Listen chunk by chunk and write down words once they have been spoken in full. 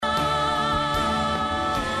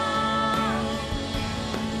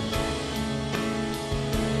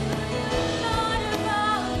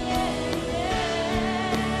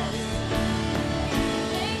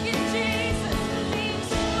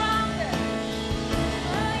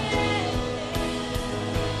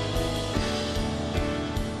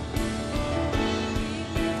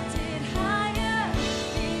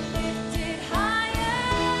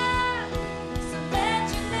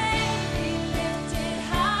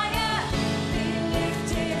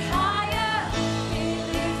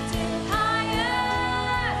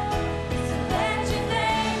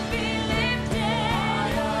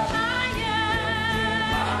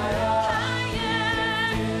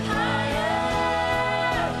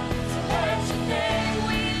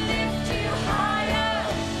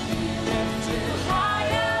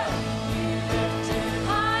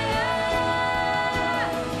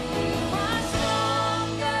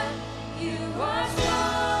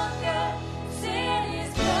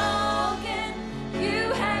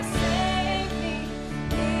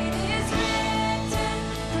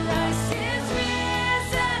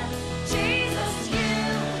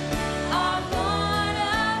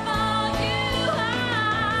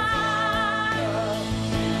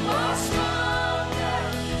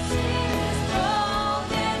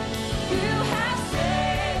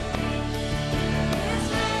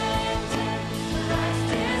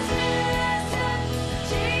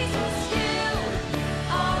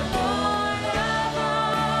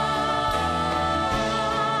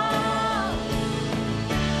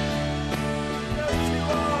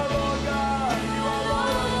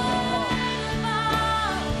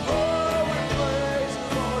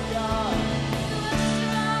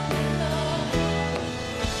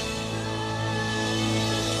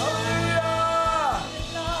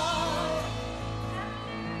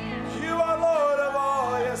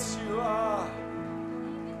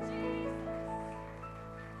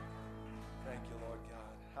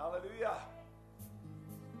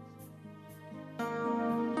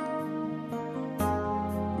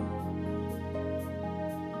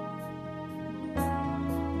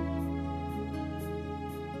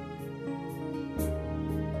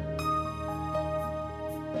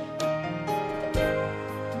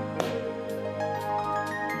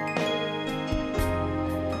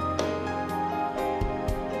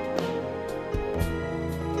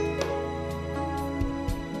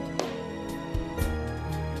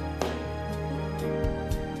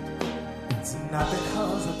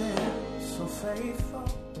faithful.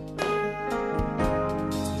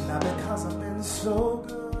 Not because I've been so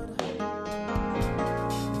good.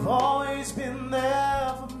 You've always been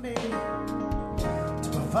there for me to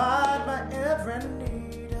provide my every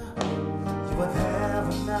need. You were there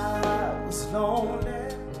when I was lonely.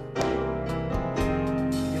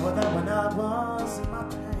 You were there when I was in my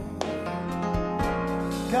pain,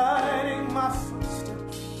 guiding my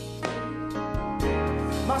footsteps,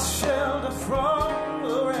 my shelter from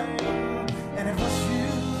the rain. And it was you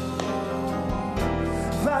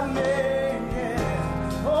that made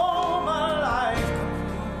all my life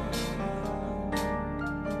complete.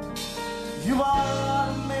 You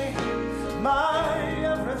are me, my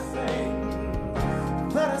everything.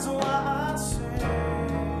 That is why I sing.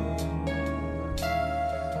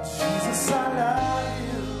 Jesus, I love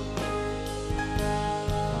you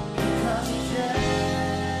because you care.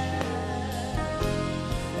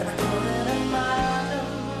 And I couldn't imagine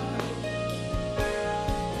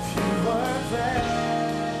if you weren't there.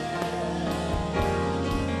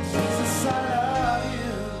 Jesus, I love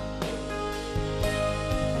you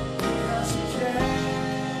because you care.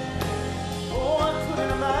 Oh, I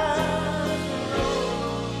couldn't imagine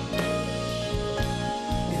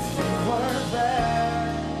if you weren't there.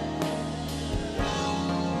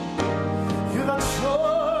 You're the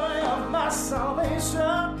joy of my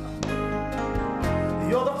salvation.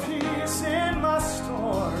 You're the peace in my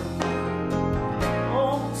storm.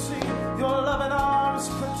 Oh, see, your loving arms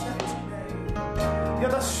protect me.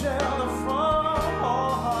 You're the shelter from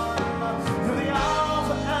all harm. You're the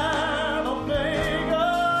Alpha and Omega,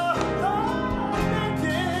 the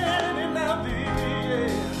beginning and the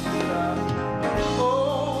end.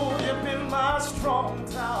 Oh, you've been my strong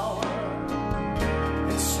tower,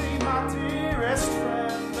 and she my dearest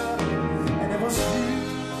friend. And it was you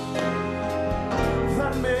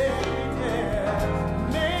that made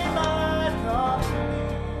my God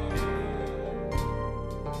believe.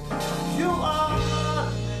 You are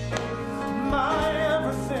my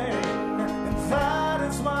everything, and that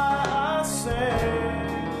is why I say,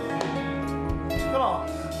 come on,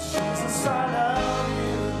 Jesus, I love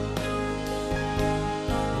you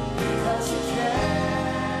because you care.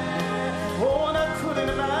 Oh, and I couldn't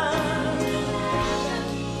imagine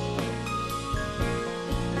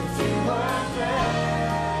if you weren't there.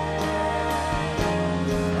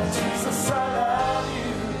 Jesus, I love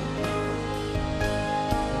you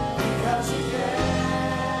because you care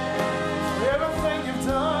for everything you've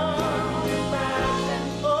done.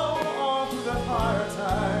 Oh, all through the hard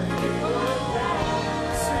times.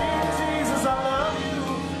 Sing, Jesus, I love you.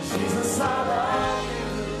 Jesus, I love you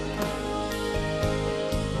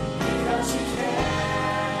because you care.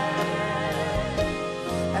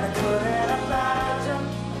 And I couldn't imagine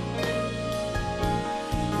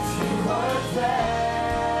if you weren't there.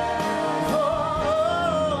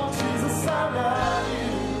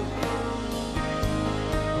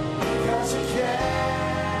 You care,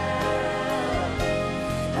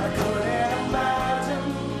 and I couldn't imagine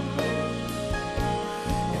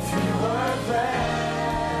if you weren't there.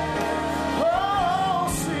 Oh,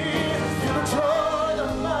 see, you're the joy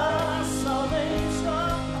of my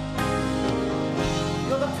salvation.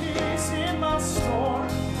 You're the peace in my storm,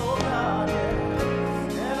 oh God,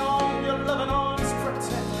 yeah. And all your loving arms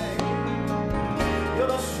protect me. You're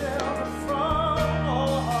the shelter from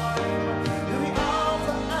all harm. You're the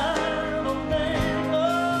Alpha and Omega.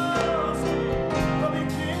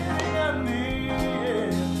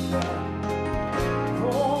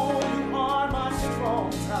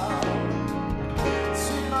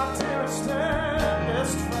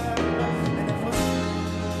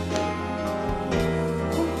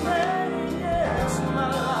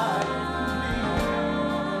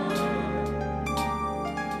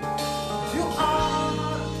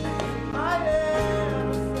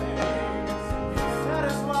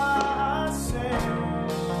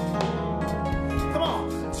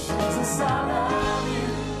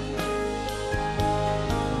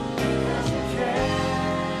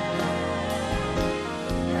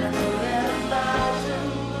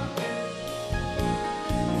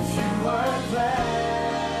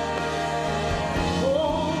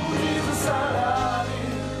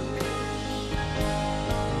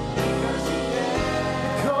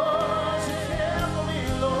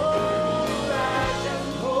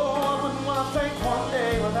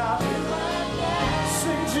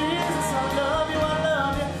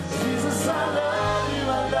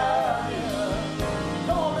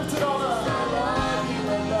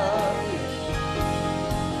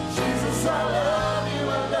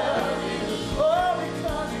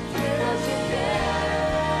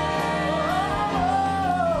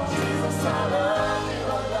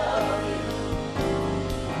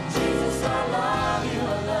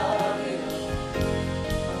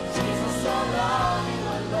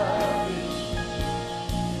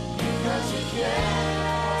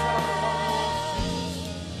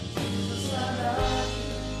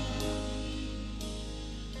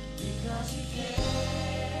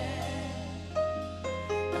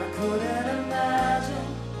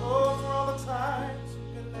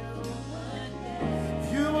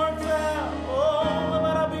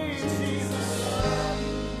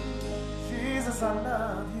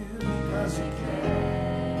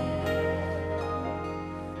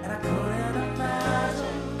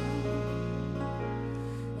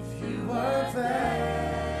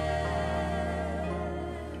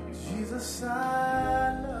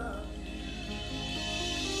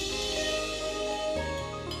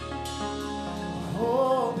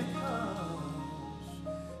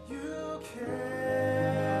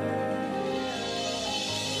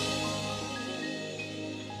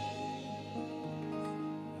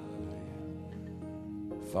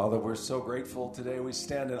 Father, we're so grateful today. We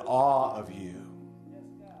stand in awe of you.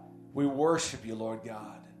 We worship you, Lord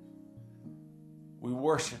God. We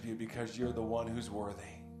worship you because you're the one who's worthy.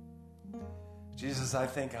 Jesus, I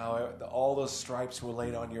think how all those stripes were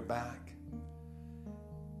laid on your back.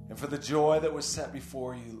 And for the joy that was set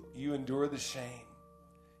before you, you endured the shame.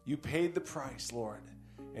 You paid the price, Lord,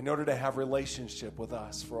 in order to have relationship with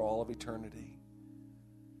us for all of eternity.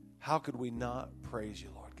 How could we not praise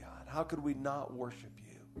you, Lord God? How could we not worship you?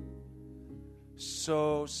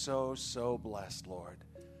 So blessed, Lord,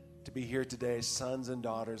 to be here today, sons and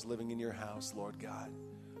daughters living in your house, Lord God.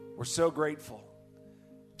 We're so grateful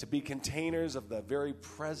to be containers of the very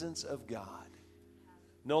presence of God.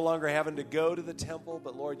 No longer having to go to the temple,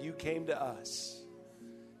 but Lord, you came to us.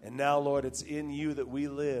 And now, Lord, it's in you that we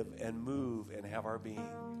live and move and have our being.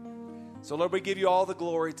 So, Lord, we give you all the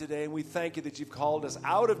glory today, and we thank you that you've called us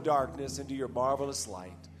out of darkness into your marvelous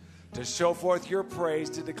light to show forth your praise,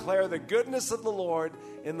 to declare the goodness of the Lord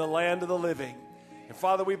in the land of the living. And,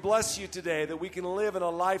 Father, we bless you today that we can live in a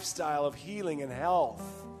lifestyle of healing and health.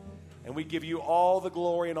 And we give you all the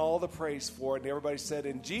glory and all the praise for it. And everybody said,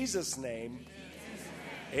 in Jesus' name,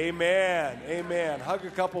 amen. Amen. Hug a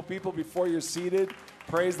couple people before you're seated.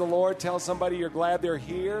 Praise the Lord. Tell somebody you're glad they're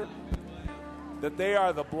here, that they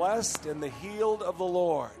are the blessed and the healed of the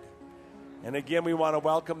Lord. And again, we want to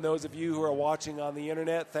welcome those of you who are watching on the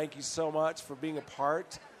internet. Thank you so much for being a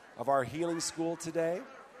part of our healing school today.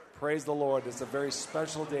 Praise the Lord. It's a very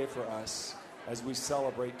special day for us as we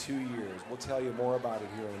celebrate 2 years. We'll tell you more about it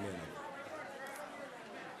here in a minute.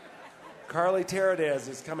 Carly Teradez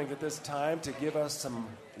is coming at this time to give us some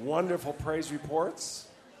wonderful praise reports.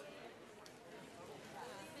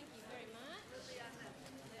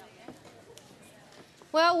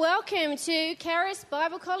 Well, welcome to Charis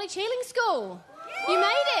Bible College Healing School. You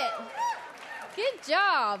made it. Good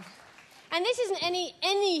job. And this isn't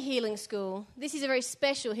any healing school. This is a very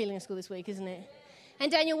special healing school this week, isn't it?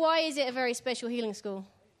 And Daniel, why is it a very special healing school?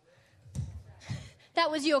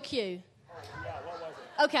 That was your cue.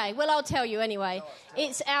 Okay, well, I'll tell you anyway.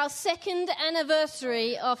 It's our 2nd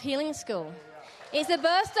anniversary of healing school. It's a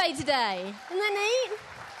birthday today. Isn't that neat?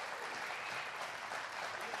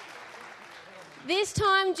 This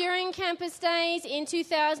time during campus days in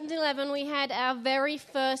 2011, we had our very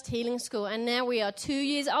first healing school, and now we are 2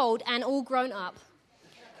 years old and all grown up.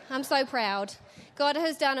 I'm so proud. God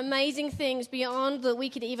has done amazing things beyond that we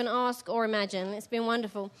could even ask or imagine. It's been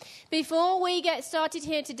wonderful. Before we get started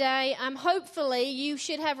here today, hopefully you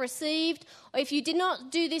should have received, or if you did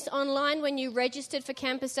not do this online when you registered for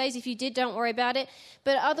campus days, if you did, don't worry about it.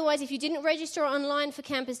 But otherwise, if you didn't register online for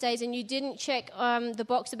campus days and you didn't check the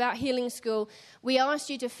box about healing school, we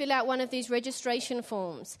asked you to fill out one of these registration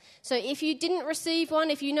forms. So if you didn't receive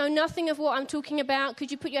one, if you know nothing of what I'm talking about,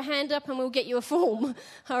 could you put your hand up and we'll get you a form,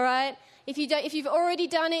 all right? If you've already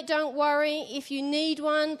done it, don't worry. If you need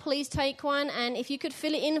one, please take one. And if you could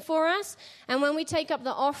fill it in for us. And when we take up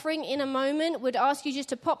the offering in a moment, we'd ask you just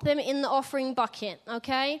to pop them in the offering bucket,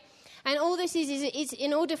 okay? And all this is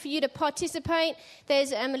in order for you to participate,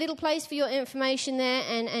 there's a little place for your information there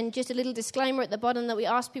and just a little disclaimer at the bottom that we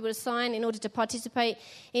ask people to sign in order to participate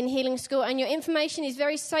in Healing School. And your information is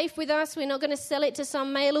very safe with us. We're not going to sell it to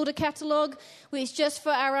some mail order catalogue. It's just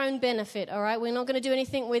for our own benefit, all right? We're not going to do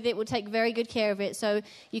anything with it. We'll take very good care of it, so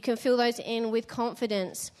you can fill those in with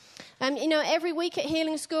confidence. Every week at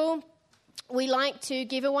Healing School, we like to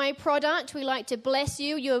give away product. We like to bless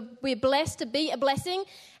you. We're blessed to be a blessing.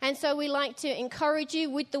 And so we like to encourage you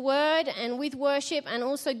with the word and with worship and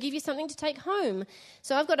also give you something to take home.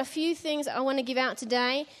 So I've got a few things I want to give out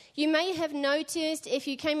today. You may have noticed if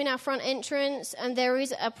you came in our front entrance and there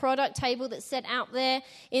is a product table that's set out there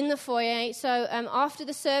in the foyer. So after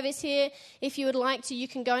the service here, if you would like to, you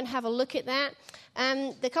can go and have a look at that.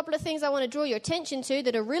 The couple of things I want to draw your attention to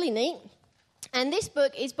that are really neat. And this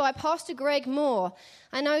book is by Pastor Greg Moore.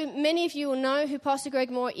 I know many of you will know who Pastor Greg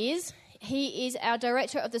Moore is. He is our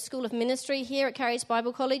director of the School of Ministry here at Charis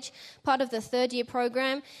Bible College, part of the third-year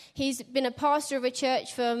program. He's been a pastor of a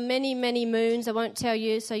church for many, many moons. I won't tell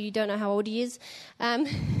you, so you don't know how old he is.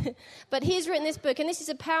 But he's written this book, and this is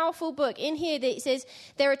a powerful book. In here, it says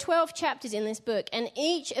there are 12 chapters in this book, and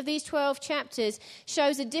each of these 12 chapters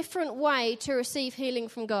shows a different way to receive healing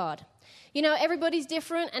from God. You know, everybody's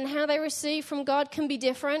different, and how they receive from God can be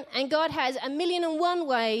different. And God has 1,000,001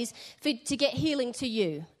 ways to get healing to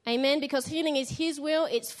you. Amen? Because healing is His will.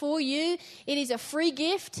 It's for you. It is a free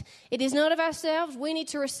gift. It is not of ourselves. We need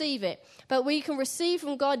to receive it. But we can receive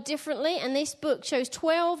from God differently. And this book shows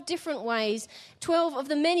 12 different ways, 12 of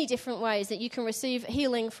the many different ways that you can receive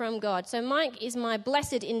healing from God. So Mike is my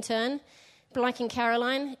blessed intern. Blake and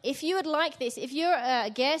Caroline, if you would like this, if you're a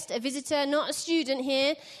guest, a visitor, not a student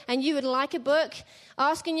here, and you would like a book,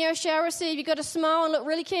 ask and you shall receive. You've got to smile and look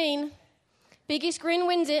really keen. Biggest grin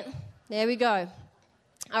wins it. There we go.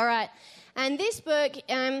 All right. And this book,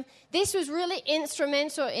 this was really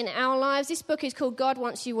instrumental in our lives. This book is called God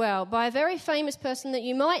Wants You Well by a very famous person that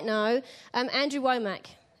you might know, Andrew Womack.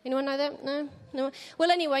 Anyone know that? No?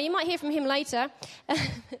 Well, anyway, you might hear from him later.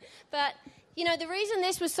 But, you know, the reason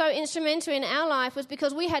this was so instrumental in our life was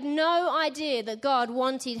because we had no idea that God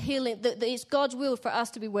wanted healing, that it's God's will for us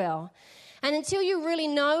to be well. And until you really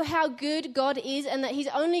know how good God is and that he's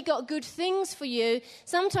only got good things for you,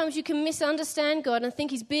 sometimes you can misunderstand God and think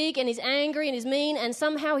he's big and he's angry and he's mean and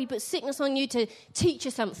somehow he puts sickness on you to teach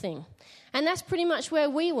you something. And that's pretty much where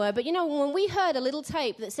we were. But, you know, when we heard a little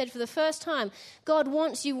tape that said for the first time, God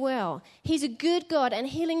wants you well. He's a good God and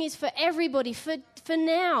healing is for everybody, for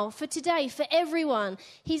now, for today, for everyone.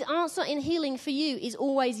 His answer in healing for you is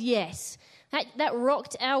always yes. That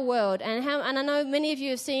rocked our world. And I know many of you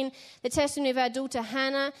have seen the testimony of our daughter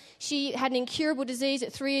Hannah. She had an incurable disease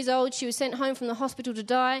at 3 years old. She was sent home from the hospital to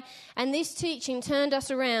die. And this teaching turned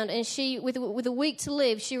us around. And she, with a week to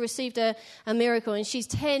live, she received a miracle. And she's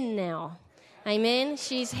 10 now. Amen.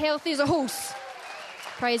 She's healthy as a horse.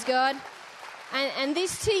 Praise God. And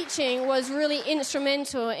this teaching was really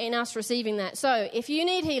instrumental in us receiving that. So if you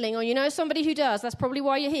need healing or you know somebody who does, that's probably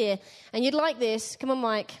why you're here. And you'd like this, come on,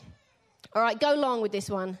 Mike. All right, go long with this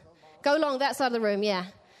one. Go long that side of the room, yeah.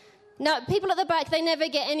 No, people at the back, they never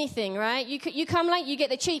get anything, right? You come late, you get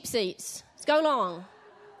the cheap seats. Let's go long.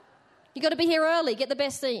 You got to be here early, get the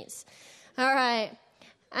best seats. All right.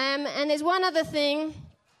 And there's one other thing.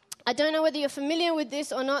 I don't know whether you're familiar with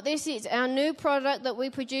this or not. This is our new product that we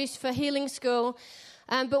produced for Healing School.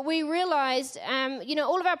 But we realized,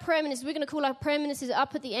 all of our prayer ministers, we're going to call our prayer ministers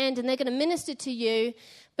up at the end and they're going to minister to you.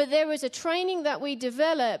 But there was a training that we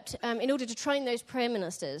developed in order to train those prayer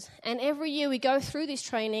ministers. And every year we go through this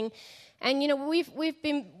training. And, you know, we've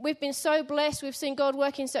been so blessed. We've seen God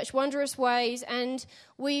work in such wondrous ways. And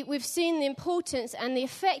we've seen the importance and the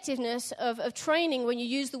effectiveness of training when you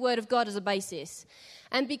use the Word of God as a basis.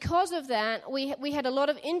 And because of that, we had a lot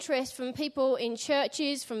of interest from people in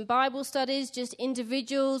churches, from Bible studies, just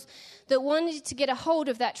individuals that wanted to get a hold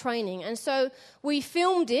of that training. And so we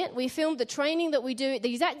filmed it. We filmed the training that we do, the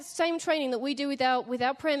exact same training that we do with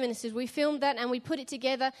our prayer ministers. We filmed that and we put it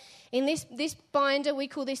together in this binder. We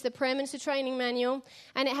call this the Prayer Minister Training Manual.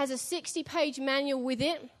 And it has a 60-page manual with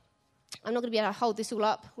it. I'm not going to be able to hold this all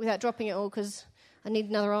up without dropping it all because I need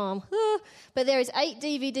another arm. But there is 8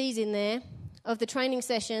 DVDs in there of the training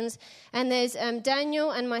sessions, and there's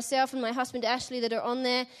Daniel and myself and my husband Ashley that are on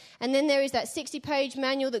there, and then there is that 60-page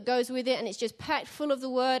manual that goes with it, and it's just packed full of the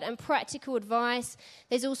Word and practical advice.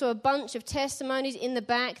 There's also a bunch of testimonies in the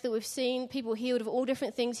back that we've seen people healed of all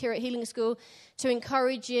different things here at Healing School to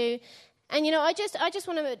encourage you. And, you know, I just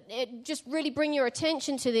want to just really bring your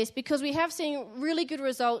attention to this because we have seen really good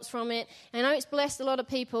results from it. I know it's blessed a lot of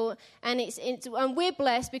people, and and we're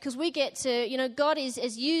blessed because we get to, you know, God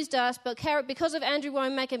has used us, but because of Andrew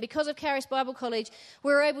Womack and because of Charis Bible College,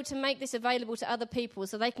 we're able to make this available to other people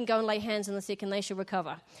so they can go and lay hands on the sick and they shall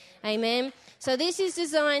recover. Amen. So this is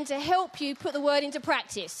designed to help you put the Word into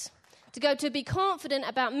practice. To be confident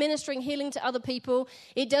about ministering healing to other people.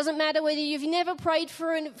 It doesn't matter whether you've never prayed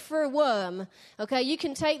for a worm. Okay, you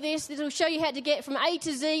can take this. It'll show you how to get from A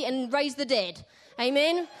to Z and raise the dead.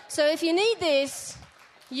 Amen. So if you need this,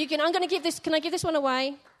 you can. I'm going to give this. Can I give this one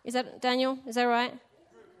away? Is that Daniel? Is that right?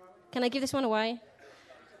 Can I give this one away?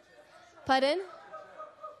 Pardon?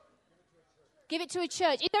 Give it to a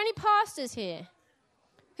church. Is there any pastors here?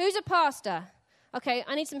 Who's a pastor? Okay,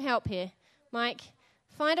 I need some help here, Mike.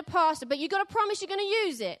 Find a pastor, but you've got to promise you're going to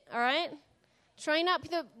use it, all right? Train up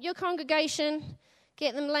your congregation,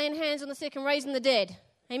 get them laying hands on the sick and raising the dead.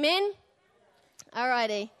 Amen? All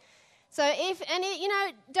righty. So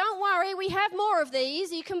don't worry, we have more of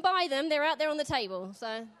these. You can buy them. They're out there on the table.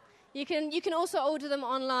 So you can also order them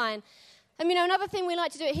online. And, you know, another thing we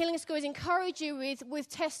like to do at Healing School is encourage you with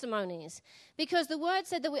testimonies. Because the Word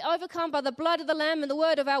said that we overcome by the blood of the Lamb and the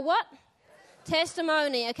word of our what?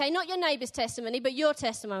 Testimony, okay? Not your neighbor's testimony, but your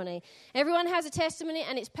testimony. Everyone has a testimony,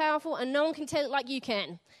 and it's powerful, and no one can tell it like you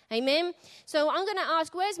can. Amen? So I'm going to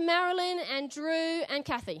ask, where's Marilyn and Drew and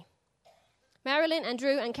Kathy? Marilyn and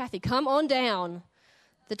Drew and Kathy, come on down.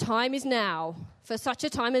 The time is now for such a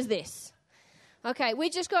time as this. Okay,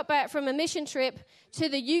 we just got back from a mission trip to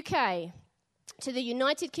the UK, to the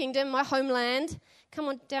United Kingdom, my homeland. come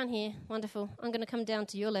on down here. Wonderful. I'm going to come down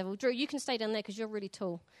to your level. Drew, you can stay down there because you're really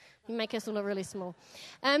tall. You make us all look really small.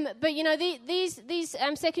 But, you know, these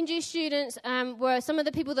second year students were some of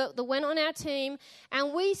the people that went on our team,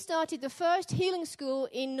 and we started the first healing school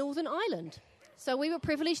in Northern Ireland. So we were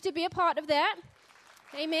privileged to be a part of that.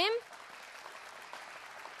 Amen.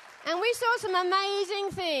 And we saw some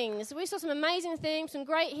amazing things. Some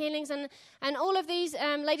great healings. And all of these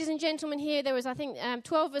ladies and gentlemen here, there was, I think,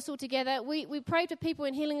 12 of us all together. We prayed for people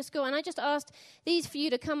in healing school. And I just asked these for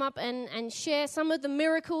you to come up and share some of the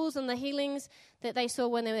miracles and the healings that they saw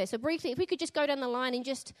when they were there. So briefly, if we could just go down the line and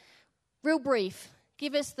just, real brief,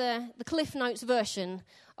 give us the Cliff Notes version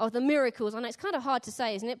of the miracles. I know it's kind of hard to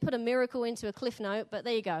say, isn't it? Put a miracle into a Cliff Note, but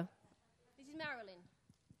there you go. This is Marilyn.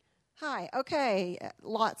 Hi. Okay.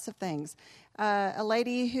 Lots of things. A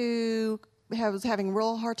lady who was having a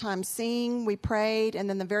real hard time seeing, we prayed, and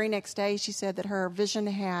then the very next day she said that her vision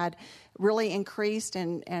had really increased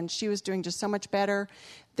and she was doing just so much better.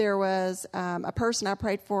 There was a person I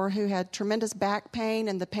prayed for who had tremendous back pain,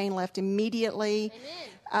 and the pain left immediately.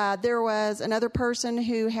 There was another person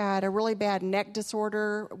who had a really bad neck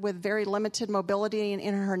disorder with very limited mobility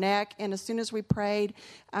in her neck, and as soon as we prayed,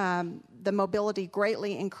 the mobility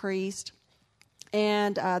greatly increased.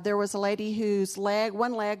 And there was a lady whose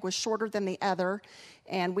one leg was shorter than the other,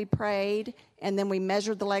 and we prayed, and then we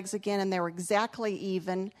measured the legs again, and they were exactly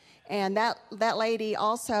even. And that lady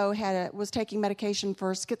also was taking medication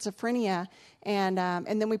for schizophrenia, and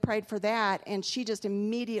then we prayed for that, and she just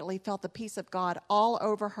immediately felt the peace of God all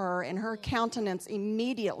over her, and her countenance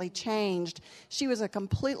immediately changed. She was a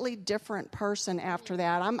completely different person after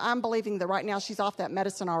that. I'm believing that right now she's off that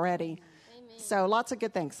medicine already. Amen. So lots of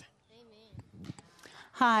good things. Amen.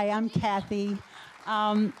 Hi, I'm Kathy.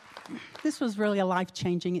 This was really a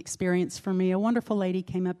life-changing experience for me. A wonderful lady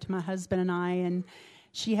came up to my husband and I, and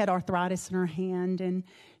she had arthritis in her hand, and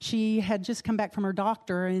she had just come back from her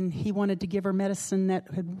doctor, and he wanted to give her medicine that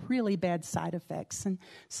had really bad side effects. And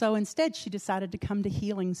so instead, she decided to come to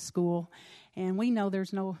healing school. And we know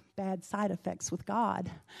there's no bad side effects with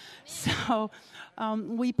God. So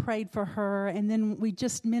we prayed for her, and then we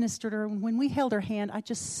just ministered her. When we held her hand, I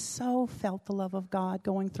just so felt the love of God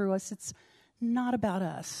going through us. It's not about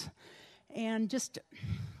us. And just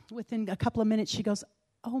within a couple of minutes, she goes,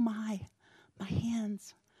 "Oh, my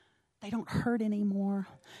hands, they don't hurt anymore."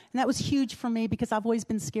 And that was huge for me because I've always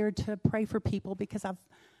been scared to pray for people because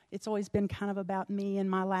it's always been kind of about me and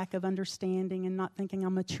my lack of understanding and not thinking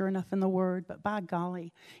I'm mature enough in the Word. But by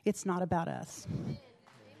golly, it's not about us.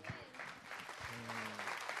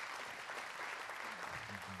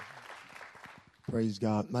 Praise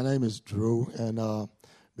God. My name is Drew, and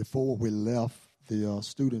before we left, the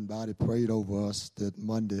student body prayed over us that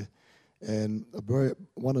Monday, and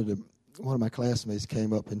one of my classmates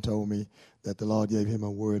came up and told me that the Lord gave him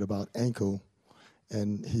a word about ankle,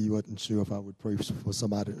 and he wasn't sure if I would pray for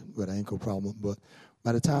somebody with an ankle problem. But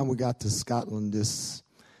by the time we got to Scotland, this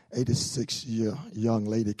 86-year young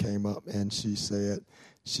lady came up, and she said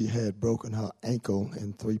she had broken her ankle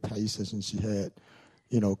in 3 places, and she had,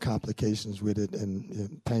 complications with it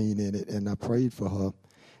and pain in it. And I prayed for her,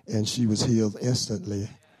 and she was healed instantly,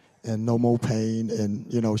 and no more pain,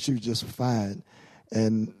 and, she was just fine.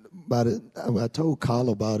 And I told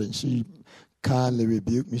Carla about it, and she kindly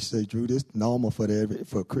rebuked me. She said, "Drew, this is normal for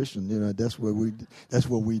a Christian. That's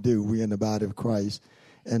what we do. We're in the body of Christ."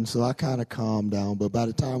 And so I kind of calmed down. But by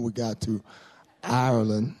the time we got to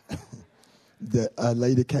Ireland, a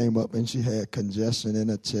lady came up and she had congestion in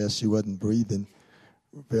her chest. She wasn't breathing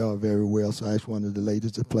very, very well. So I asked one of the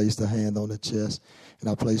ladies to place her hand on her chest, and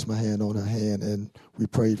I placed my hand on her hand, and we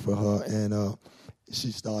prayed for her, and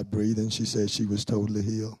she started breathing. She said she was totally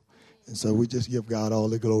healed. And so we just give God all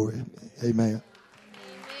the glory. Amen. Amen.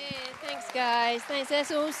 Thanks, guys. Thanks.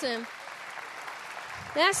 That's awesome.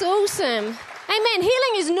 That's awesome. Amen.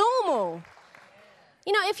 Healing is normal.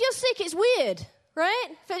 If you're sick, it's weird, right?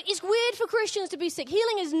 It's weird for Christians to be sick.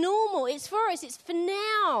 Healing is normal. It's for us. It's for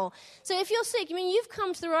now. So if you're sick, you've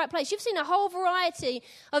come to the right place. You've seen a whole variety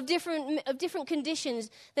of different conditions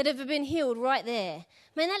that have been healed right there.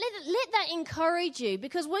 Man, let that encourage you,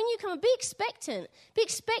 because when you come, be expectant. Be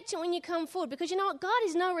expectant when you come forward, because you know what? God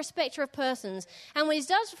is no respecter of persons. And what He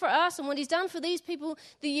does for us and what He's done for these people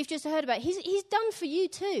that you've just heard about, He's done for you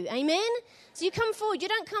too. Amen? So you come forward. You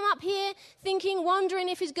don't come up here wondering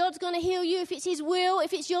if God's going to heal you, if it's His will,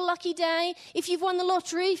 if it's your lucky day, if you've won the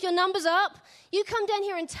lottery, if your number's up. You come down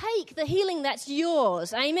here and take the healing that's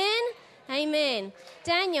yours. Amen? Amen.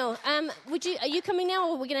 Daniel, are you coming now,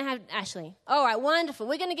 or are we going to have Ashley? All right, wonderful.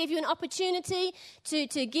 We're going to give you an opportunity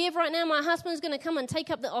to give right now. My husband's going to come and take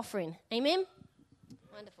up the offering. Amen?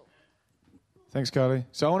 Wonderful. Thanks, Carly.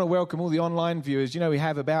 So I want to welcome all the online viewers. You know, we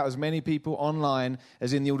have about as many people online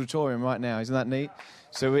as in the auditorium right now. Isn't that neat?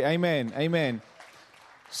 So, amen.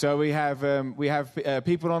 So we have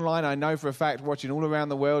people online, I know for a fact, watching all around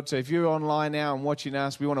the world. So if you're online now and watching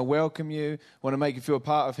us, we want to welcome you, want to make you feel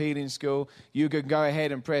part of Healing School. You can go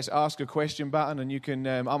ahead and press Ask a Question button, and you can,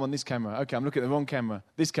 I'm on this camera. Okay, I'm looking at the wrong camera.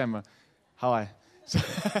 This camera. Hi. So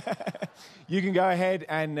you can go ahead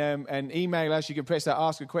and email us. You can press that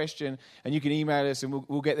Ask a Question, and you can email us, and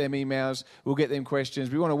we'll get them emails. We'll get them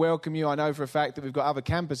questions. We want to welcome you. I know for a fact that we've got other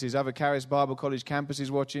campuses, other Charis Bible College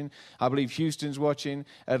campuses watching. I believe Houston's watching,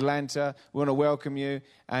 Atlanta. We want to welcome you,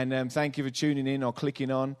 and thank you for tuning in or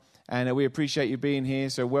clicking on. And we appreciate you being here,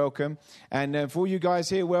 so welcome. And for all you guys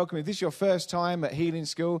here, welcome. If this is your first time at Healing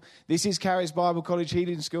School, this is Charis Bible College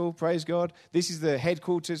Healing School, praise God. This is the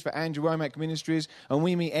headquarters for Andrew Womack Ministries, and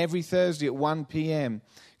we meet every Thursday at 1 p.m.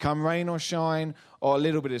 Come rain or shine or a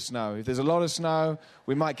little bit of snow. If there's a lot of snow,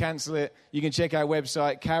 we might cancel it. You can check our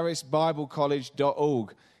website,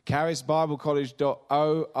 charisbiblecollege.org,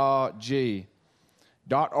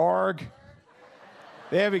 charisbiblecollege.org.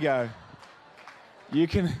 There we go. You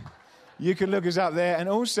can look us up there. And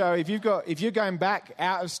also, if you're going back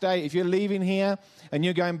out of state, if you're leaving here and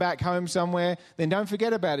you're going back home somewhere, then don't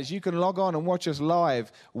forget about us. You can log on and watch us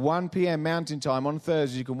live, 1 p.m. Mountain Time on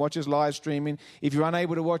Thursdays. You can watch us live streaming. If you're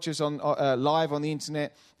unable to watch us on live on the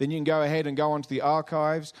internet, then you can go ahead and go onto the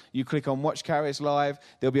archives. You click on Watch Charis Live.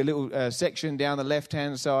 There'll be a little section down the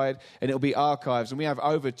left-hand side, and it'll be archives. And we have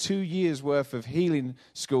over 2 years' worth of healing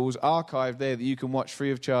schools archived there that you can watch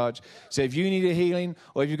free of charge. So if you need a healing,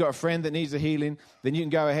 or if you've got a friend that needs a healing, then you can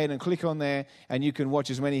go ahead and click on there, and you can watch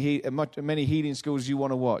as many healing schools as you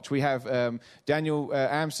want to watch. We have Daniel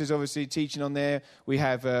Amsters, obviously, teaching on there. We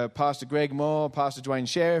have Pastor Greg Moore, Pastor Dwayne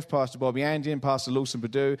Sheriff, Pastor Bobby Andian, Pastor Lawson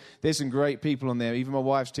Perdue. There's some great people on there. Even my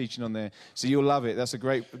wife's teaching on there. So you'll love it. That's a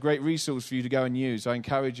great resource for you to go and use. I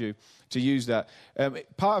encourage you to use that.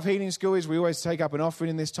 Part of Healing School is we always take up an offering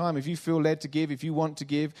in this time. If you feel led to give, if you want to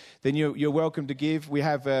give, then you're welcome to give. We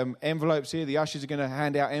have envelopes here. The ushers are going to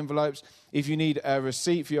hand out envelopes. If you need a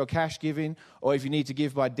receipt for your cash giving, or if you need to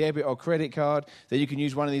give by debit or credit card, then you can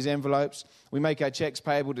use one of these envelopes. We make our checks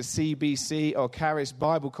payable to CBC or Charis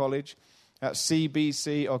Bible College. That's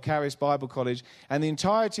CBC or Charis Bible College. And the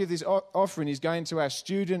entirety of this offering is going to our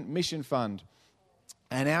student mission fund.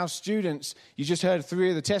 And our students, you just heard 3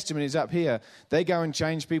 of the testimonies up here, they go and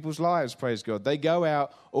change people's lives, praise God. They go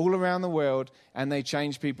out all around the world and they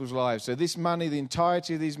change people's lives. So this money, the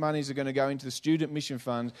entirety of these monies are going to go into the Student Mission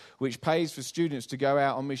Fund, which pays for students to go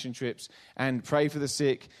out on mission trips and pray for the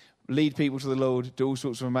sick, lead people to the Lord, do all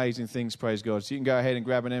sorts of amazing things, praise God. So you can go ahead and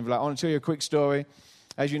grab an envelope. I want to tell you a quick story.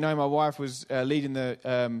 As you know, my wife was leading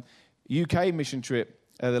the UK mission trip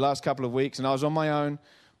the last couple of weeks, and I was on my own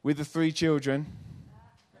with the 3 children.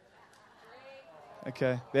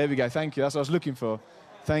 Okay, there we go. Thank you. That's what I was looking for.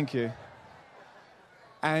 Thank you.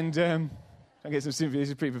 And I get some sympathy. This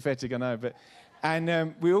is pretty pathetic, I know.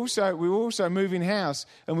 And we were also moving house,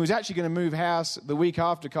 and we was actually going to move house the week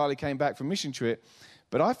after Carly came back from mission trip.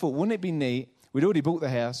 But I thought, wouldn't it be neat? We'd already bought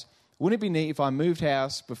the house. Wouldn't it be neat if I moved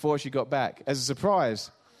house before she got back as a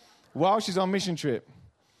surprise while she's on mission trip?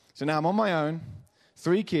 So now I'm on my own.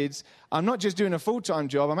 3 kids. I'm not just doing a full-time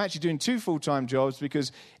job. I'm actually doing 2 full-time jobs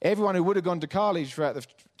because everyone who would have gone to college throughout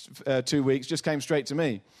the 2 weeks just came straight to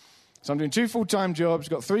me. So I'm doing 2 full-time jobs,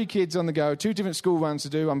 got 3 kids on the go, 2 different school runs to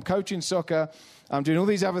do. I'm coaching soccer. I'm doing all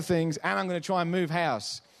these other things, and I'm going to try and move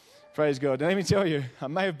house. Praise God. And let me tell you, I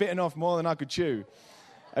may have bitten off more than I could chew.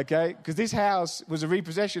 Okay? Because this house was a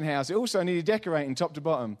repossession house. It also needed decorating top to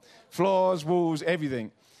bottom. Floors, walls, everything.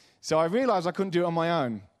 So I realized I couldn't do it on my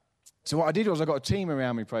own. So what I did was I got a team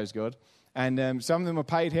around me, praise God. And some of them were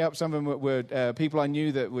paid help. Some of them were people I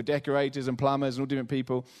knew that were decorators and plumbers and all different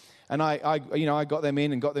people. And I got them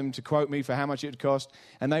in and got them to quote me for how much it would cost.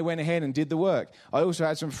 And they went ahead and did the work. I also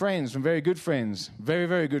had some friends, some very good friends, very,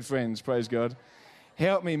 very good friends, praise God,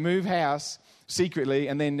 help me move house secretly.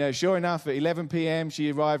 And then sure enough, at 11 p.m., she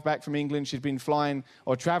arrived back from England. She'd been flying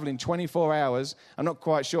or traveling 24 hours. I'm not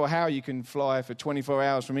quite sure how you can fly for 24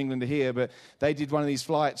 hours from England to here, but they did one of these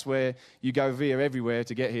flights where you go via everywhere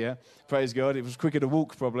to get here. Praise God. It was quicker to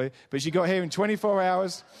walk probably. But she got here in 24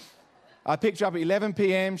 hours. I picked her up at 11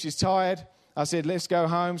 p.m. She's tired. I said, let's go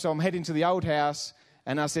home. So I'm heading to the old house.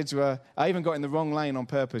 And I said to her, I even got in the wrong lane on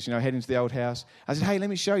purpose, heading to the old house. I said, hey, let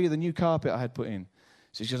me show you the new carpet I had put in.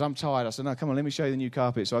 So she goes, I'm tired. I said, no, come on, let me show you the new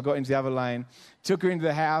carpet. So I got into the other lane, took her into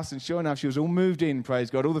the house, and sure enough, she was all moved in, praise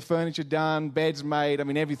God. All the furniture done, beds made,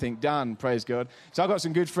 everything done, praise God. So I got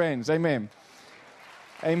some good friends, amen.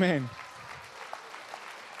 Amen.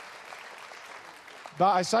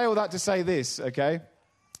 But I say all that to say this, okay?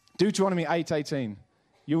 Deuteronomy 8:18.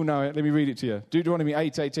 You'll know it. Let me read it to you. Deuteronomy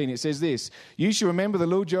 8:18. It says this: "You shall remember the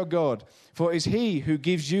Lord your God, for it is he who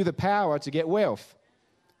gives you the power to get wealth."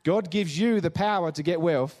 God gives you the power to get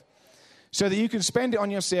wealth so that you can spend it on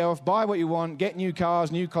yourself, buy what you want, get new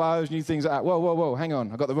cars, new clothes, new things like that. Whoa. Hang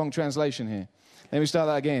on. I got the wrong translation here. Let me start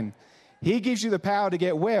that again. He gives you the power to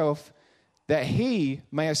get wealth that he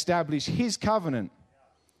may establish his covenant.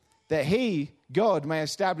 That he, God, may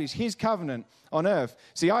establish his covenant on earth.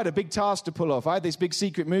 See, I had a big task to pull off. I had this big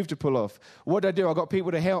secret move to pull off. What did I do? I got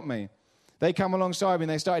people to help me. They come alongside me and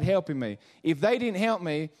they started helping me. If they didn't help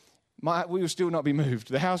me, we would still not be moved.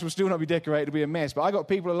 The house would still not be decorated. It would be a mess. But I got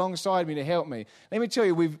people alongside me to help me. Let me tell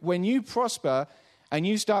you, when you prosper and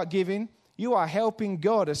you start giving, you are helping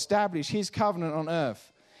God establish his covenant on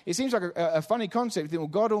earth. It seems like a funny concept. You think, well,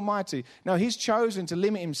 God Almighty. No, he's chosen to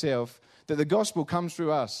limit himself that the gospel comes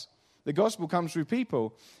through us. The gospel comes through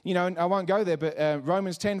people. You know, and I won't go there, but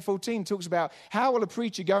Romans 10:14 talks about how will a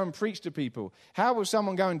preacher go and preach to people? How will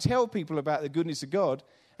someone go and tell people about the goodness of God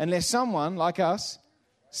unless someone like us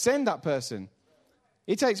send that person?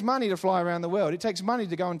 It takes money to fly around the world. It takes money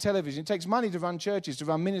to go on television. It takes money to run churches, to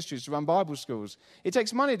run ministries, to run Bible schools. It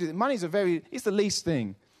takes money. Money's it's the least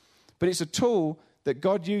thing. But it's a tool that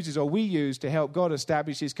God uses or we use to help God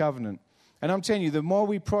establish his covenant. And I'm telling you, the more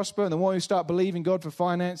we prosper and the more we start believing God for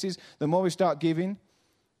finances, the more we start giving,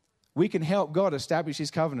 we can help God establish his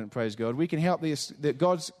covenant, praise God. We can help that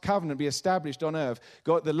God's covenant be established on earth,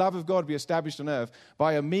 the love of God be established on earth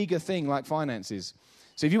by a meager thing like finances.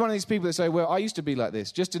 So if you're one of these people that say, well, I used to be like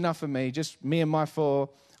this, just enough for me, just me and my four,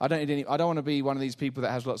 I don't want to be one of these people that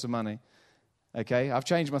has lots of money. Okay, I've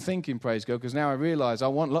changed my thinking, praise God, because now I realize I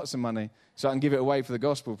want lots of money so I can give it away for the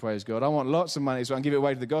gospel, praise God. I want lots of money so I can give it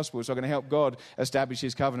away to the gospel so I can help God establish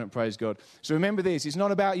his covenant, praise God. So remember this, it's not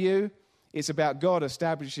about you, it's about God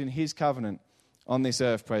establishing his covenant on this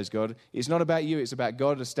earth, praise God. It's not about you, it's about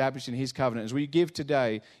God establishing his covenant. As we give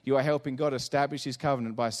today, you are helping God establish his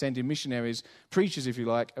covenant by sending missionaries, preachers if you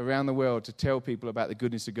like, around the world to tell people about the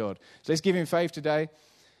goodness of God. So let's give him faith today.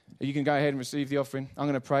 You can go ahead and receive the offering. I'm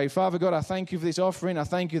going to pray. Father God, I thank you for this offering. I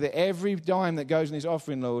thank you that every dime that goes in this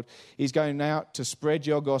offering, Lord, is going out to spread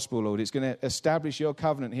your gospel, Lord. It's going to establish your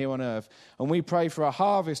covenant here on earth. And we pray for a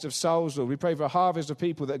harvest of souls, Lord. We pray for a harvest of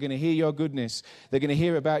people that are going to hear your goodness. They're going to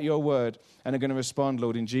hear about your word and are going to respond,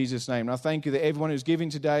 Lord, in Jesus' name. And I thank you that everyone who's giving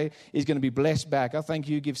today is going to be blessed back. I thank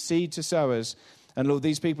you give seed to sowers. And Lord,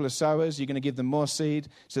 these people are sowers. You're going to give them more seed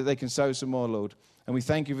so that they can sow some more, Lord. And we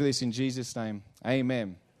thank you for this in Jesus' name.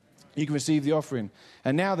 Amen. You can receive the offering.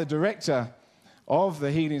 And now the director of the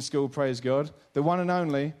Healing School, praise God, the one and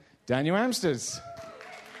only, Daniel Amsters.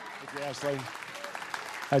 Thank you, Ashley.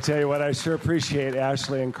 I tell you what, I sure appreciate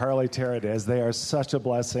Ashley and Carly Teradez. They are such a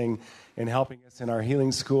blessing in helping us in our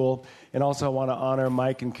Healing School. And also I want to honor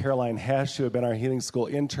Mike and Caroline Hesh, who have been our Healing School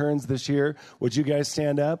interns this year. Would you guys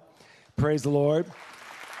stand up? Praise the Lord.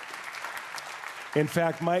 In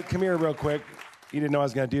fact, Mike, come here real quick. You didn't know I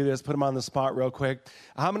was going to do this. Put him on the spot real quick.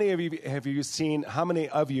 How many of you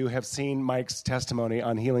have seen Mike's testimony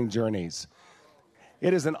on Healing Journeys?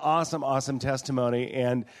 It is an awesome, awesome testimony.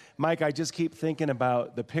 And Mike, I just keep thinking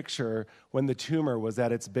about the picture when the tumor was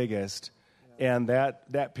at its biggest. And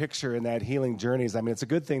that picture in that Healing Journeys, I mean, it's a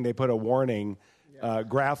good thing they put a warning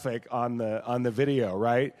graphic on the video,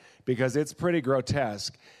 right? Because it's pretty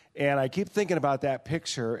grotesque. And I keep thinking about that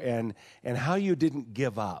picture and how you didn't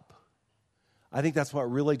give up. I think that's what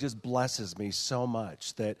really just blesses me so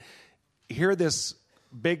much, that here this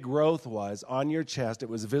big growth was on your chest. It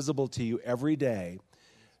was visible to you every day,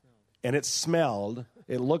 and it smelled.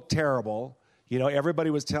 It looked terrible. You know, everybody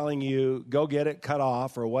was telling you, go get it cut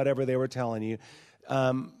off, or whatever they were telling you.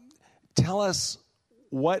 Tell us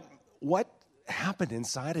what happened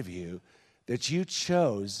inside of you that you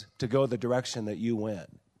chose to go the direction that you went.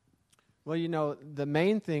 Well, you know, the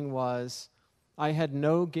main thing was I had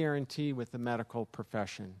no guarantee with the medical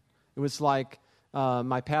profession. It was like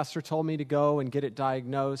my pastor told me to go and get it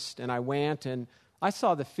diagnosed, and I went, and I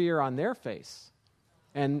saw the fear on their face.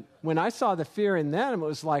 And when I saw the fear in them, it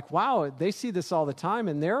was like, wow, they see this all the time,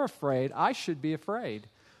 and they're afraid. I should be afraid.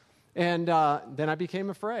 And then I became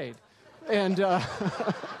afraid. And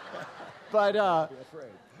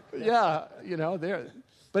yeah, you know, there.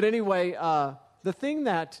 But anyway, the thing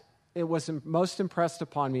that it was most impressed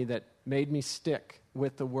upon me that made me stick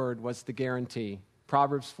with the word was the guarantee.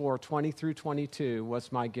 Proverbs 4:20 through 22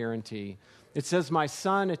 was my guarantee. It says, my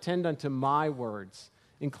son, attend unto my words.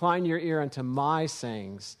 Incline your ear unto my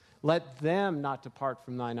sayings. Let them not depart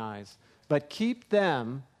from thine eyes, but keep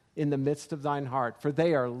them in the midst of thine heart, for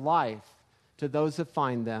they are life to those that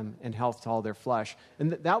find them, and health to all their flesh.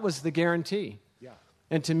 And that was the guarantee. Yeah.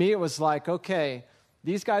 And to me, it was like, okay,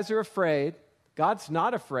 these guys are afraid. God's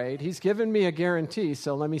not afraid. He's given me a guarantee,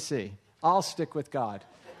 so let me see. I'll stick with God.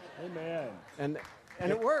 Amen. And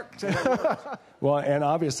it worked. Well, and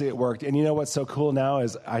obviously it worked. And you know what's so cool now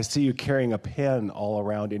is I see you carrying a pen all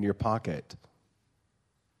around in your pocket.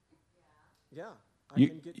 Yeah, I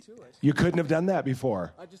can get to it. You couldn't have done that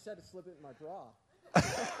before. I just had to slip it in my bra.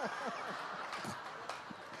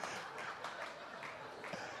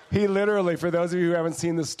 He literally, for those of you who haven't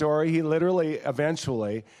seen the story, he literally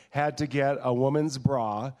eventually had to get a woman's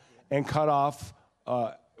bra and cut off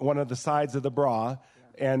one of the sides of the bra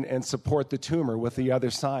and support the tumor with the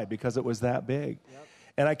other side because it was that big. Yep.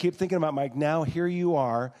 And I keep thinking about, Mike, now here you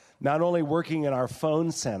are, not only working in our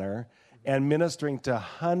phone center and ministering to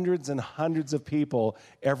hundreds and hundreds of people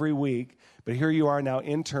every week, but here you are now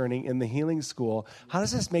interning in the healing school. How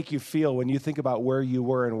does this make you feel when you think about where you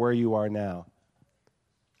were and where you are now?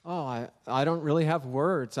 Oh, I don't really have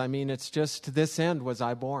words. I mean, it's just, to this end was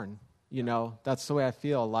I born. You know, that's the way I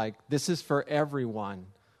feel. Like, this is for everyone.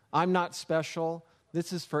 I'm not special.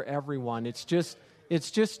 This is for everyone. It's just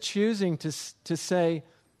choosing to say,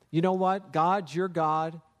 you know what, God, you're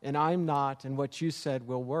God, and I'm not, and what you said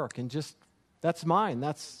will work. And just, that's mine.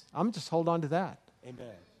 I'm just hold on to that. Amen.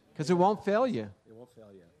 Because it won't fail you. It won't fail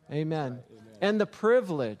you. Amen. Right. Amen. And the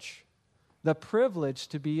privilege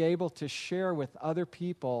to be able to share with other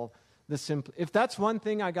people if that's one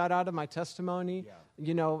thing I got out of my testimony,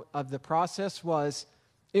 you know, of the process was,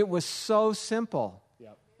 it was so simple.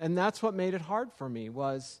 Yep. And that's what made it hard for me,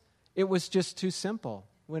 was it was just too simple.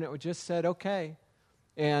 When it just said, okay,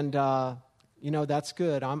 and, you know, that's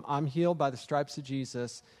good. I'm healed by the stripes of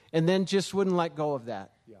Jesus. And then just wouldn't let go of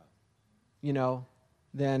that. Yeah. You know,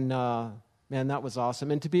 then, man, that was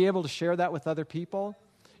awesome. And to be able to share that with other people,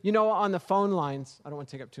 you know, on the phone lines, I don't want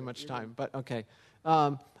to take up too much time, but okay.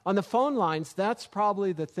 On the phone lines, that's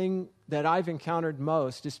probably the thing that I've encountered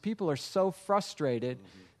most, is people are so frustrated.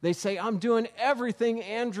 Mm-hmm. They say, I'm doing everything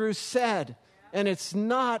Andrew said, and it's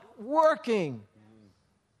not working.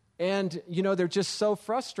 Mm-hmm. And, you know, they're just so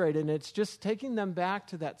frustrated, and it's just taking them back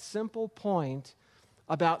to that simple point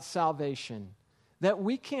about salvation, that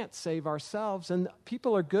we can't save ourselves, and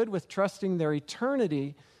people are good with trusting their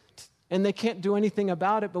eternity, and they can't do anything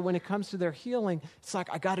about it, but when it comes to their healing, it's like,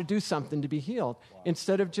 I got to do something to be healed. Wow.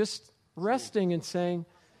 Instead of just resting and saying,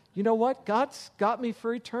 you know what, God's got me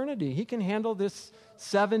for eternity. He can handle this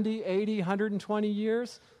 70, 80, 120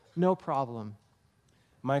 years, no problem.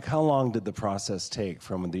 Mike, how long did the process take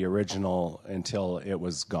from the original until it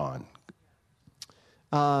was gone?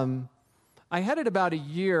 I had it about a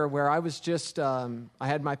year where I was just, I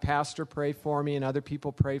had my pastor pray for me and other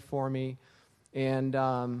people pray for me,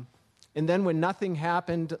 and then when nothing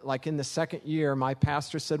happened, like in the second year, my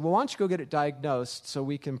pastor said, well, why don't you go get it diagnosed so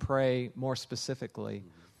we can pray more specifically? Mm-hmm.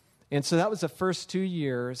 And so that was the first 2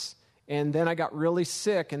 years. And then I got really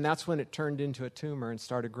sick, and that's when it turned into a tumor and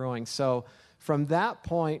started growing. So from that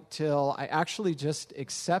point till I actually just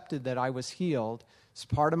accepted that I was healed, so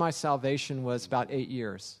part of my salvation was about 8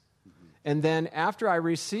 years. Mm-hmm. And then after I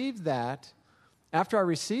received that,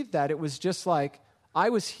 it was just like I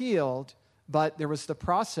was healed, but there was the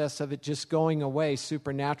process of it just going away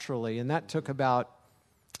supernaturally, and that took about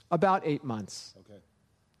 8 months. Okay.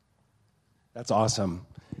 That's awesome.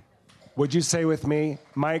 Would you say with me,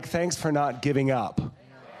 Mike, thanks for not giving up.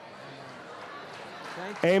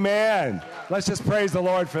 Amen. Let's just praise the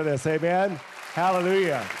Lord for this. Amen.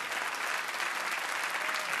 Hallelujah.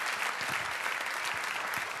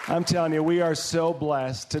 I'm telling you, we are so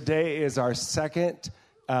blessed. Today is our second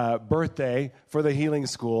birthday for the Healing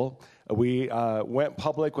School. We went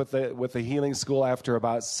public with the Healing School after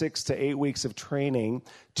about 6 to 8 weeks of training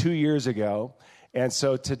 2 years ago. And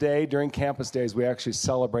so today, during Campus Days, we actually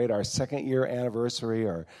celebrate our second-year anniversary,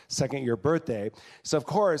 or second-year birthday. So, of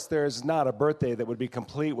course, there's not a birthday that would be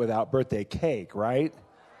complete without birthday cake, right?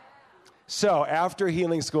 So, after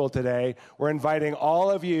Healing School today, we're inviting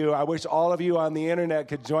all of you. I wish all of you on the internet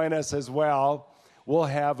could join us as well. We'll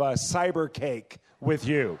have a cyber cake with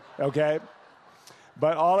you, okay?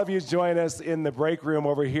 But all of you join us in the break room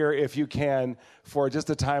over here if you can for just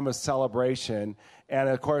a time of celebration. And,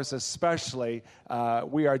 of course, especially,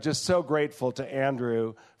 we are just so grateful to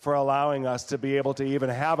Andrew for allowing us to be able to even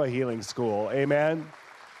have a healing school. Amen?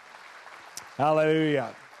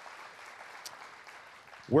 Hallelujah.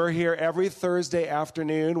 We're here every Thursday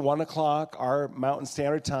afternoon, 1 o'clock, our Mountain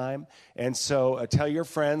Standard Time. And so tell your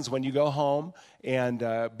friends when you go home and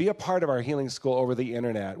be a part of our healing school over the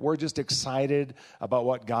internet. We're just excited about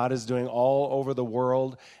what God is doing all over the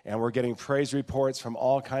world, and we're getting praise reports from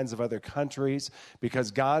all kinds of other countries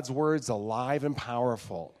because God's word's alive and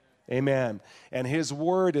powerful. Amen. And his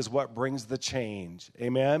word is what brings the change.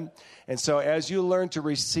 Amen. And so as you learn to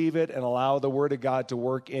receive it and allow the word of God to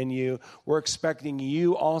work in you, we're expecting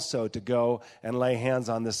you also to go and lay hands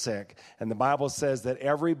on the sick. And the Bible says that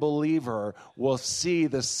every believer will see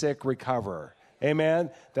the sick recover. Amen?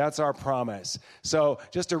 That's our promise. So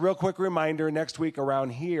just a real quick reminder, next week around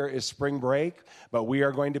here is spring break, but we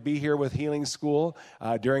are going to be here with Healing School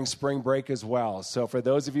during spring break as well. So for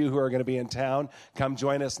those of you who are going to be in town, come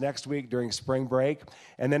join us next week during spring break.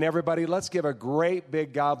 And then everybody, let's give a great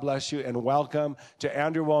big God bless you and welcome to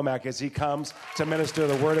Andrew Womack as he comes to minister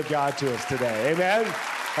the Word of God to us today. Amen?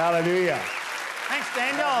 Hallelujah. Thanks,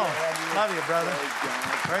 Daniel. Love you, brother.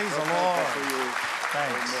 Praise the Lord.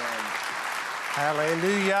 Thanks.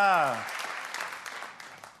 Hallelujah.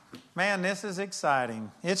 Man, this is exciting.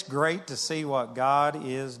 It's great to see what God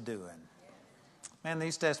is doing. Man,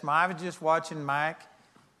 these testimonies, I was just watching Mike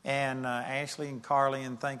and Ashley and Carly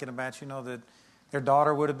and thinking about, that their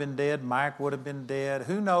daughter would have been dead, Mike would have been dead.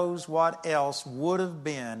 Who knows what else would have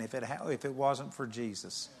been if it wasn't for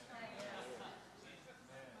Jesus.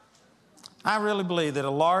 I really believe that a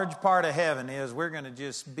large part of heaven is we're going to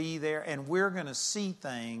just be there and we're going to see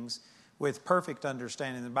things with perfect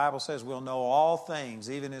understanding. The Bible says we'll know all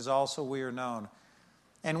things, even as also we are known.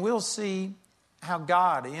 And we'll see how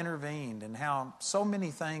God intervened and how so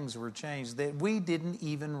many things were changed that we didn't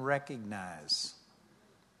even recognize.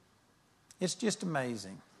 It's just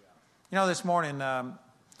amazing. This morning,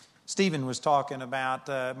 Stephen was talking about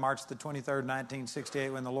March the 23rd,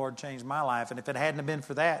 1968, when the Lord changed my life. And if it hadn't been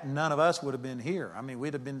for that, none of us would have been here. I mean,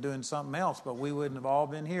 we'd have been doing something else, but we wouldn't have all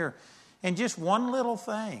been here. And just one little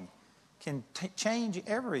thing can change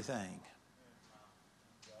everything.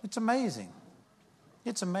 It's amazing.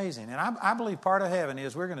 It's amazing. And I believe part of heaven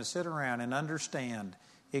is we're going to sit around and understand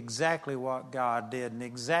exactly what God did and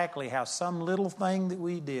exactly how some little thing that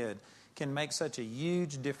we did can make such a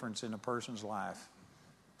huge difference in a person's life.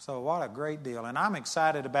 So what a great deal. And I'm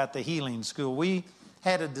excited about the healing school. We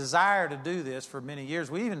had a desire to do this for many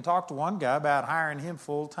years. We even talked to one guy about hiring him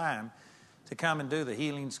full time to come and do the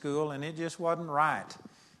healing school, and it just wasn't right.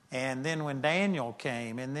 And then when Daniel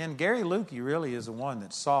came, and then Gary Lukey really is the one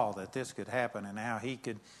that saw that this could happen and how he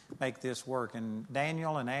could make this work. And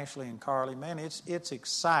Daniel and Ashley and Carly, man, it's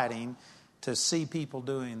exciting to see people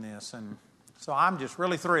doing this. And so I'm just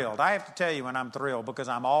really thrilled. I have to tell you when I'm thrilled because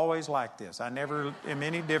I'm always like this. I never am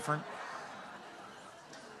any different.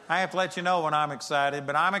 I have to let you know when I'm excited,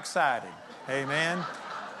 but I'm excited. Amen.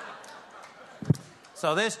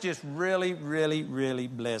 So this just really, really, really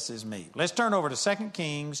blesses me. Let's turn over to 2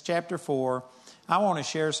 Kings chapter 4. I want to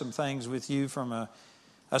share some things with you from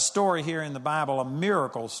a story here in the Bible, a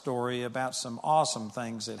miracle story about some awesome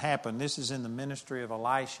things that happened. This is in the ministry of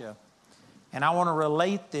Elisha. And I want to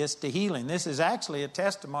relate this to healing. This is actually a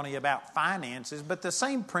testimony about finances, but the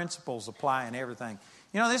same principles apply in everything.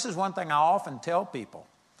 This is one thing I often tell people.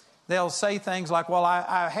 They'll say things like, well,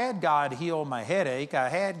 I had God heal my headache. I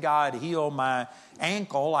had God heal my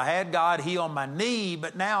ankle. I had God heal my knee,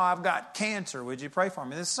 but now I've got cancer. Would you pray for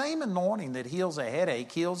me? The same anointing that heals a headache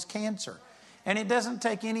heals cancer. And it doesn't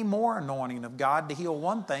take any more anointing of God to heal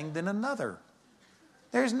one thing than another.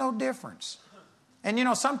 There's no difference. And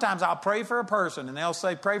sometimes I'll pray for a person and they'll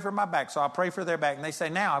say, pray for my back. So I'll pray for their back. And they say,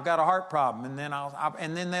 now I've got a heart problem.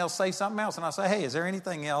 And then they'll say something else. And I'll say, hey, is there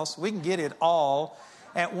anything else? We can get it all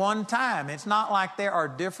at one time. It's not like there are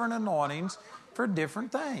different anointings for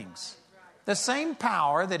different things. The same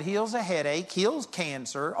power that heals a headache, heals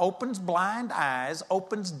cancer, opens blind eyes,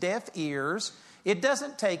 opens deaf ears. It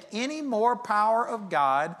doesn't take any more power of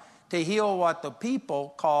God to heal what the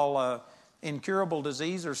people call incurable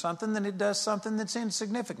disease or something than it does something that's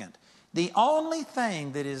insignificant. The only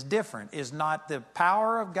thing that is different is not the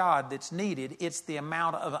power of God that's needed. It's the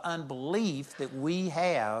amount of unbelief that we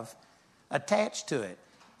have attached to it.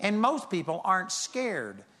 And most people aren't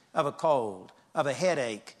scared of a cold, of a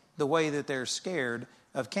headache, the way that they're scared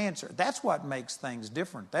of cancer. That's what makes things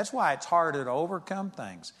different. That's why it's harder to overcome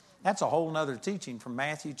things. That's a whole other teaching from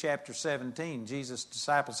Matthew chapter 17. Jesus'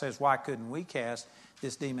 disciple says, why couldn't we cast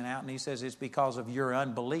this demon out? And he says, it's because of your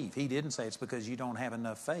unbelief. He didn't say it's because you don't have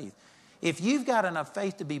enough faith. If you've got enough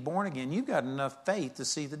faith to be born again, you've got enough faith to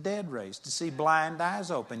see the dead raised, to see blind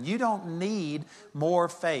eyes open. You don't need more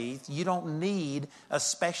faith. You don't need a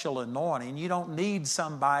special anointing. You don't need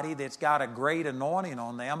somebody that's got a great anointing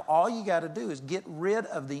on them. All you got to do is get rid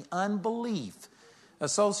of the unbelief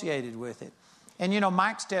associated with it. And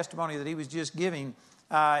Mike's testimony that he was just giving,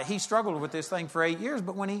 he struggled with this thing for 8 years,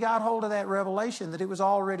 but when he got hold of that revelation that it was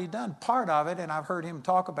already done, part of it, and I've heard him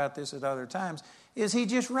talk about this at other times, is he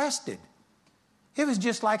just rested. It was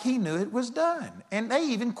just like he knew it was done. And they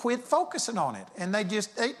even quit focusing on it. And they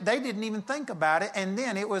didn't even think about it. And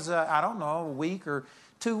then it was, a week or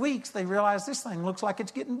 2 weeks, they realized this thing looks like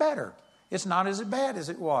it's getting better. It's not as bad as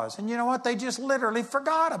it was. And you know what? They just literally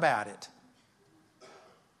forgot about it.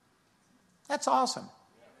 That's awesome.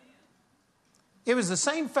 It was the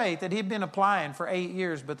same faith that he'd been applying for 8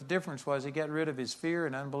 years, but the difference was he got rid of his fear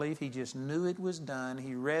and unbelief. He just knew it was done.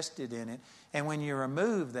 He rested in it. And when you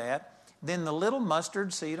remove that, then the little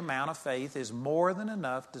mustard seed amount of faith is more than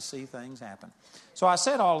enough to see things happen. So I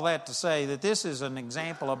said all that to say that this is an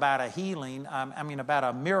example about a healing, about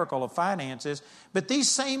a miracle of finances, but these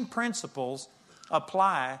same principles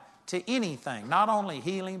apply to anything, not only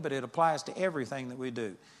healing, but it applies to everything that we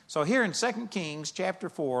do. So here in 2 Kings chapter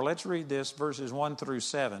 4, let's read this, verses 1 through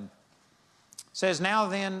 7. It says, Now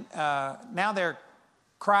there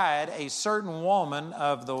cried a certain woman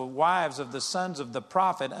of the wives of the sons of the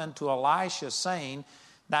prophet unto Elisha, saying,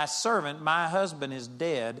 Thy servant, my husband, is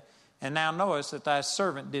dead, and thou knowest that thy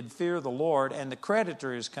servant did fear the Lord, and the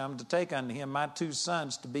creditor is come to take unto him my 2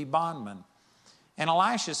 sons to be bondmen. And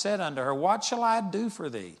Elisha said unto her, What shall I do for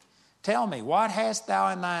thee? Tell me, what hast thou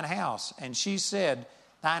in thine house? And she said,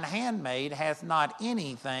 Thine handmaid hath not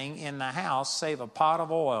anything in the house save a pot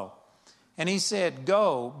of oil. And he said,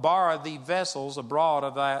 Go, borrow thee vessels abroad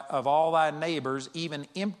of all thy neighbors, even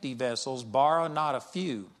empty vessels, borrow not a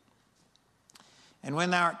few. And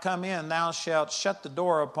when thou art come in, thou shalt shut the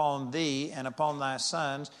door upon thee and upon thy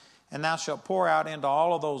sons, and thou shalt pour out into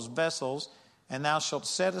all of those vessels, and thou shalt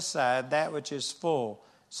set aside that which is full.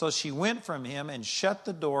 So she went from him and shut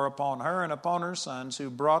the door upon her and upon her sons,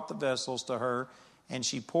 who brought the vessels to her, and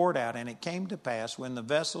she poured out. And it came to pass, when the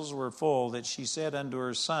vessels were full, that she said unto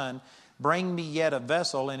her son, Bring me yet a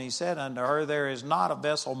vessel. And he said unto her, There is not a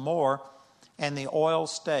vessel more. And the oil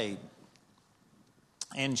stayed.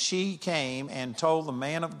 And she came and told the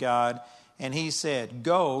man of God, and he said,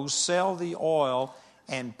 Go, sell the oil,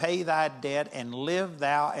 and pay thy debt, and live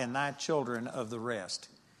thou and thy children of the rest.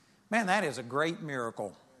 Man, that is a great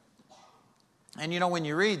miracle. And when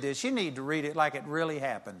you read this, you need to read it like it really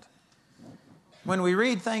happened. When we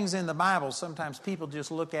read things in the Bible, sometimes people just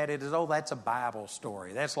look at it as, that's a Bible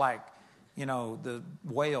story. That's like, the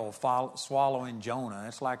whale swallowing Jonah.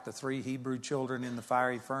 It's like the 3 Hebrew children in the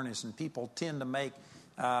fiery furnace. And people tend to make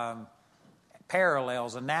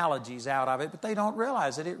parallels, analogies out of it, but they don't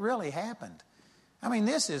realize that it really happened.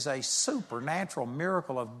 This is a supernatural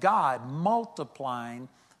miracle of God multiplying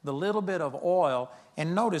the little bit of oil.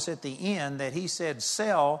 And notice at the end that he said,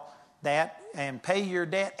 sell that and pay your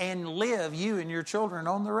debt and live, you and your children,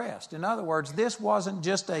 on the rest. In other words, this wasn't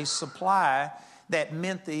just a supply that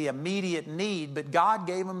meant the immediate need, but God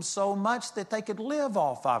gave them so much that they could live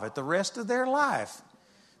off of it the rest of their life.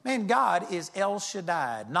 Man, God is El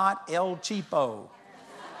Shaddai, not El Cheapo.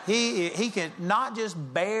 He can not just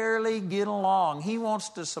barely get along. He wants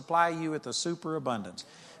to supply you with a superabundance.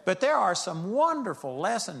 But there are some wonderful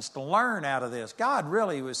lessons to learn out of this. God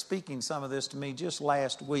really was speaking some of this to me just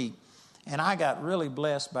last week, and I got really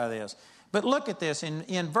blessed by this. But look at this.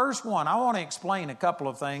 In verse 1, I want to explain a couple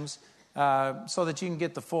of things so that you can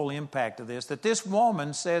get the full impact of this. That this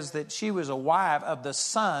woman says that she was a wife of the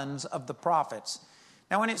sons of the prophets.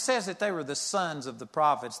 Now, when it says that they were the sons of the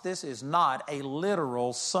prophets, this is not a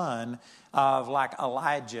literal son of like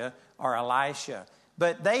Elijah or Elisha.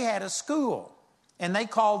 But they had a school, and they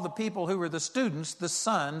called the people who were the students the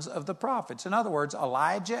sons of the prophets. In other words,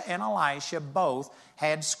 Elijah and Elisha both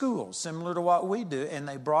had schools, similar to what we do, and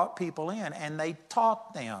they brought people in, and they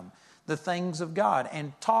taught them the things of God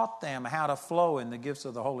and taught them how to flow in the gifts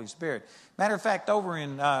of the Holy Spirit. Matter of fact, over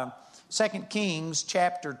in 2 Kings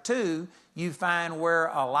chapter 2, you find where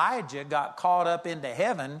Elijah got caught up into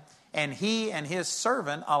heaven, and he and his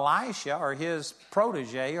servant Elisha, or his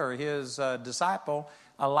protege or his disciple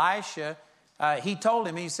Elisha, he told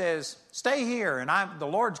him, he says, stay here, and the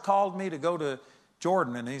Lord's called me to go to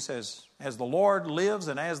Jordan. And he says, as the Lord lives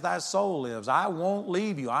and as thy soul lives, I won't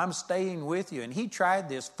leave you. I'm staying with you. And he tried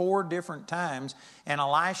this 4 different times, and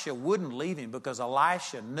Elisha wouldn't leave him because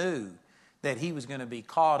Elisha knew that he was going to be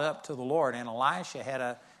caught up to the Lord. And Elisha had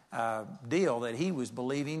a deal that he was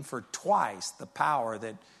believing for twice the power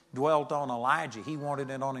that dwelt on Elijah. He wanted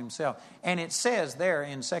it on himself. And it says there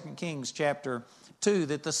in 2 Kings chapter 2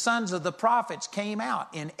 that the sons of the prophets came out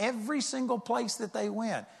in every single place that they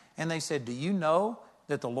went. And they said, do you know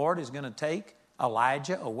that the Lord is going to take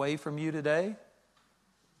Elijah away from you today?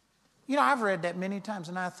 You know, I've read that many times,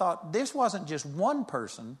 and I thought, this wasn't just one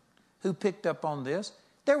person who picked up on this.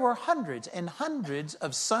 There were hundreds and hundreds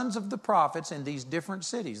of sons of the prophets in these different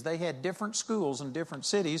cities. They had different schools in different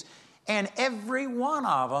cities, and every one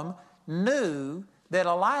of them knew that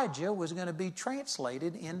Elijah was going to be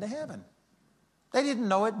translated into heaven. They didn't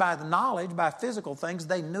know it by the knowledge, by physical things.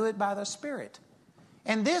 They knew it by the Spirit.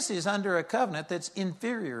 And this is under a covenant that's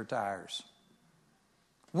inferior to ours.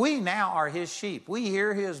 We now are His sheep. We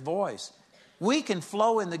hear His voice. We can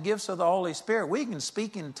flow in the gifts of the Holy Spirit. We can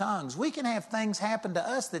speak in tongues. We can have things happen to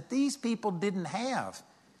us that these people didn't have.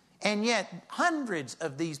 And yet, hundreds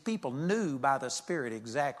of these people knew by the Spirit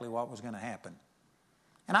exactly what was going to happen.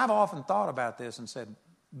 And I've often thought about this and said,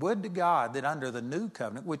 would to God that under the new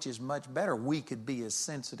covenant, which is much better, we could be as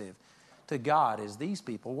sensitive to God as these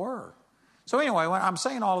people were. So anyway, when I'm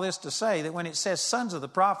saying all this to say that when it says sons of the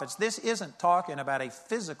prophets, this isn't talking about a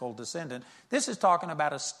physical descendant. This is talking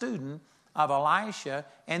about a student of Elisha,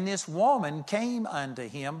 and this woman came unto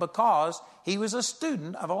him because he was a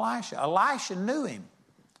student of Elisha. Elisha knew him.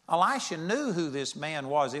 Elisha knew who this man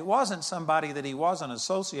was. It wasn't somebody that he wasn't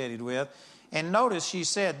associated with. And notice she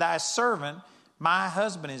said, thy servant, my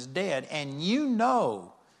husband is dead, and you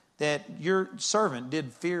know that your servant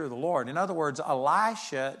did fear the Lord. In other words,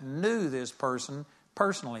 Elisha knew this person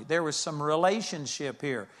personally. There was some relationship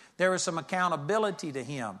here. There was some accountability to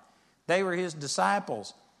him. They were his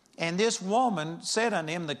disciples. And this woman said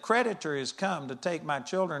unto him, the creditor is come to take my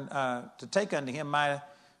children, to take unto him my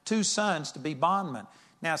 2 sons to be bondmen.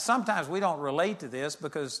 Now, sometimes we don't relate to this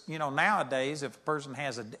because, you know, nowadays if a person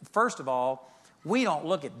has first of all, we don't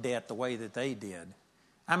look at debt the way that they did.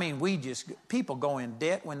 I mean, people go in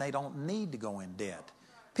debt when they don't need to go in debt.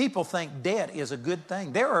 People think debt is a good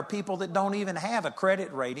thing. There are people that don't even have a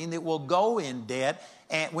credit rating that will go in debt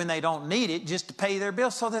when they don't need it just to pay their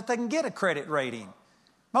bills so that they can get a credit rating.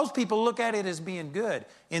 Most people look at it as being good.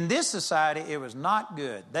 In this society, it was not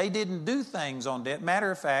good. They didn't do things on debt. Matter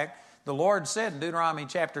of fact, the Lord said in Deuteronomy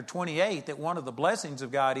chapter 28 that one of the blessings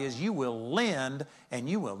of God is you will lend and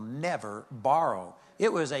you will never borrow.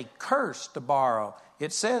 It was a curse to borrow.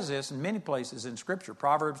 It says this in many places in Scripture.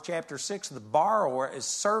 Proverbs chapter 6, the borrower is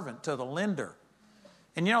servant to the lender.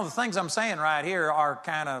 And you know, the things I'm saying right here are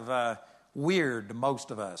kind of weird to most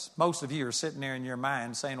of us. Most of you are sitting there in your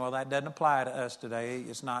mind saying, well, that doesn't apply to us today.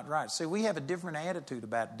 It's not right. See, we have a different attitude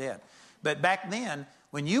about debt. But back then,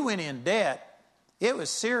 when you went in debt, it was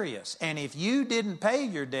serious. And if you didn't pay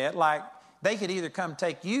your debt, like they could either come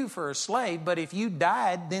take you for a slave, but if you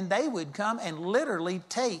died, then they would come and literally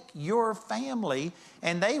take your family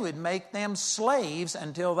and they would make them slaves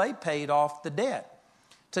until they paid off the debt.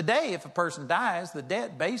 Today, if a person dies, the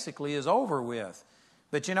debt basically is over with.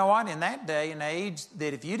 But you know what? In that day and age,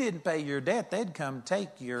 that if you didn't pay your debt, they'd come take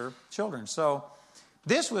your children. So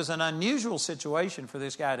this was an unusual situation for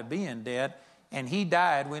this guy to be in debt, and he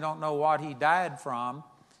died. We don't know what he died from,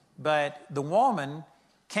 but the woman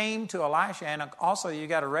came to Elisha, and also you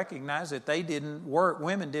got to recognize that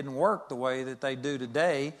women didn't work the way that they do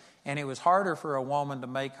today, and it was harder for a woman to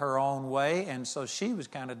make her own way, and so she was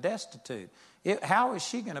kind of destitute. How is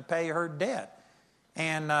she going to pay her debt?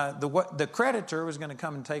 And the creditor was going to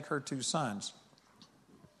come and take her 2 sons.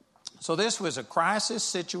 So this was a crisis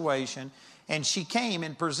situation, and she came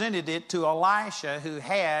and presented it to Elisha, who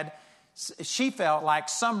she felt like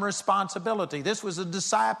some responsibility. This was a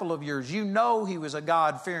disciple of yours. You know he was a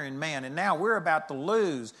God-fearing man, and now we're about to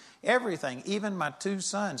lose everything, even my 2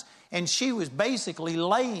 sons. And she was basically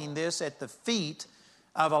laying this at the feet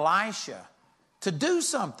of Elisha to do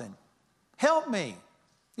something. Help me.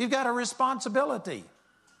 You've got a responsibility.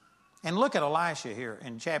 And look at Elisha here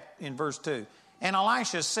in verse 2. And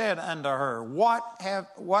Elisha said unto her,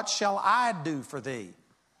 What shall I do for thee?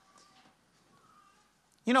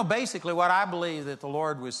 You know, basically what I believe that the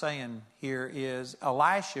Lord was saying here is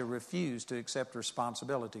Elisha refused to accept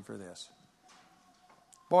responsibility for this.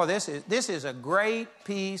 Boy, this is a great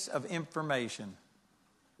piece of information.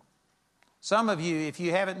 Some of you, if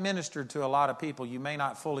you haven't ministered to a lot of people, you may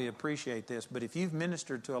not fully appreciate this, but if you've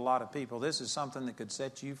ministered to a lot of people, this is something that could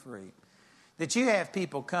set you free. That you have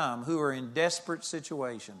people come who are in desperate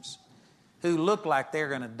situations, who look like they're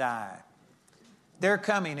going to die. They're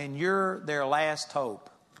coming and you're their last hope.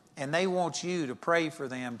 And they want you to pray for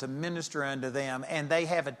them, to minister unto them. And they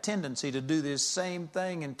have a tendency to do this same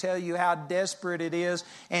thing and tell you how desperate it is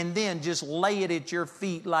and then just lay it at your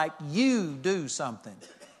feet like you do something.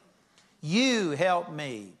 You help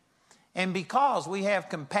me. And because we have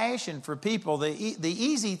compassion for people, the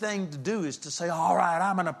easy thing to do is to say, all right,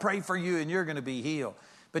 I'm going to pray for you and you're going to be healed.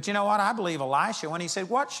 But you know what? I believe Elisha, when he said,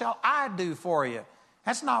 what shall I do for you?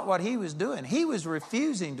 That's not what he was doing. He was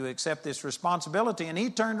refusing to accept this responsibility, and he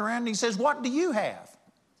turned around and he says, what do you have?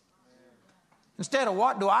 Instead of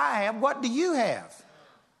what do I have, what do you have?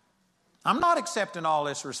 I'm not accepting all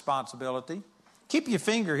this responsibility. Keep your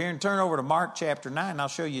finger here and turn over to Mark chapter 9. I'll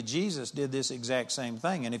show you Jesus did this exact same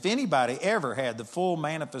thing. And if anybody ever had the full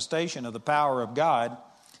manifestation of the power of God,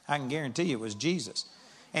 I can guarantee you it was Jesus.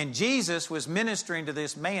 And Jesus was ministering to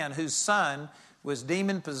this man whose son was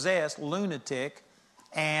demon-possessed, lunatic,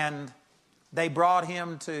 and they brought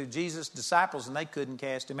him to Jesus' disciples and they couldn't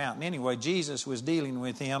cast him out. And anyway, Jesus was dealing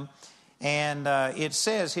with him. And it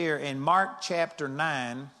says here in Mark chapter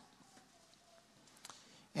 9,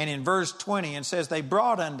 and in verse 20, it says, they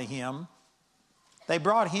brought him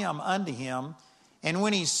unto him, and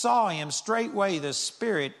when he saw him, straightway the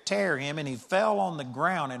spirit tare him, and he fell on the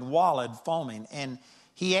ground and wallowed foaming. And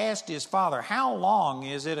he asked his father, how long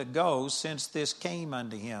is it ago since this came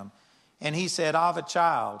unto him? And he said, of a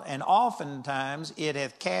child. And oftentimes it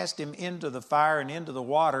hath cast him into the fire and into the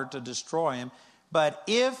water to destroy him. But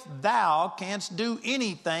if thou canst do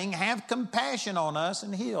anything, have compassion on us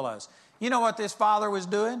and heal us. You know what this father was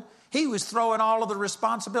doing? He was throwing all of the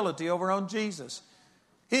responsibility over on Jesus.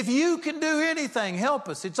 If you can do anything, help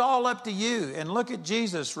us. It's all up to you. And look at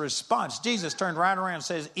Jesus' response. Jesus turned right around and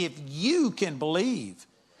says, if you can believe,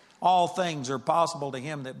 all things are possible to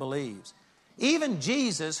him that believes. Even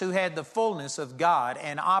Jesus, who had the fullness of God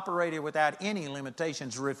and operated without any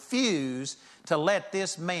limitations, refused to let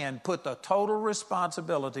this man put the total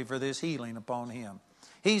responsibility for this healing upon him.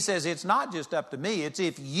 He says, it's not just up to me, it's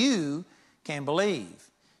if you can believe.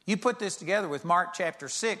 You put this together with Mark chapter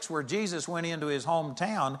 6, where Jesus went into his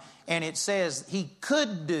hometown, and it says he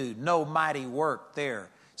could do no mighty work there,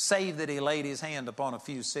 save that he laid his hand upon a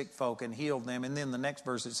few sick folk and healed them. And then the next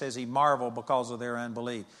verse, it says he marveled because of their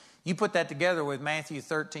unbelief. You put that together with Matthew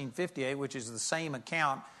 13:58, which is the same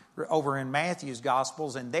account over in Matthew's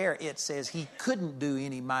Gospels, and there it says he couldn't do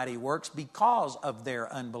any mighty works because of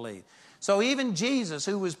their unbelief. So even Jesus,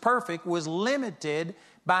 who was perfect, was limited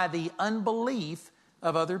by the unbelief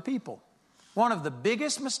of other people. One of the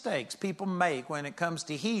biggest mistakes people make when it comes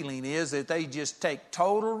to healing is that they just take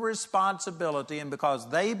total responsibility, and because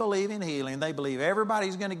they believe in healing, they believe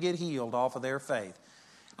everybody's going to get healed off of their faith.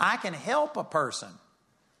 I can help a person,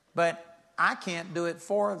 but I can't do it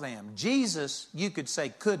for them. Jesus, you could say,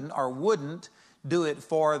 couldn't or wouldn't do it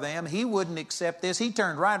for them. He wouldn't accept this. He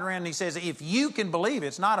turned right around and he says, if you can believe,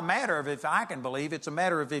 it's not a matter of if I can believe, it's a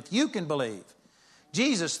matter of if you can believe.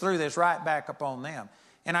 Jesus threw this right back upon them.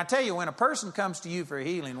 And I tell you, when a person comes to you for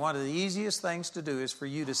healing, one of the easiest things to do is for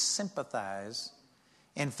you to sympathize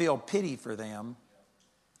and feel pity for them.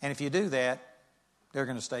 And if you do that, they're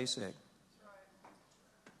going to stay sick.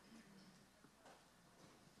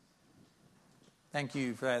 Thank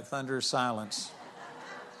you for that thunderous silence.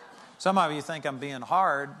 Some of you think I'm being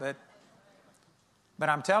hard, but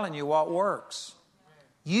I'm telling you what works.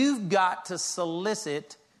 You've got to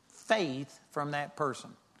solicit faith from that person.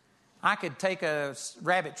 I could take a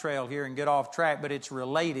rabbit trail here and get off track, but it's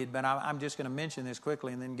related. But I'm just going to mention this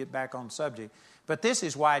quickly and then get back on subject. But this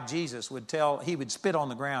is why Jesus would he would spit on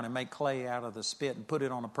the ground and make clay out of the spit and put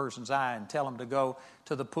it on a person's eye and tell him to go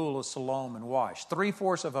to the pool of Siloam and wash.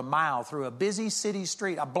 3/4 of a mile through a busy city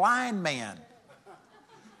street, a blind man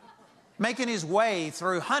making his way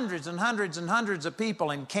through hundreds and hundreds and hundreds of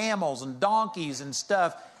people and camels and donkeys and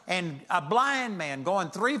stuff, and a blind man going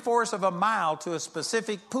 3/4 of a mile to a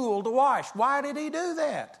specific pool to wash. Why did he do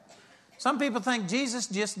that? Some people think Jesus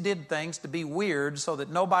just did things to be weird so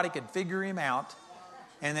that nobody could figure him out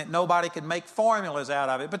and that nobody could make formulas out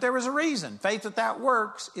of it. But there was a reason. Faith without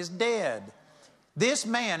works is dead. This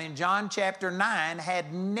man in John chapter 9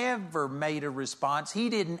 had never made a response. He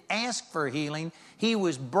didn't ask for healing. He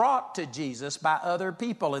was brought to Jesus by other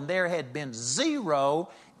people, and there had been zero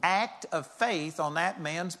act of faith on that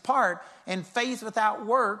man's part, and faith without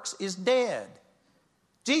works is dead.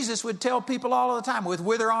 Jesus would tell people all the time, with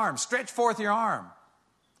withered arms, stretch forth your arm.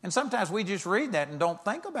 And sometimes we just read that and don't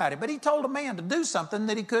think about it. But he told a man to do something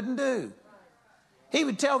that he couldn't do. He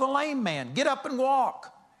would tell the lame man, get up and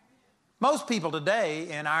walk. Most people today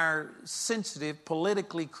in our sensitive,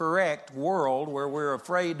 politically correct world where we're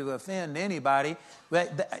afraid to offend anybody,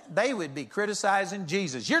 they would be criticizing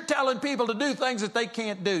Jesus. You're telling people to do things that they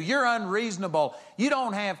can't do. You're unreasonable. You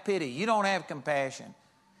don't have pity. You don't have compassion.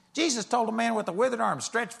 Jesus told a man with a withered arm,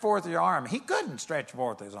 stretch forth your arm. He couldn't stretch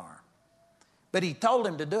forth his arm. But he told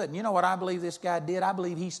him to do it. And you know what I believe this guy did? I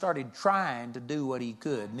believe he started trying to do what he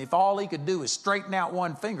could. And if all he could do was straighten out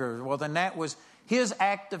one finger, well, then that was his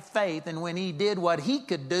act of faith. And when he did what he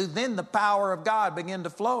could do, then the power of God began to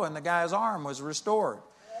flow and the guy's arm was restored.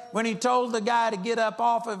 When he told the guy to get up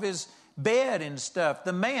off of his bed and stuff,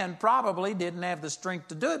 the man probably didn't have the strength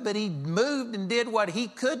to do it, but he moved and did what he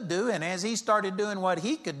could do. And as he started doing what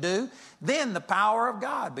he could do, then the power of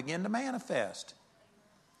God began to manifest.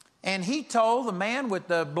 And he told the man with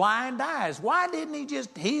the blind eyes, why didn't he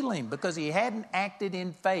just heal him? Because he hadn't acted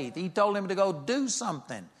in faith. He told him to go do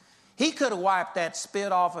something. He could have wiped that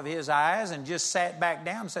spit off of his eyes and just sat back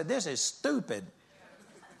down and said, this is stupid.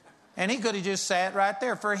 And he could have just sat right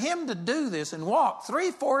there. For him to do this and walk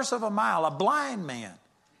 3/4 of a mile, a blind man,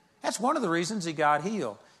 that's one of the reasons he got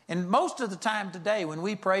healed. And most of the time today when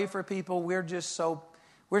we pray for people, we're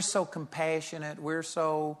so compassionate, we're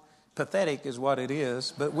so pathetic is what it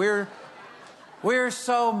is, but we're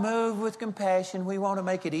so moved with compassion. We want to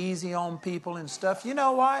make it easy on people and stuff. You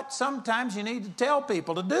know what? Sometimes you need to tell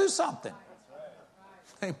people to do something.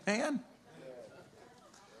 Amen.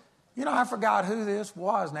 You know, I forgot who this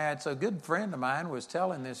was. Now, it's a good friend of mine was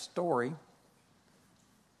telling this story.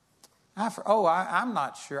 I'm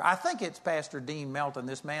not sure. I think it's Pastor Dean Melton,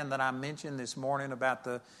 this man that I mentioned this morning about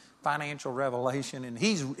the financial revelation, and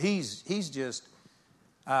he's just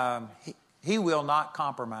he will not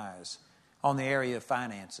compromise on the area of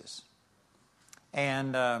finances.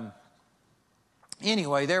 And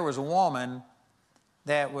anyway, there was a woman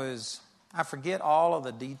that was, I forget all of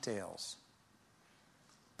the details,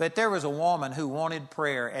 but there was a woman who wanted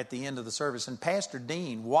prayer at the end of the service, and Pastor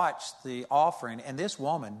Dean watched the offering, and this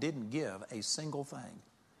woman didn't give a single thing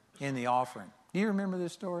in the offering. Do you remember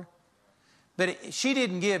this story? But she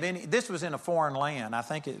didn't give any. This was in a foreign land. I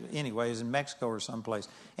think, anyways, in Mexico or someplace.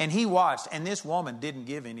 And he watched, and this woman didn't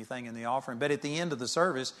give anything in the offering. But at the end of the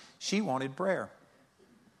service, she wanted prayer.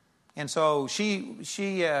 And so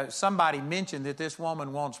somebody mentioned that this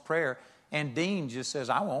woman wants prayer, and Dean just says,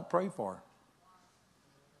 I won't pray for her.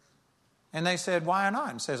 And they said, why not?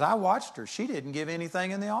 And says, I watched her. She didn't give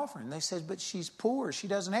anything in the offering. They said, but she's poor. She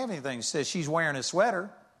doesn't have anything. He says, she's wearing a sweater.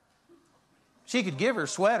 She could give her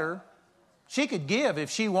sweater. She could give if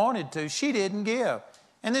she wanted to. She didn't give.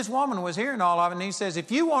 And this woman was hearing all of it. And he says,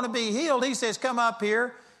 if you want to be healed, he says, come up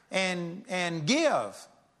here and give.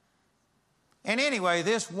 And anyway,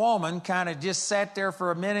 this woman kind of just sat there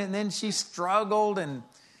for a minute, and then she struggled, and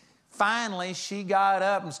finally she got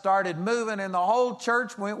up and started moving, and the whole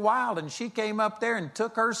church went wild. And she came up there and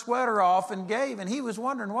took her sweater off and gave. And he was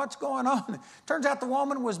wondering what's going on. Turns out the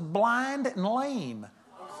woman was blind and lame.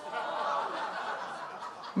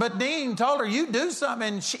 But Dean told her, you do something.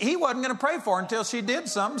 And he wasn't going to pray for her until she did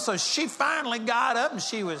something. So she finally got up and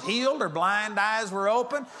she was healed. Her blind eyes were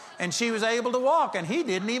open and she was able to walk. And he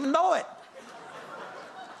didn't even know it.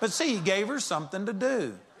 But see, he gave her something to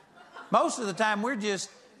do. Most of the time we're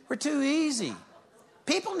too easy.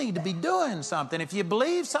 People need to be doing something. If you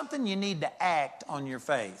believe something, you need to act on your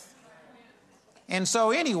faith. And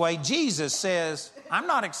so anyway, Jesus says, I'm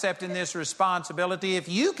not accepting this responsibility. If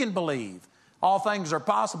you can believe, all things are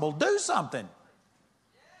possible. Do something.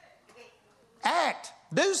 Act.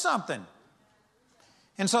 Do something.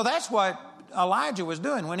 And so that's what Elijah was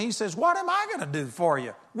doing when he says, what am I going to do for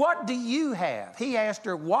you? What do you have? He asked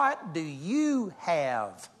her, what do you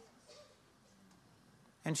have?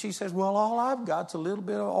 And she says, well, all I've got's a little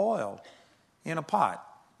bit of oil in a pot.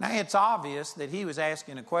 Now, it's obvious that he was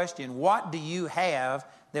asking a question, what do you have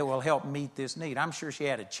that will help meet this need? I'm sure she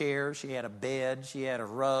had a chair, she had a bed, she had a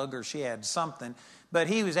rug, or she had something. But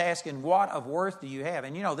he was asking, what of worth do you have?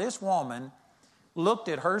 And you know, this woman looked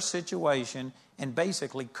at her situation and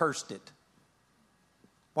basically cursed it.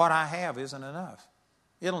 What I have isn't enough.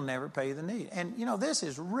 It'll never pay the need. And you know, this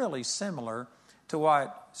is really similar to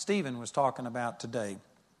what Stephen was talking about today.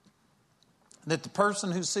 That the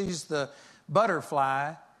person who sees the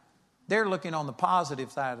butterfly, they're looking on the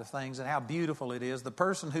positive side of things and how beautiful it is. The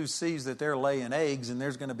person who sees that they're laying eggs and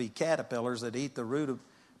there's going to be caterpillars that eat the root of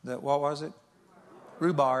the, what was it?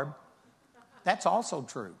 Rhubarb. That's also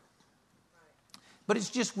true. But it's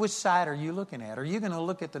just which side are you looking at? Are you going to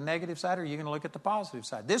look at the negative side or are you going to look at the positive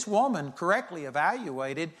side? This woman correctly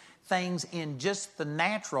evaluated things in just the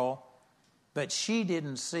natural, but she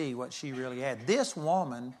didn't see what she really had. This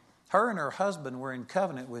woman, her and her husband were in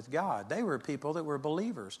covenant with God. They were people that were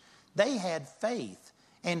believers. They had faith.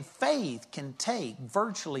 And faith can take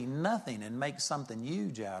virtually nothing and make something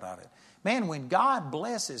huge out of it. Man, when God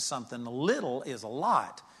blesses something, little is a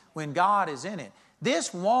lot when God is in it.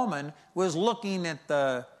 This woman was looking at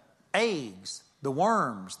the eggs, the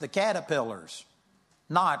worms, the caterpillars,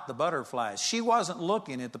 not the butterflies. She wasn't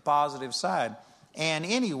looking at the positive side. And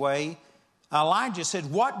anyway, Elijah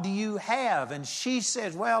said, what do you have? And she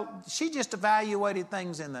said, well, she just evaluated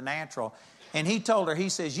things in the natural. And he told her, he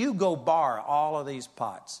says, you go borrow all of these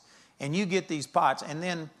pots. And you get these pots. And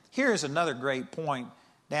then here's another great point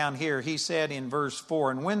down here. He said in verse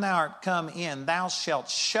 4, and when thou art come in, thou shalt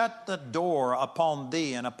shut the door upon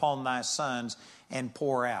thee and upon thy sons and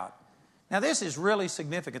pour out. Now this is really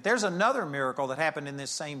significant. There's another miracle that happened in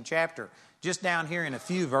this same chapter, just down here in a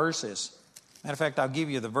few verses. Matter of fact, I'll give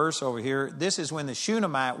you the verse over here. This is when the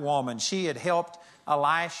Shunammite woman, she had helped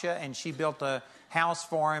Elisha and she built a house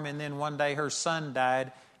for him, and then one day her son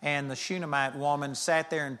died, and the Shunammite woman sat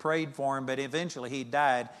there and prayed for him, but eventually he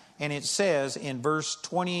died. And it says in verse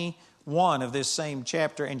 21 of this same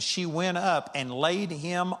chapter, and she went up and laid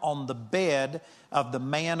him on the bed of the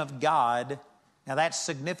man of God. Now that's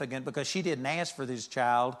significant because she didn't ask for this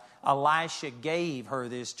child. Elisha gave her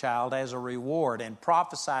this child as a reward and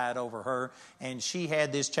prophesied over her, and she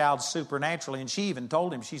had this child supernaturally. And she even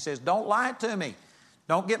told him, she says, don't lie to me.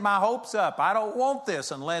 Don't get my hopes up. I don't want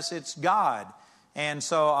this unless it's God. And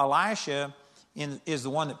so Elisha is the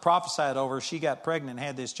one that prophesied over her. She got pregnant and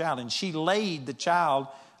had this child, and she laid the child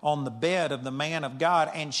on the bed of the man of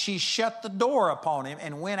God, and she shut the door upon him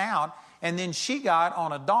and went out. And then she got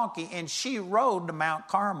on a donkey and she rode to Mount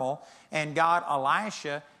Carmel and got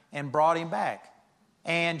Elisha and brought him back.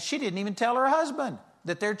 And she didn't even tell her husband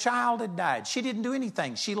that their child had died. She didn't do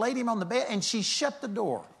anything. She laid him on the bed and she shut the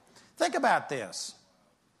door. Think about this.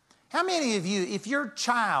 How many of you, if your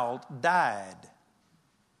child died,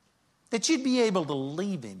 that you'd be able to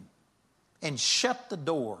leave him and shut the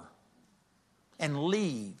door and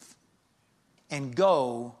leave and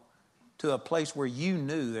go to a place where you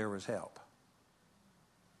knew there was help?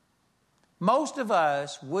 Most of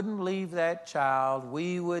us wouldn't leave that child.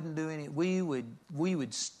 We wouldn't do any. We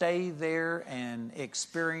would stay there and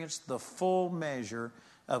experience the full measure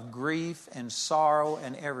of grief and sorrow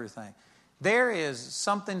and everything. There is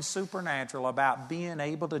something supernatural about being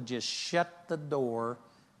able to just shut the door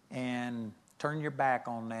and turn your back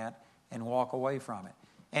on that and walk away from it.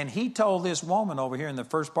 And he told this woman over here in the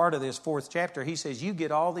first part of this 4th chapter, he says, you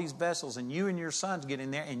get all these vessels and you and your sons get in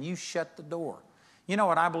there and you shut the door. You know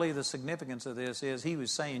what I believe the significance of this is? He was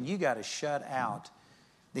saying you got to shut out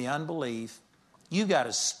the unbelief. You got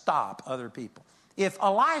to stop other people. If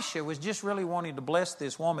Elisha was just really wanting to bless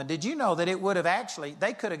this woman, did you know that it would have actually,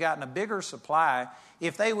 they could have gotten a bigger supply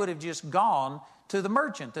if they would have just gone to the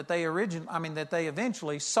merchant that they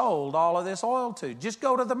eventually sold all of this oil to. Just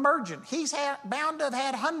go to the merchant. He's bound to have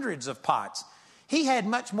had hundreds of pots. He had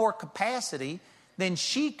much more capacity than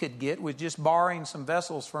she could get with just borrowing some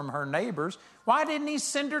vessels from her neighbors. Why didn't he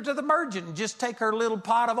send her to the merchant and just take her little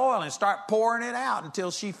pot of oil and start pouring it out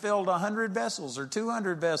until she filled 100 vessels or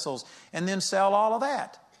 200 vessels and then sell all of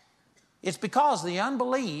that? It's because the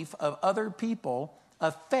unbelief of other people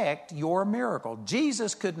affect your miracle.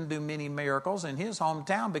 Jesus couldn't do many miracles in his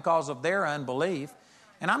hometown because of their unbelief.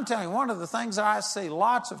 And I'm telling you, one of the things that I see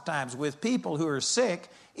lots of times with people who are sick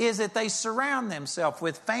is that they surround themselves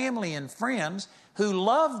with family and friends who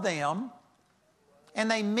love them and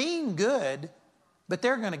they mean good, but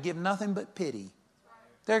they're going to give nothing but pity.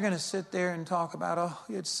 They're going to sit there and talk about, oh,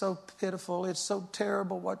 it's so pitiful. It's so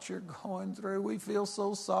terrible what you're going through. We feel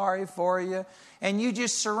so sorry for you. And you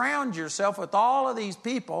just surround yourself with all of these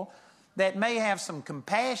people that may have some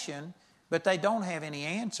compassion, but they don't have any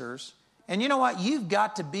answers. And you know what? You've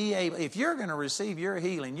got to be able, if you're going to receive your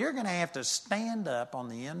healing, you're going to have to stand up on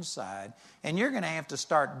the inside and you're going to have to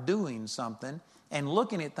start doing something and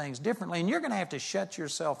looking at things differently. And you're going to have to shut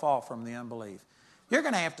yourself off from the unbelief. You're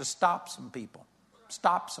going to have to stop some people.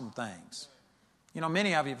 Stop some things. You know,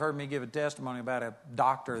 many of you have heard me give a testimony about a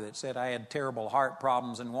doctor that said I had terrible heart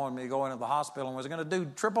problems and wanted me to go into the hospital and was going to do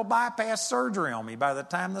triple bypass surgery on me by the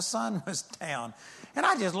time the sun was down. And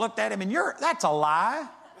I just looked at him and that's a lie.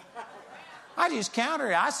 I just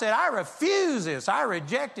countered it. I said, I refuse this. I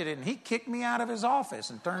rejected it. And he kicked me out of his office.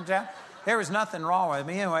 And turns out there was nothing wrong with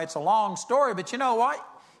me. Anyway, it's a long story. But you know what?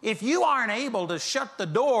 If you aren't able to shut the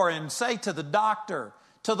door and say to the doctor,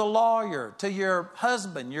 to the lawyer, to your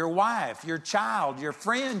husband, your wife, your child, your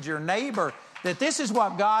friend, your neighbor, that this is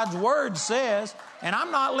what God's Word says, and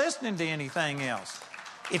I'm not listening to anything else.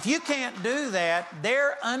 If you can't do that,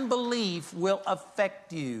 their unbelief will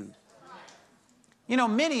affect you. You know,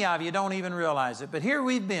 many of you don't even realize it, but here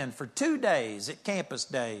we've been for 2 days at Campus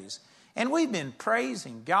Days, and we've been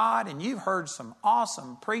praising God, and you've heard some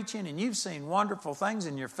awesome preaching, and you've seen wonderful things,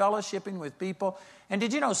 and you're fellowshipping with people. And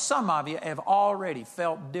did you know some of you have already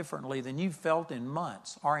felt differently than you've felt in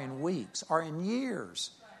months or in weeks or in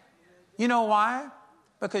years? You know why?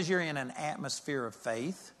 Because you're in an atmosphere of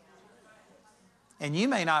faith. And you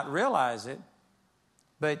may not realize it,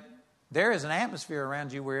 but there is an atmosphere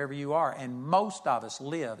around you wherever you are. And most of us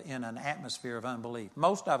live in an atmosphere of unbelief.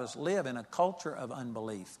 Most of us live in a culture of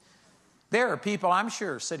unbelief. There are people, I'm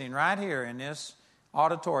sure, sitting right here in this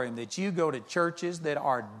auditorium that you go to churches that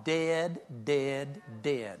are dead, dead,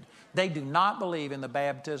 dead. They do not believe in the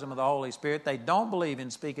baptism of the Holy Spirit. They don't believe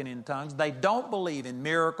in speaking in tongues. They don't believe in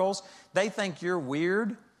miracles. They think you're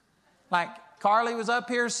weird. Like Carly was up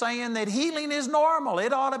here saying that healing is normal.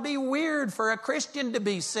 It ought to be weird for a Christian to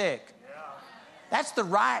be sick. That's the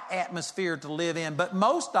right atmosphere to live in. But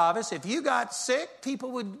most of us, if you got sick,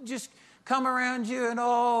 people would just come around you and,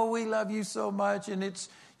 oh, we love you so much, and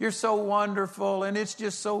you're so wonderful, and it's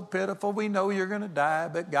just so pitiful. We know you're going to die,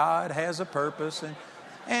 but God has a purpose.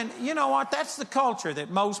 And you know what? That's the culture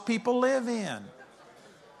that most people live in.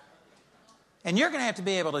 And you're going to have to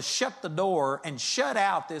be able to shut the door and shut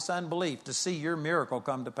out this unbelief to see your miracle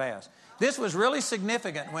come to pass. This was really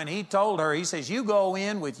significant when he told her, he says, you go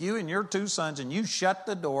in with you and your 2 sons and you shut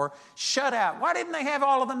the door, shut out. Why didn't they have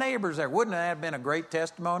all of the neighbors there? Wouldn't that have been a great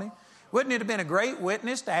testimony? Wouldn't it have been a great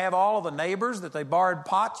witness to have all of the neighbors that they borrowed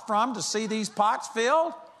pots from to see these pots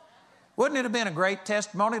filled? Wouldn't it have been a great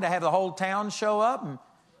testimony to have the whole town show up? And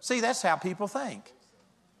see, that's how people think.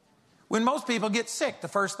 When most people get sick, the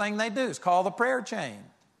first thing they do is call the prayer chain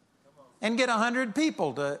and get 100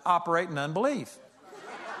 people to operate in unbelief.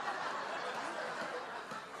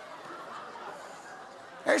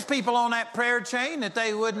 There's people on that prayer chain that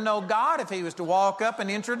they wouldn't know God if he was to walk up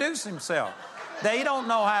and introduce himself. They don't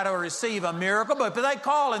know how to receive a miracle, but they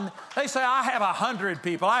call and they say, I have 100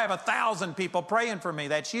 people, I have 1,000 people praying for me.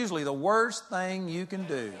 That's usually the worst thing you can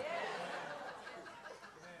do.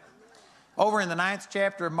 Over in the 9th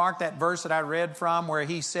chapter of Mark, that verse that I read from where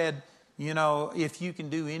he said, you know, if you can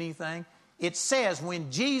do anything. It says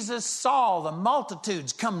when Jesus saw the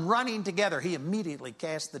multitudes come running together, he immediately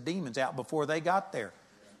cast the demons out before they got there.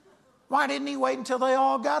 Why didn't he wait until they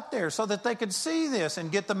all got there so that they could see this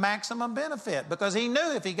and get the maximum benefit? Because he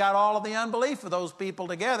knew if he got all of the unbelief of those people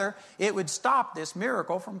together, it would stop this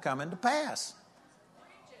miracle from coming to pass.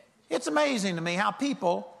 It's amazing to me how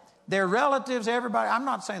people, their relatives, everybody, I'm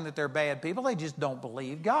not saying that they're bad people, they just don't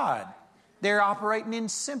believe God. They're operating in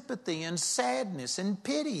sympathy and sadness and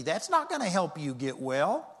pity. That's not going to help you get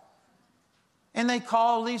well. And they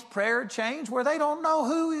call these prayer chains where they don't know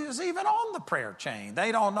who is even on the prayer chain.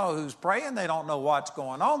 They don't know who's praying. They don't know what's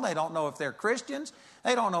going on. They don't know if they're Christians.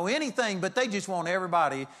 They don't know anything, but they just want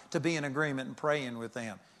everybody to be in agreement and praying with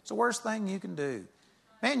them. It's the worst thing you can do.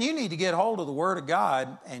 Man, you need to get hold of the Word of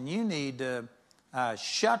God, and you need to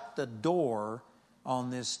shut the door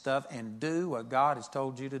on this stuff and do what God has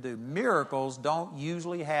told you to do. Miracles don't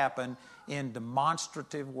usually happen in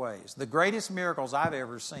demonstrative ways. The greatest miracles I've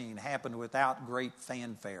ever seen happened without great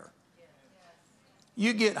fanfare.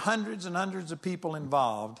 You get hundreds and hundreds of people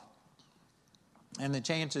involved, and the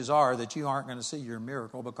chances are that you aren't going to see your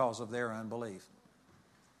miracle because of their unbelief.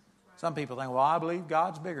 Some people think, well, I believe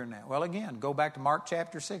God's bigger than that. Well, again, go back to Mark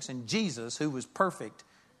chapter 6, and Jesus, who was perfect,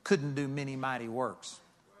 couldn't do many mighty works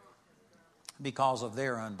because of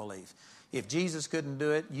their unbelief. If Jesus couldn't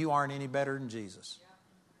do it, you aren't any better than Jesus.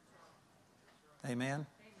 Amen?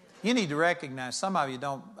 You need to recognize, some of you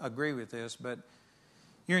don't agree with this, but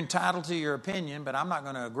you're entitled to your opinion, but I'm not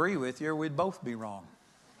going to agree with you or we'd both be wrong.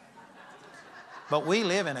 But we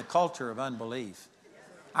live in a culture of unbelief.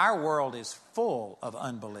 Our world is full of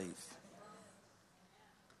unbelief.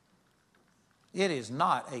 It is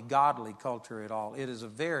not a godly culture at all. It is a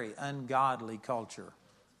very ungodly culture.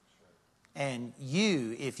 And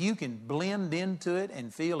if you can blend into it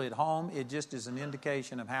and feel at home, it just is an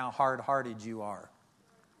indication of how hard-hearted you are.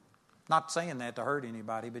 Not saying that to hurt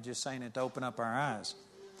anybody, but just saying it to open up our eyes.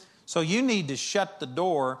 So you need to shut the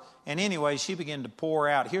door. And anyway, she began to pour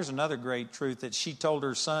out. Here's another great truth that she told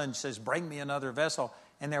her son. She says, bring me another vessel.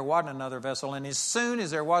 And there wasn't another vessel. And as soon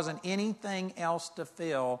as there wasn't anything else to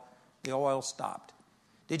fill, the oil stopped.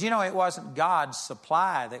 Did you know it wasn't God's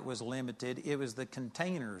supply that was limited? It was the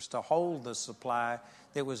containers to hold the supply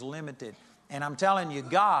that was limited. And I'm telling you,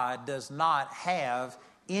 God does not have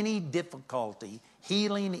any difficulty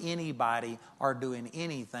healing anybody or doing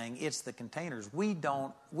anything. It's the containers. We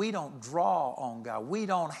don't draw on God. We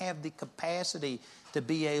don't have the capacity to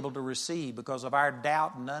be able to receive because of our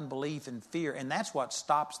doubt and unbelief and fear. And that's what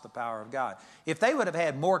stops the power of God. If they would have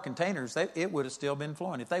had more containers, it would have still been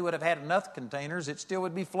flowing. If they would have had enough containers, it still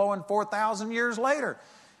would be flowing 4,000 years later.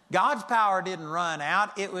 God's power didn't run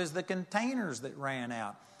out. It was the containers that ran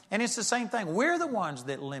out. And it's the same thing. We're the ones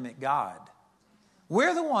that limit God.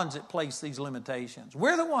 We're the ones that place these limitations.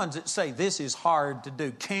 We're the ones that say this is hard to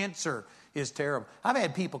do. Cancer is terrible. I've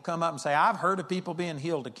had people come up and say, I've heard of people being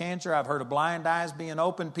healed of cancer. I've heard of blind eyes being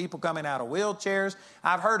opened, people coming out of wheelchairs.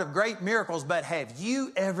 I've heard of great miracles, but have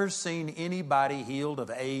you ever seen anybody healed of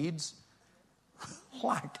AIDS?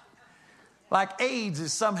 Like AIDS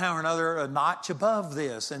is somehow or another a notch above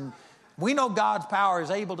this. And we know God's power is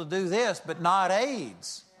able to do this, but not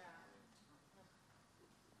AIDS.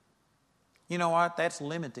 You know what? That's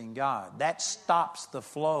limiting God. That stops the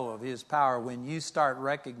flow of His power when you start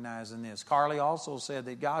recognizing this. Carly also said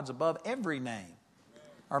that God's above every name.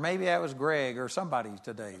 Or maybe that was Greg or somebody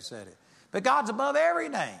today said it. But God's above every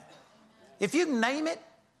name. If you can name it,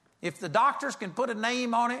 if the doctors can put a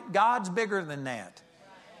name on it, God's bigger than that.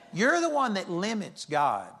 You're the one that limits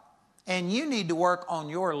God. And you need to work on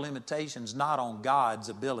your limitations, not on God's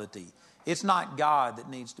ability. It's not God that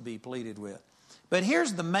needs to be pleaded with. But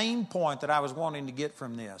here's the main point that I was wanting to get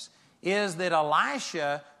from this, is that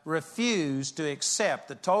Elisha refused to accept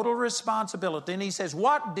the total responsibility. And he says,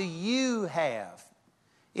 what do you have?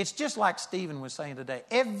 It's just like Stephen was saying today.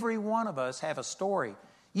 Every one of us have a story.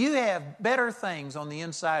 You have better things on the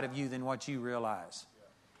inside of you than what you realize.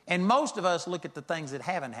 And most of us look at the things that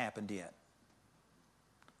haven't happened yet.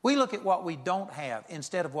 We look at what we don't have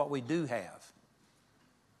instead of what we do have.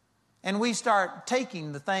 And we start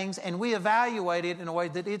taking the things and we evaluate it in a way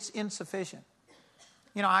that it's insufficient.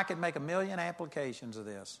 You know, I could make a million applications of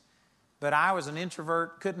this. But I was an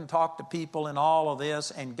introvert, couldn't talk to people in all of this,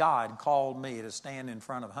 and God called me to stand in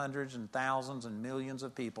front of hundreds and thousands and millions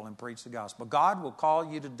of people and preach the gospel. God will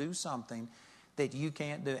call you to do something that you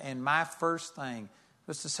can't do. And my first thing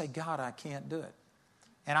was to say, God, I can't do it.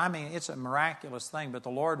 And I mean, it's a miraculous thing, but the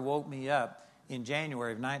Lord woke me up in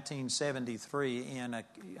January of 1973 in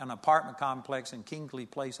an apartment complex in Kingsley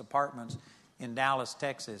Place Apartments in Dallas,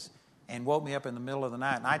 Texas, and woke me up in the middle of the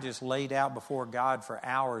night. And I just laid out before God for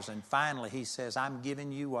hours. And finally, He says, I'm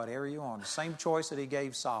giving you whatever you want. The same choice that He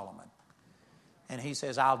gave Solomon. And He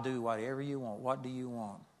says, I'll do whatever you want. What do you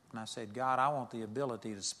want? And I said, God, I want the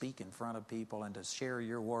ability to speak in front of people and to share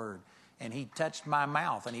your word. And He touched my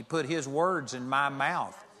mouth and He put His words in my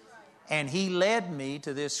mouth. And He led me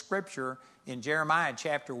to this scripture in Jeremiah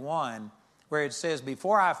chapter 1, where it says,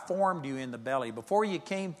 before I formed you in the belly, before you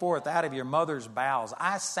came forth out of your mother's bowels,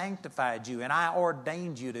 I sanctified you and I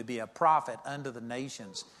ordained you to be a prophet unto the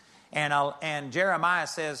nations. And Jeremiah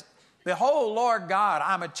says, behold, Lord God,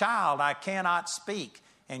 I'm a child, I cannot speak.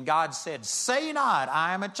 And God said, say not,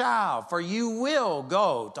 I am a child, for you will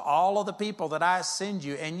go to all of the people that I send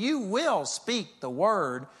you, and you will speak the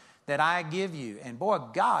word that I give you. And boy,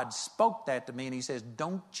 God spoke that to me, and He says,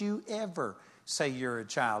 don't you ever say you're a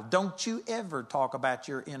child. Don't you ever talk about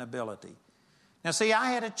your inability. Now see,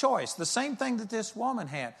 I had a choice. The same thing that this woman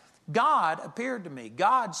had. God appeared to me.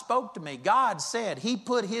 God spoke to me. God said, He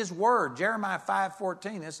put His word. Jeremiah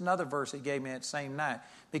 5:14, that's another verse He gave me that same night.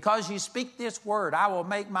 Because you speak this word, I will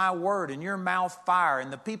make my word in your mouth fire,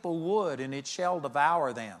 and the people wood, and it shall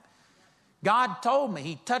devour them. God told me,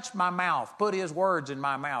 He touched my mouth, put His words in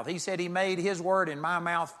my mouth. He said He made His word in my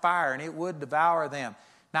mouth fire, and it would devour them.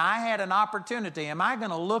 Now, I had an opportunity. Am I going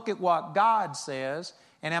to look at what God says,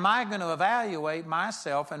 and am I going to evaluate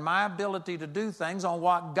myself and my ability to do things on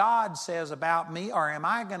what God says about me, or am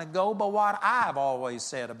I going to go by what I've always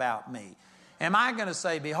said about me? Am I going to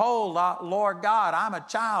say, behold, Lord God, I'm a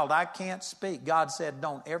child, I can't speak? God said,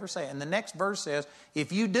 don't ever say it. And the next verse says,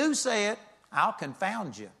 if you do say it, I'll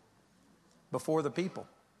confound you before the people.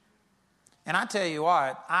 And I tell you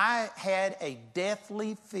what, I had a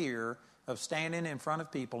deathly fear of standing in front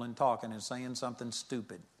of people and talking and saying something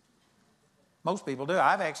stupid. Most people do.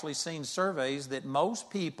 I've actually seen surveys that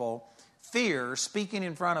most people fear speaking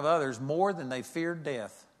in front of others more than they fear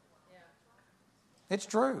death. Yeah. It's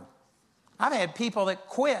true. I've had people that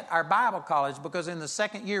quit our Bible college because in the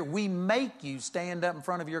second year we make you stand up in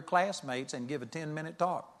front of your classmates and give a 10-minute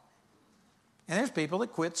talk. And there's people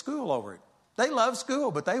that quit school over it. They love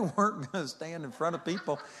school, but they weren't going to stand in front of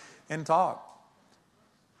people and talk.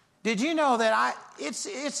 Did you know that it's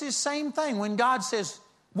the same thing when God says,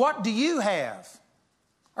 what do you have?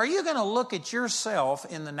 Are you going to look at yourself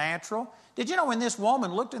in the natural? Did you know when this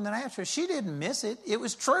woman looked in the natural, she didn't miss it. It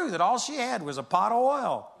was true that all she had was a pot of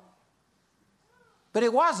oil. But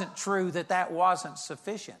it wasn't true that that wasn't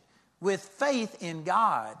sufficient. With faith in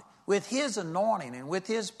God, with His anointing and with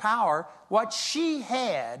His power, what she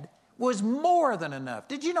had was more than enough.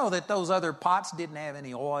 Did you know that those other pots didn't have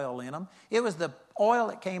any oil in them? It was the oil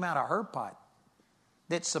that came out of her pot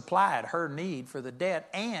that supplied her need for the debt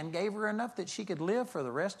and gave her enough that she could live for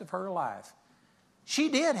the rest of her life. She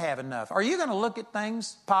did have enough. Are you going to look at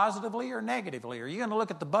things positively or negatively? Are you going to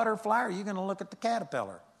look at the butterfly or are you going to look at the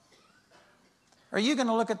caterpillar? Are you going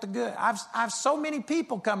to look at the good? I've so many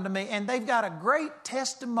people come to me and they've got a great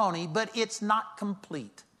testimony, but it's not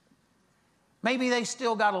complete. Maybe they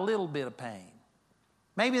still got a little bit of pain.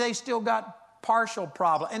 Maybe they still got partial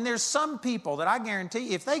problem. And there's some people that I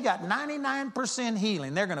guarantee if they got 99%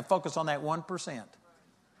 healing, they're going to focus on that 1%.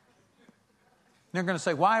 They're going to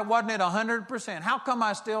say, why wasn't it 100%? How come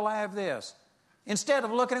I still have this? Instead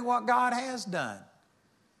of looking at what God has done.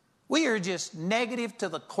 We are just negative to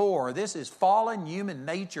the core. This is fallen human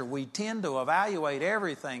nature. We tend to evaluate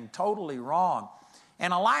everything totally wrong.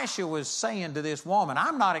 And Elisha was saying to this woman,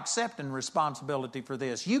 I'm not accepting responsibility for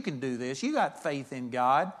this. You can do this. You got faith in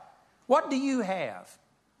God. What do you have?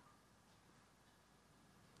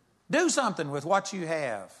 Do something with what you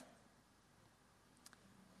have.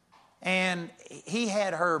 And he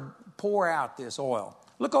had her pour out this oil.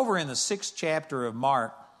 Look over in the 6th chapter of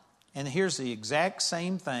Mark, and here's the exact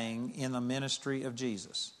same thing in the ministry of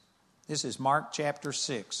Jesus. This is Mark chapter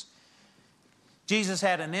 6. Jesus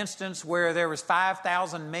had an instance where there was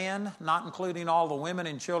 5,000 men, not including all the women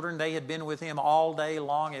and children. They had been with him all day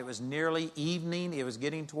long. It was nearly evening. It was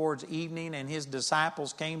getting towards evening, and his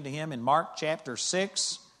disciples came to him in Mark chapter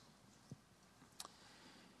 6.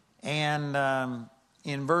 And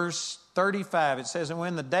in verse 35, it says, and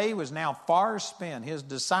when the day was now far spent, his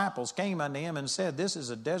disciples came unto him and said, this is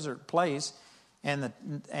a desert place, and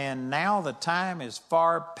now the time is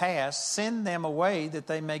far past. Send them away that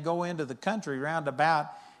they may go into the country round about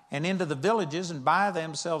and into the villages and buy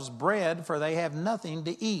themselves bread, for they have nothing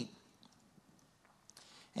to eat.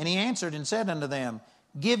 And he answered and said unto them,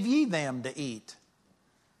 give ye them to eat.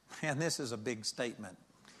 And this is a big statement.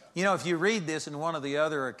 You know, if you read this in one of the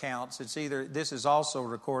other accounts, this is also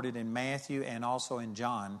recorded in Matthew and also in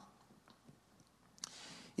John.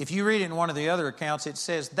 If you read it in one of the other accounts, it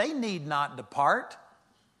says, they need not depart.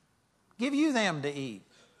 Give you them to eat.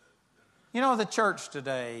 You know, the church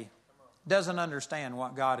today doesn't understand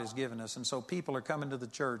what God has given us, and so people are coming to the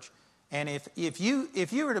church. And if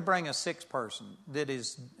you were to bring a sick person that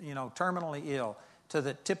is, terminally ill to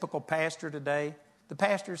the typical pastor today, the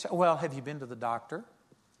pastor says, well, have you been to the doctor?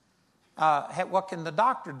 What can the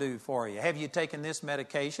doctor do for you? Have you taken this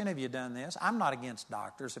medication? Have you done this? I'm not against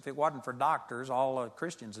doctors. If it wasn't for doctors, all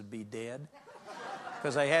Christians would be dead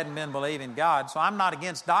because they hadn't been believing God. So I'm not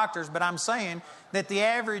against doctors, but I'm saying that the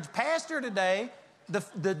average pastor today,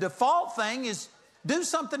 the default thing is do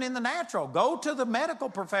something in the natural. Go to the medical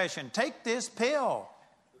profession. Take this pill.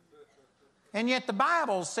 And yet the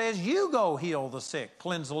Bible says you go heal the sick,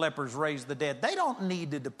 cleanse the lepers, raise the dead. They don't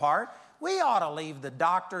need to depart. We ought to leave the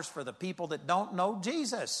doctors for the people that don't know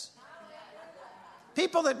Jesus.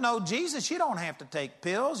 People that know Jesus, you don't have to take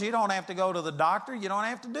pills. You don't have to go to the doctor. You don't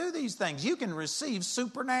have to do these things. You can receive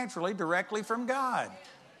supernaturally directly from God.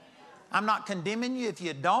 I'm not condemning you if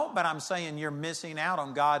you don't, but I'm saying you're missing out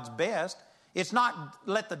on God's best. It's not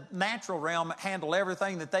let the natural realm handle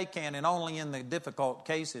everything that they can and only in the difficult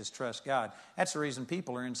cases trust God. That's the reason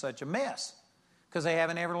people are in such a mess, because they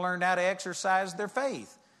haven't ever learned how to exercise their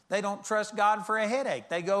faith. They don't trust God for a headache.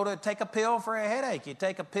 They go to take a pill for a headache. You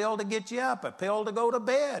take a pill to get you up, a pill to go to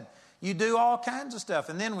bed. You do all kinds of stuff.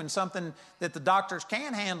 And then when something that the doctors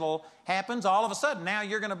can't handle happens, all of a sudden now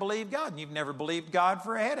you're going to believe God. And you've never believed God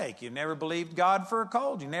for a headache. You've never believed God for a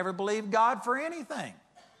cold. You've never believed God for anything.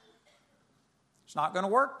 It's not going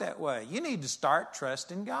to work that way. You need to start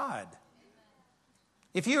trusting God.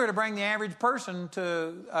 If you were to bring the average person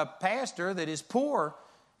to a pastor that is poor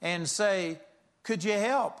and say, could you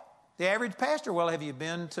help? The average pastor, well, have you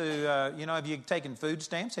been to, have you taken food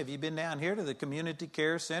stamps? Have you been down here to the community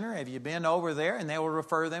care center? Have you been over there? And they will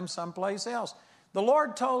refer them someplace else. The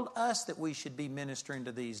Lord told us that we should be ministering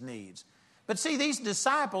to these needs. But see, these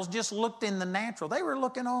disciples just looked in the natural. They were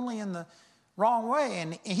looking only in the wrong way.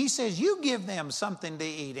 And he says, you give them something to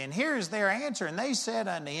eat. And here's their answer. And they said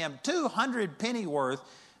unto him, 200 pennyworth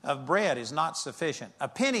of bread is not sufficient. A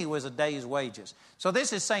penny was a day's wages. So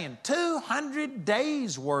this is saying 200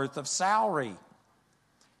 days worth of salary.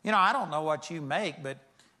 I don't know what you make, but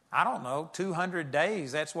I don't know, 200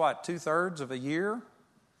 days, that's what, 2/3 of a year?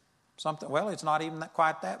 Something. Well, it's not even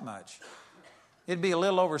quite that much. It'd be a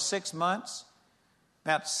little over 6 months,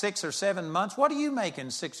 about 6 or 7 months. What do you make in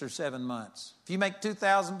 6 or 7 months? If you make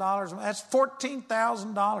 $2,000, that's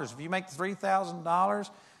 $14,000. If you make $3,000,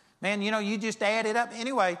 man, you just add it up.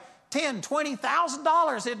 Anyway, $10,000,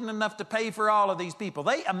 $20,000 isn't enough to pay for all of these people.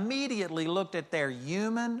 They immediately looked at their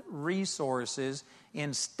human resources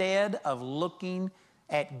instead of looking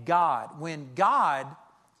at God. When God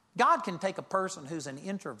God can take a person who's an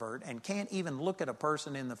introvert and can't even look at a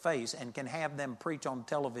person in the face and can have them preach on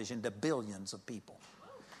television to billions of people.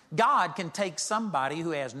 God can take somebody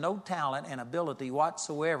who has no talent and ability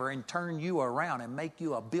whatsoever and turn you around and make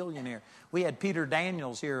you a billionaire. We had Peter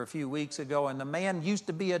Daniels here a few weeks ago, and the man used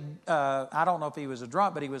to be I don't know if he was a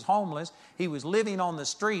drunk, but he was homeless. He was living on the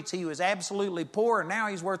streets. He was absolutely poor, and now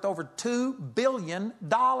he's worth over $2 billion.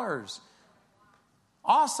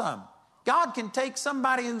 Awesome. God can take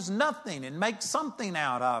somebody who's nothing and make something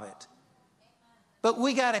out of it. But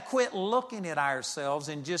we got to quit looking at ourselves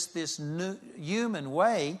in just this new human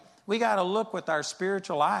way. We got to look with our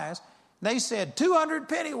spiritual eyes. They said 200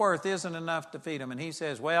 pennyworth isn't enough to feed them. And he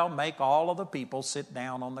says, well, make all of the people sit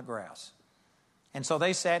down on the grass. And so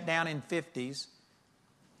they sat down in 50s.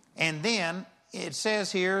 And then it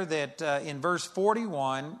says here that in verse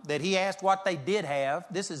 41 that he asked what they did have.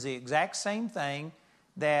 This is the exact same thing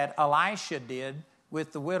that Elisha did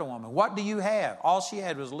with the widow woman. What do you have? All she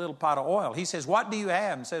had was a little pot of oil. He says, what do you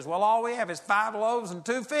have? And says, well, all we have is 5 loaves and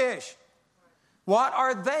 2 fish. What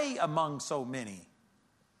are they among so many?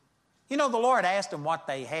 You know, the Lord asked them what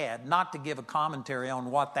they had, not to give a commentary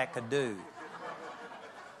on what that could do.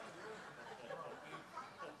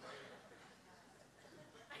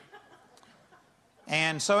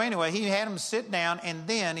 And so anyway, he had them sit down, and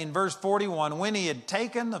then in verse 41, when he had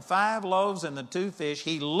taken the 5 loaves and the 2 fish,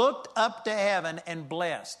 he looked up to heaven and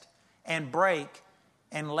blessed and brake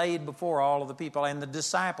and laid before all of the people. And the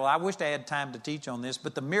disciple, I wished I had time to teach on this,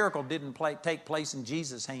 but the miracle didn't take place in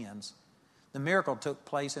Jesus' hands. The miracle took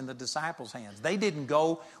place in the disciples' hands. They didn't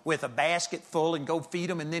go with a basket full and go feed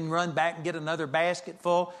them and then run back and get another basket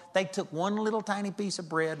full. They took one little tiny piece of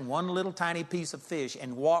bread and one little tiny piece of fish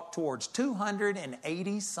and walked towards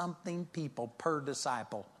 280-something people per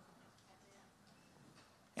disciple.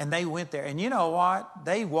 And they went there. And you know what?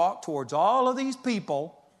 They walked towards all of these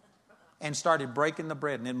people and started breaking the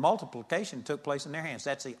bread. And then multiplication took place in their hands.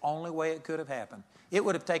 That's the only way it could have happened. It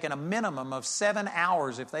would have taken a minimum of 7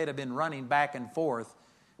 hours if they'd have been running back and forth.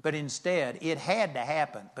 But instead, it had to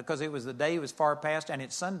happen because it was the day was far past, and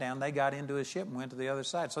at sundown they got into a ship and went to the other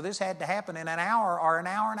side. So this had to happen in an hour or an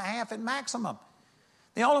hour and a half at maximum.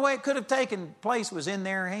 The only way it could have taken place was in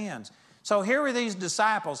their hands. So here were these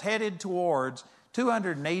disciples headed towards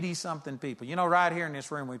 280-something people. You know, right here in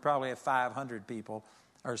this room we probably have 500 people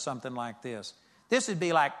or something like this. This would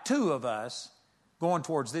be like 2 of us going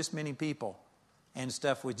towards this many people and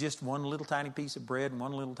stuff with just one little tiny piece of bread and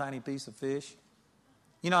one little tiny piece of fish.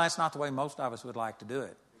 You know, that's not the way most of us would like to do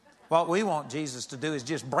it. What we want Jesus to do is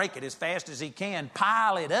just break it as fast as he can,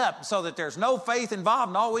 pile it up so that there's no faith involved,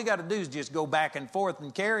 and all we got to do is just go back and forth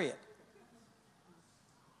and carry it.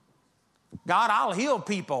 God, I'll heal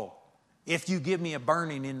people if you give me a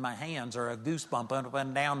burning in my hands or a goosebump up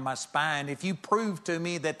and down my spine. If you prove to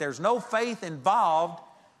me that there's no faith involved,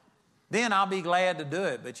 then I'll be glad to do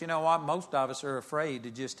it. But you know what? Most of us are afraid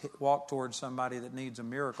to just walk towards somebody that needs a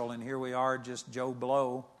miracle. And here we are, just Joe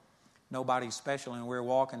Blow. Nobody special, and we're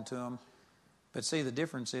walking to them. But see, the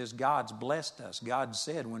difference is God's blessed us. God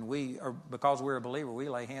said because we're a believer, we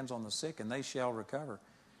lay hands on the sick and they shall recover.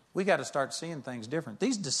 We got to start seeing things different.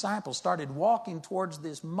 These disciples started walking towards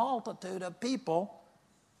this multitude of people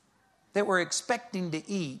that were expecting to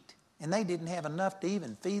eat. And they didn't have enough to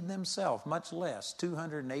even feed themselves, much less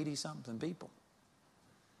 280-something people.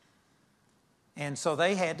 And so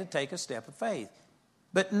they had to take a step of faith.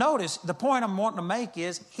 But notice, the point I'm wanting to make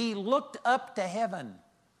is he looked up to heaven.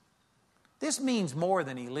 This means more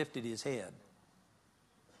than he lifted his head.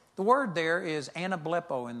 The word there is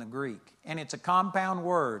anablepo in the Greek, and it's a compound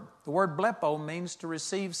word. The word blepo means to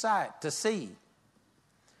receive sight, to see.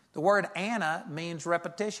 The word ana means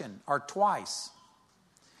repetition, or twice.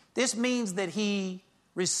 This means that he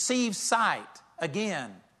received sight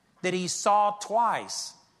again, that he saw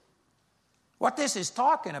twice. What this is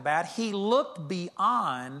talking about, he looked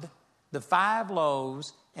beyond the 5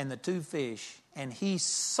 loaves and the 2 fish, and he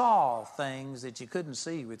saw things that you couldn't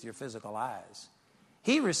see with your physical eyes.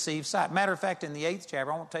 He received sight. Matter of fact, in the 8th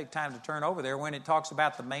chapter, I won't take time to turn over there, when it talks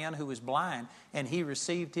about the man who was blind and he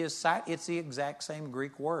received his sight, it's the exact same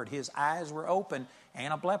Greek word. His eyes were open.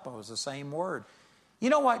 Anablepo is the same word. You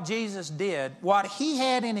know what Jesus did? What he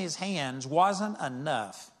had in his hands wasn't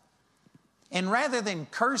enough. And rather than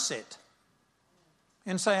curse it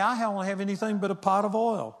and say, I don't have anything but a pot of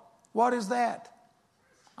oil. What is that?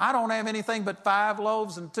 I don't have anything but 5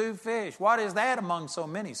 loaves and 2 fish. What is that among so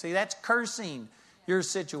many? See, that's cursing your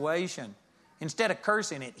situation. Instead of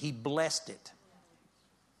cursing it, he blessed it.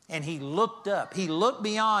 And he looked up. He looked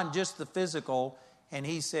beyond just the physical, and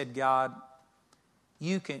he said, God,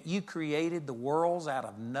 you created the worlds out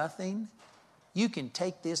of nothing. You can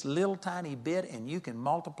take this little tiny bit and you can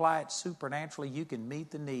multiply it supernaturally. You can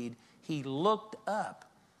meet the need. He looked up.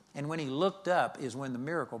 And when he looked up is when the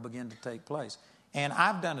miracle began to take place. And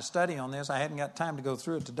I've done a study on this. I hadn't got time to go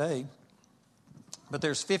through it today. But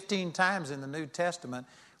there's 15 times in the New Testament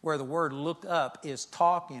where the word look up is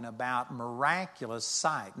talking about miraculous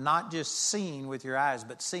sight. Not just seeing with your eyes,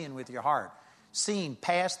 but seeing with your heart. Seeing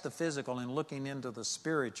past the physical and looking into the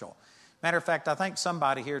spiritual. Matter of fact, I think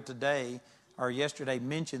somebody here today or yesterday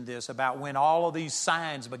mentioned this about when all of these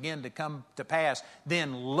signs begin to come to pass,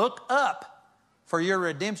 then look up, for your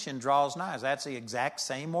redemption draws nigh. That's the exact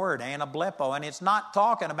same word, anablepo. And it's not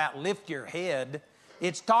talking about lift your head.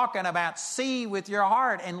 It's talking about see with your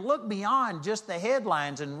heart and look beyond just the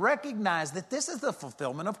headlines and recognize that this is the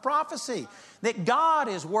fulfillment of prophecy, that God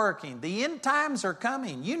is working. The end times are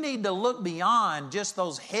coming. You need to look beyond just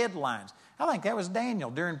those headlines. I think that was Daniel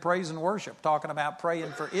during praise and worship, talking about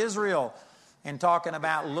praying for Israel and talking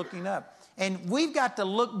about looking up. And we've got to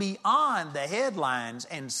look beyond the headlines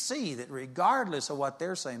and see that regardless of what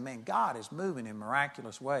they're saying, man, God is moving in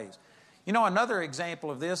miraculous ways. You know, another example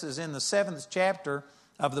of this is in the 7th chapter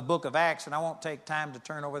of the book of Acts, and I won't take time to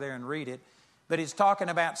turn over there and read it, but it's talking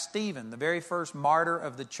about Stephen, the very first martyr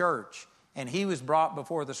of the church. And he was brought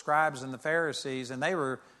before the scribes and the Pharisees, and they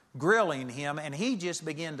were grilling him, and he just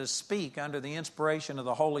began to speak under the inspiration of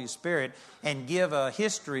the Holy Spirit and give a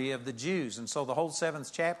history of the Jews. And so the whole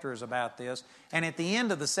 7th chapter is about this. And at the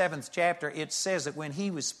end of the 7th chapter, it says that when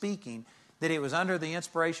he was speaking, that it was under the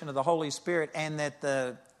inspiration of the Holy Spirit, and that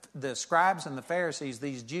the scribes and the Pharisees,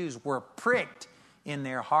 these Jews, were pricked in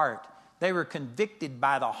their heart. They were convicted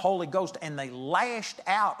by the Holy Ghost, and they lashed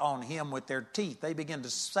out on him with their teeth. They began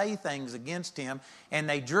to say things against him, and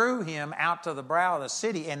they drew him out to the brow of the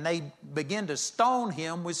city, and they began to stone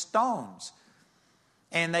him with stones.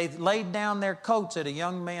 And they laid down their coats at a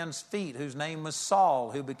young man's feet whose name was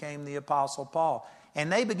Saul, who became the Apostle Paul.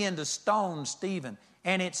 And they began to stone Stephen.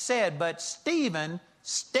 And it said, but Stephen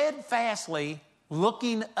steadfastly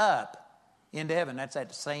looking up into heaven. That's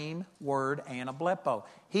that same word, anablepo.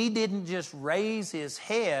 He didn't just raise his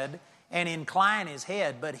head and incline his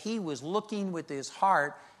head, but he was looking with his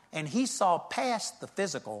heart, and he saw past the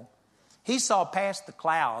physical. He saw past the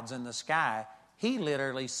clouds in the sky. He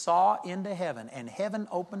literally saw into heaven, and heaven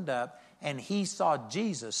opened up, and he saw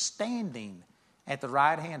Jesus standing at the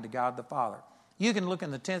right hand of God the Father. You can look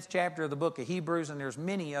in the 10th chapter of the book of Hebrews, and there's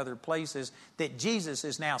many other places that Jesus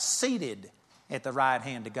is now seated at the right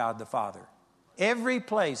hand of God the Father. Every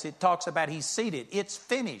place it talks about he's seated. It's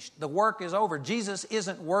finished. The work is over. Jesus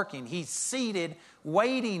isn't working. He's seated,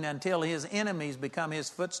 waiting until his enemies become his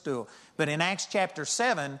footstool. But in Acts chapter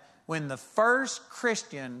 7, when the first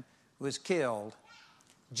Christian was killed,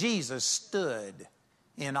 Jesus stood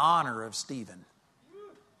in honor of Stephen.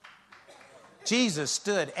 Jesus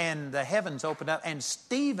stood, and the heavens opened up, and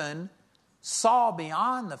Stephen saw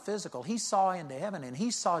beyond the physical. He saw into heaven, and he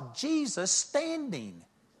saw Jesus standing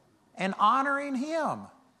and honoring him.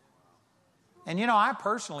 And you know, I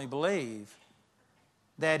personally believe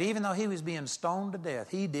that even though he was being stoned to death,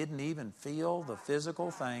 he didn't even feel the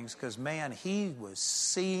physical things, because man, he was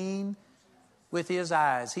seeing with his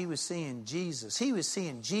eyes. He was seeing Jesus. He was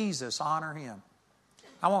seeing Jesus honor him.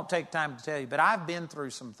 I won't take time to tell you, but I've been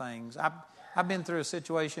through some things. I've been through a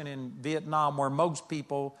situation in Vietnam where most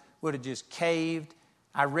people would have just caved.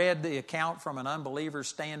 I read the account from an unbeliever's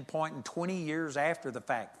standpoint, and 20 years after the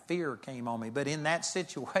fact, fear came on me. But in that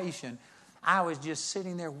situation, I was just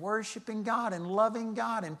sitting there worshiping God and loving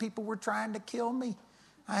God, and people were trying to kill me.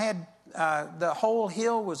 I had the whole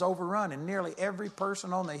hill was overrun, and nearly every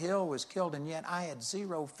person on the hill was killed, and yet I had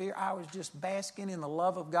zero fear. I was just basking in the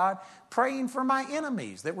love of God, praying for my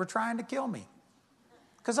enemies that were trying to kill me.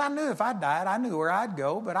 Because I knew if I died, I knew where I'd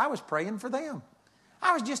go, but I was praying for them.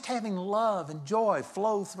 I was just having love and joy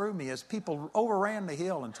flow through me as people overran the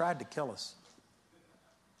hill and tried to kill us.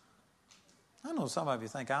 I know some of you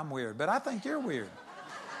think I'm weird, but I think you're weird.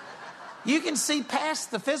 You can see past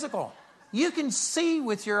the physical. You can see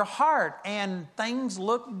with your heart, and things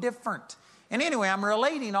look different. And anyway, I'm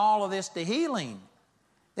relating all of this to healing.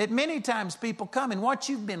 That many times people come, and what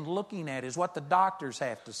you've been looking at is what the doctors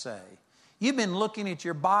have to say. You've been looking at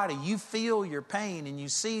your body. You feel your pain, and you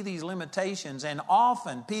see these limitations. And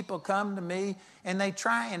often people come to me, and they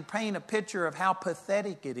try and paint a picture of how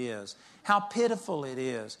pathetic it is, how pitiful it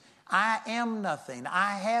is. I am nothing.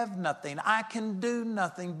 I have nothing. I can do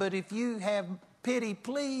nothing. But if you have pity,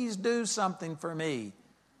 please do something for me.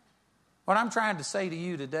 What I'm trying to say to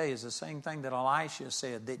you today is the same thing that Elisha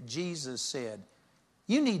said, that Jesus said.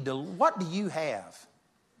 You need to, what do you have?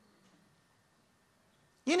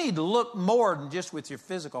 You need to look more than just with your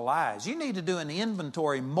physical eyes. You need to do an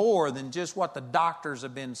inventory more than just what the doctors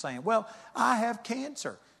have been saying. Well, I have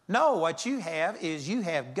cancer. No, what you have is you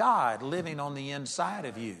have God living on the inside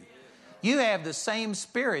of you. You have the same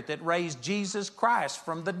Spirit that raised Jesus Christ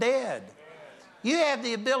from the dead. You have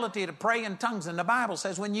the ability to pray in tongues. And the Bible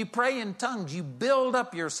says when you pray in tongues, you build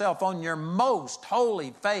up yourself on your most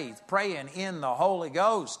holy faith, praying in the Holy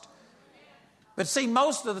Ghost. But see,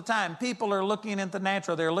 most of the time, people are looking at the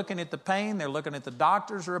natural. They're looking at the pain. They're looking at the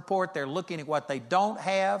doctor's report. They're looking at what they don't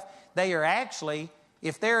have. They are actually,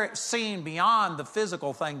 if they're seeing beyond the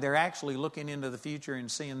physical thing, they're actually looking into the future and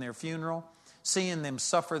seeing their funeral, seeing them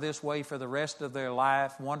suffer this way for the rest of their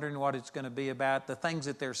life, wondering what it's going to be about. The things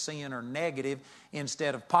that they're seeing are negative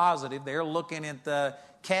instead of positive. They're looking at the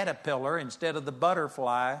caterpillar instead of the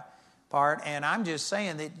butterfly part. And I'm just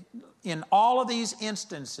saying that in all of these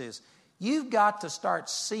instances, you've got to start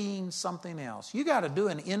seeing something else. You've got to do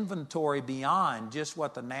an inventory beyond just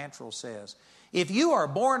what the natural says. If you are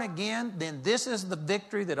born again, then this is the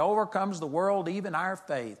victory that overcomes the world, even our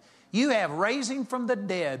faith. You have raising from the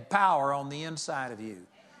dead power on the inside of you.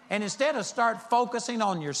 And instead of start focusing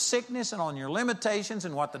on your sickness and on your limitations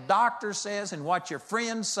and what the doctor says and what your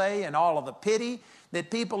friends say and all of the pity that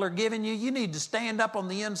people are giving you, you need to stand up on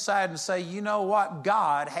the inside and say, you know what?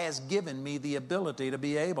 God has given me the ability to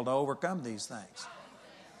be able to overcome these things.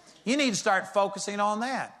 You need to start focusing on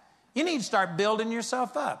that. You need to start building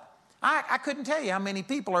yourself up. I couldn't tell you how many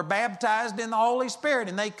people are baptized in the Holy Spirit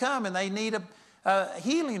and they come and they need a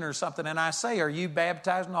healing or something. And I say, are you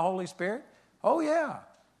baptized in the Holy Spirit? Oh, yeah.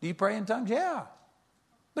 Do you pray in tongues? Yeah.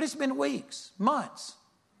 But it's been weeks, months,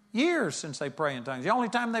 years since they pray in tongues. The only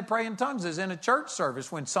time they pray in tongues is in a church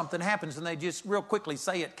service when something happens and they just real quickly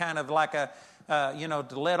say it kind of like to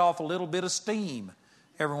let off a little bit of steam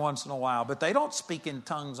every once in a while. But they don't speak in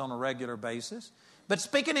tongues on a regular basis. But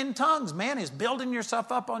speaking in tongues, man, is building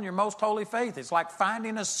yourself up on your most holy faith. It's like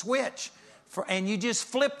finding a switch and you just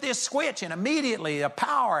flip this switch and immediately a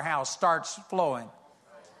powerhouse starts flowing.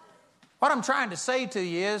 What I'm trying to say to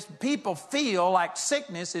you is people feel like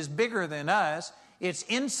sickness is bigger than us. It's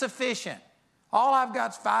insufficient. All I've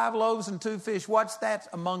got is 5 loaves and 2 fish. What's that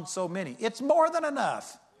among so many? It's more than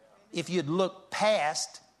enough. If you'd look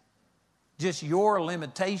past just your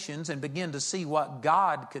limitations and begin to see what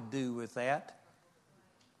God could do with that.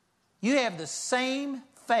 You have the same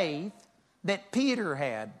faith that Peter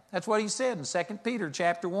had. That's what he said in 2 Peter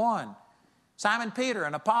chapter 1. Simon Peter,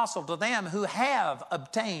 an apostle to them who have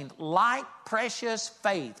obtained like precious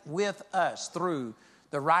faith with us through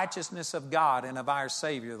the righteousness of God and of our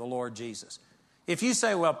Savior, the Lord Jesus. If you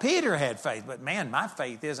say, well, Peter had faith, but man, my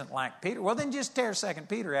faith isn't like Peter. Well, then just tear 2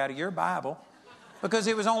 Peter out of your Bible because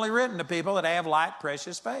it was only written to people that have like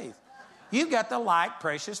precious faith. You've got the like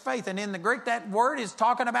precious faith. And in the Greek, that word is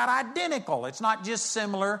talking about identical. It's not just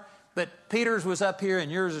similar, but Peter's was up here and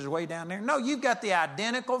yours is way down there. No, you've got the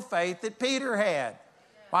identical faith that Peter had.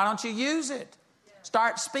 Why don't you use it?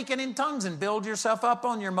 Start speaking in tongues and build yourself up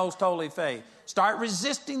on your most holy faith. Start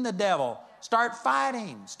resisting the devil. Start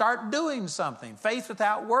fighting. Start doing something. Faith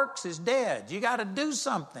without works is dead. You got to do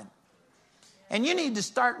something. And you need to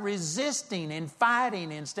start resisting and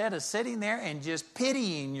fighting instead of sitting there and just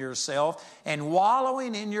pitying yourself and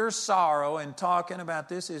wallowing in your sorrow and talking about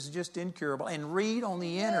this is just incurable. And read on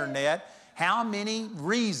the internet how many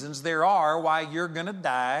reasons there are why you're going to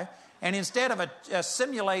die. And instead of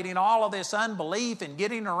assimilating all of this unbelief and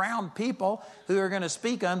getting around people who are going to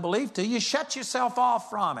speak unbelief to you, shut yourself off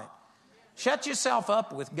from it. Shut yourself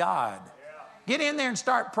up with God. Get in there and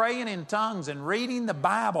start praying in tongues and reading the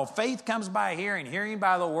Bible. Faith comes by hearing, hearing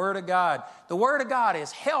by the Word of God. The Word of God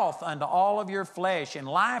is health unto all of your flesh and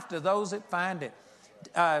life to those that find it.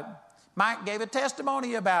 Mike gave a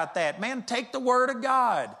testimony about that. Man, take the Word of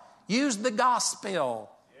God. Use the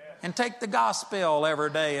gospel. And take the gospel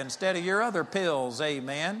every day instead of your other pills.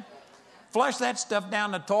 Amen. Flush that stuff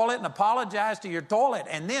down the toilet and apologize to your toilet.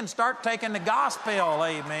 And then start taking the gospel.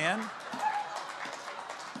 Amen.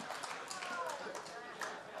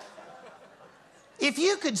 If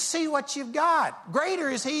you could see what you've got, greater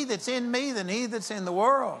is He that's in me than he that's in the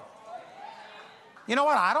world. You know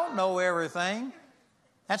what? I don't know everything.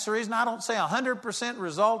 That's the reason I don't say 100%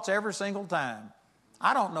 results every single time.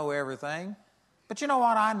 I don't know everything. But you know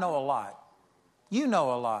what? I know a lot. You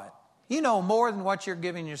know a lot. You know more than what you're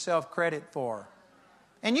giving yourself credit for.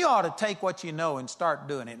 And you ought to take what you know and start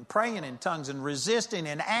doing it and praying in tongues and resisting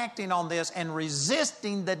and acting on this and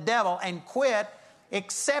resisting the devil and quit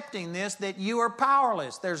accepting this that you are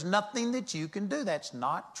powerless. There's nothing that you can do. That's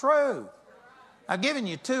not true. I've given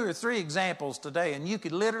you 2 or 3 examples today, and you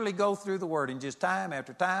could literally go through the Word and just time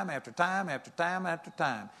after time after time after time after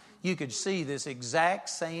time, you could see this exact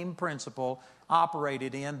same principle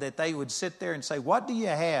operated in, that they would sit there and say, what do you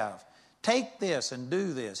have? Take this and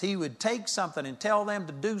do this. He would take something and tell them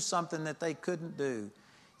to do something that they couldn't do.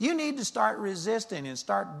 You need to start resisting and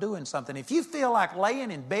start doing something. If you feel like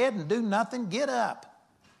laying in bed and do nothing, get up.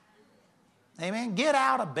 Amen? Get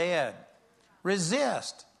out of bed.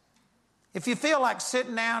 Resist. If you feel like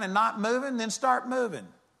sitting down and not moving, then start moving.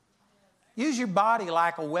 Use your body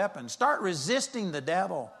like a weapon. Start resisting the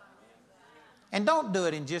devil. And don't do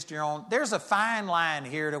it in just your own. There's a fine line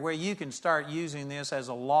here to where you can start using this as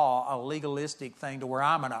a law, a legalistic thing, to where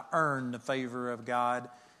I'm going to earn the favor of God.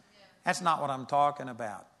 That's not what I'm talking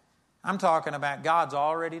about. I'm talking about God's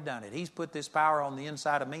already done it. He's put this power on the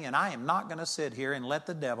inside of me, and I am not going to sit here and let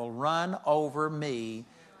the devil run over me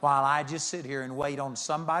while I just sit here and wait on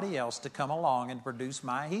somebody else to come along and produce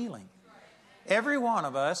my healing. Every one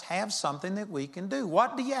of us have something that we can do.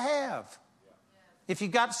 What do you have? If you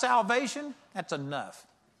got salvation, that's enough.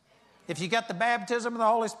 If you got the baptism of the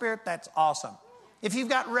Holy Spirit, that's awesome. If you've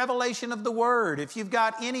got revelation of the Word, if you've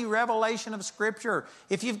got any revelation of Scripture,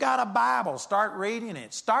 if you've got a Bible, start reading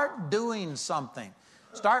it. Start doing something.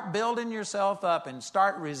 Start building yourself up and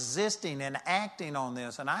start resisting and acting on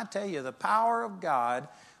this. And I tell you, the power of God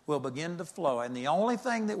will begin to flow. And the only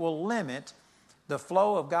thing that will limit the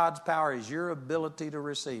flow of God's power is your ability to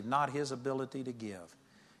receive, not His ability to give.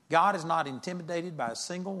 God is not intimidated by a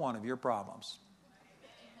single one of your problems.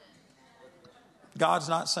 God's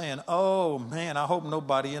not saying, oh man, I hope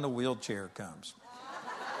nobody in a wheelchair comes.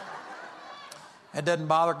 That doesn't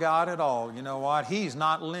bother God at all. You know what? He's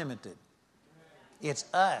not limited. It's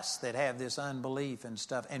us that have this unbelief and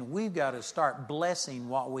stuff. And we've got to start blessing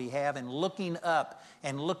what we have and looking up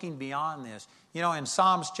and looking beyond this. You know, in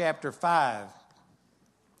Psalms chapter 5,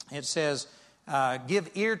 it says,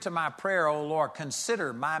 give ear to my prayer, O Lord.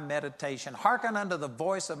 Consider my meditation. Hearken unto the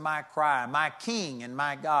voice of my cry, my King and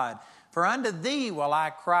my God. For unto thee will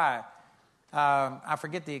I cry. I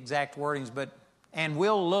forget the exact wordings, but and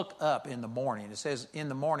will look up in the morning. It says, in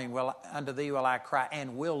the morning unto thee will I cry,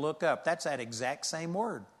 and will look up. That's that exact same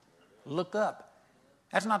word. Look up.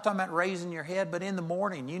 That's not talking about raising your head, but in the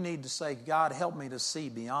morning you need to say, God, help me to see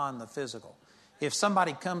beyond the physical. If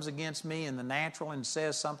somebody comes against me in the natural and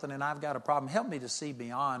says something and I've got a problem, help me to see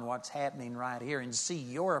beyond what's happening right here and see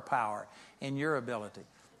your power and your ability.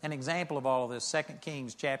 An example of all of this, 2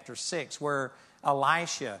 Kings chapter 6, where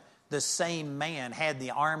Elisha, the same man, had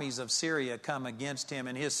the armies of Syria come against him,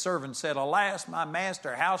 and his servant said, alas, my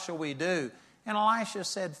master, how shall we do? And Elisha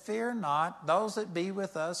said, fear not, those that be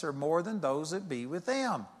with us are more than those that be with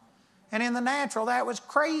them. And in the natural, that was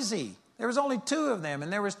crazy. There was only 2 of them,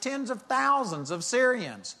 and there was tens of thousands of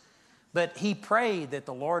Syrians. But he prayed that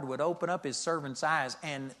the Lord would open up his servant's eyes,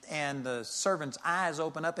 and the servant's eyes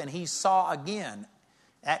opened up, and he saw again.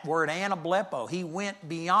 That word anablepo, he went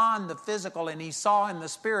beyond the physical and he saw in the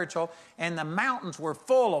spiritual, and the mountains were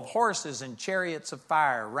full of horses and chariots of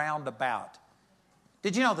fire round about.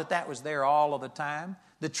 Did you know that that was there all of the time?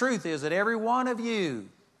 The truth is that every one of you,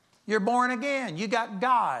 you're born again. You got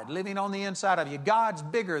God living on the inside of you. God's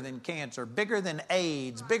bigger than cancer, bigger than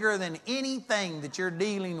AIDS, bigger than anything that you're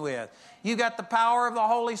dealing with. You got the power of the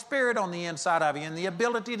Holy Spirit on the inside of you and the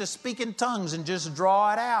ability to speak in tongues and just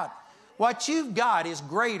draw it out. What you've got is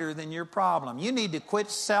greater than your problem. You need to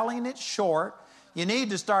quit selling it short. You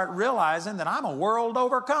need to start realizing that I'm a world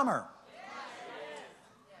overcomer.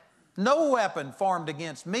 No weapon formed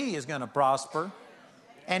against me is going to prosper.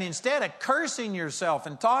 And instead of cursing yourself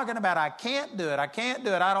and talking about, I can't do it,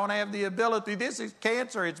 I don't have the ability, this is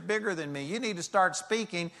cancer, it's bigger than me. You need to start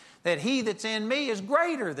speaking that he that's in me is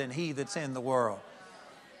greater than he that's in the world.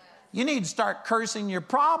 You need to start cursing your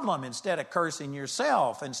problem instead of cursing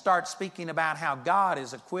yourself, and start speaking about how God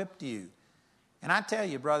has equipped you. And I tell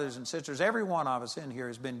you, brothers and sisters, every one of us in here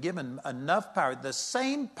has been given enough power. The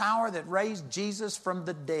same power that raised Jesus from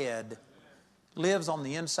the dead lives on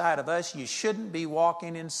the inside of us. You shouldn't be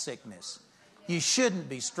walking in sickness. You shouldn't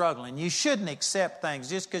be struggling. You shouldn't accept things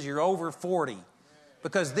just because you're over 40,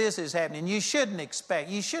 because this is happening. You shouldn't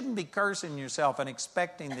be cursing yourself and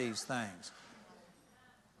expecting these things.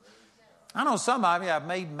 I know some of you I've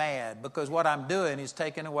made mad because what I'm doing is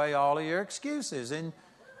taking away all of your excuses, and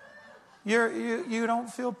you don't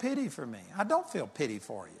feel pity for me. I don't feel pity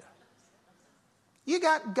for you. You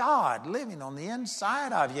got God living on the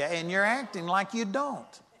inside of you, and you're acting like you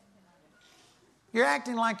don't. You're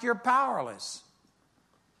acting like you're powerless.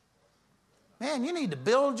 Man, you need to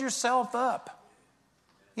build yourself up.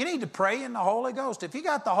 You need to pray in the Holy Ghost. If you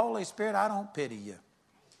got the Holy Spirit, I don't pity you.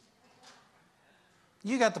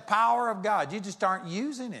 You got the power of God. You just aren't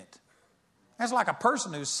using it. That's like a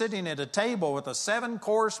person who's sitting at a table with a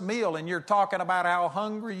 7-course meal and you're talking about how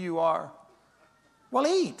hungry you are. Well,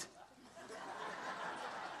 eat.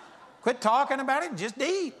 Quit talking about it, just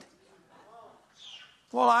eat.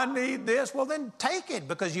 Well, I need this. Well, then take it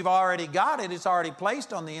because you've already got it. It's already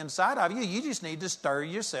placed on the inside of you. You just need to stir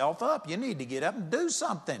yourself up. You need to get up and do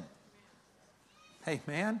something.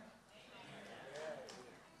 Amen.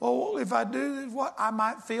 Well, if I do this, what? I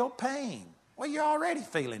might feel pain. Well, you're already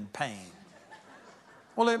feeling pain.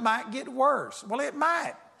 Well, it might get worse. Well, it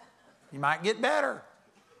might. You might get better.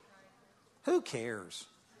 Who cares?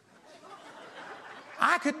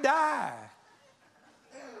 I could die.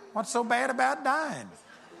 What's so bad about dying?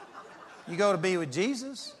 You go to be with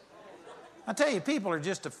Jesus. I tell you, people are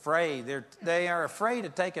just afraid. They are afraid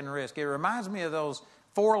of taking risk. It reminds me of those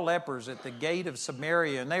 4 lepers at the gate of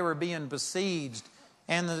Samaria, and they were being besieged.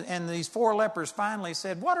 And these 4 lepers finally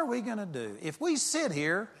said, what are we going to do? If we sit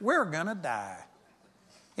here, we're going to die.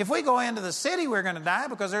 If we go into the city, we're going to die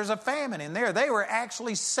because there's a famine in there. They were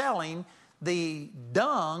actually selling the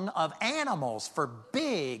dung of animals for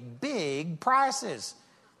big, big prices.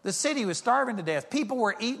 The city was starving to death. People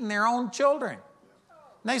were eating their own children.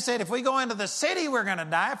 And they said, if we go into the city, we're going to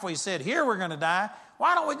die. If we sit here, we're going to die.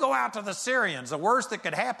 Why don't we go out to the Syrians? The worst that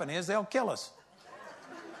could happen is they'll kill us.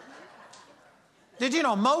 Did you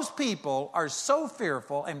know most people are so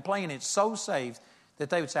fearful and playing it so safe that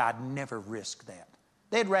they would say, I'd never risk that.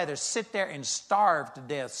 They'd rather sit there and starve to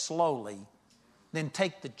death slowly than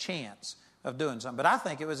take the chance of doing something. But I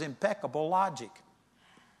think it was impeccable logic.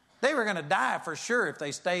 They were going to die for sure if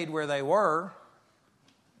they stayed where they were.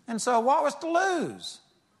 And so what was to lose?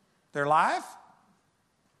 Their life?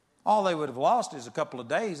 All they would have lost is a couple of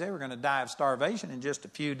days. They were going to die of starvation in just a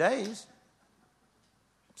few days.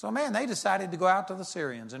 So man, they decided to go out to the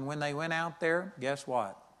Syrians. And when they went out there, guess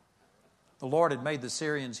what? The Lord had made the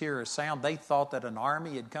Syrians hear a sound. They thought that an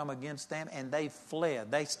army had come against them, and they fled.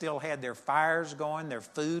 They still had their fires going. Their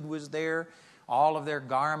food was there. All of their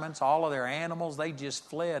garments, all of their animals, they just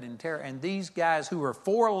fled in terror. And these guys who were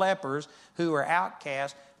 4 lepers, who were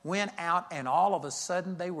outcast, went out, and all of a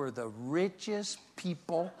sudden they were the richest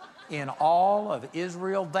people in all of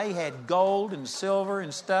Israel. They had gold and silver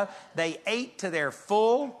and stuff. They ate to their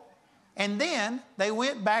full. And then they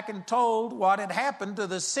went back and told what had happened to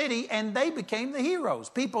the city, and they became the heroes.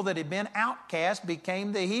 People that had been outcast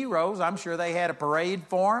became the heroes. I'm sure they had a parade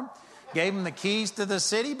for them, gave them the keys to the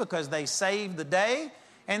city because they saved the day.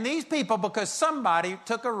 And these people, because somebody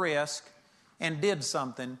took a risk and did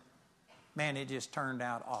something, man, it just turned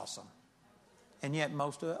out awesome. And yet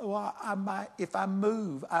most of it, well, if I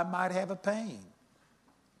move, I might have a pain.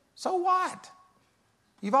 So what?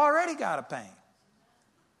 You've already got a pain.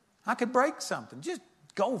 I could break something. Just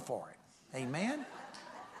go for it. Amen?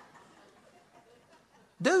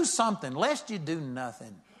 Do something, lest you do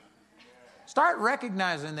nothing. Start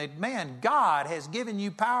recognizing that, man, God has given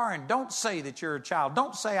you power, and don't say that you're a child.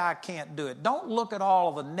 Don't say I can't do it. Don't look at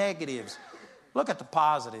all the negatives. Look at the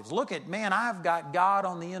positives. Look at, man, I've got God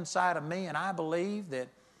on the inside of me, and I believe that,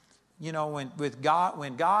 you know, when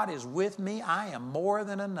God is with me, I am more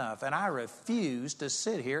than enough, and I refuse to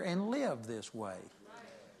sit here and live this way.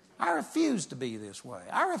 I refuse to be this way.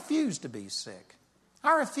 I refuse to be sick.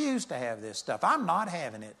 I refuse to have this stuff. I'm not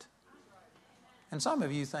having it. And some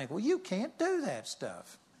of you think, well, you can't do that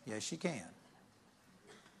stuff. Yes, you can.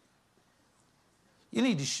 You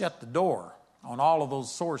need to shut the door on all of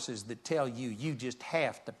those sources that tell you you just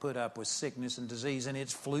have to put up with sickness and disease, and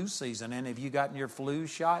it's flu season. And have you gotten your flu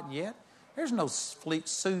shot yet? There's no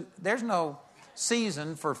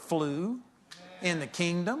season for flu in the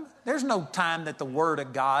kingdom. There's no time that the Word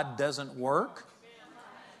of God doesn't work.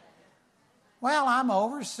 Well, I'm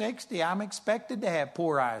over 60. I'm expected to have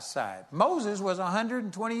poor eyesight. Moses was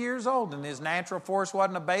 120 years old, and his natural force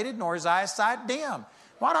wasn't abated, nor his eyesight dim.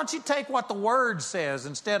 Why don't you take what the Word says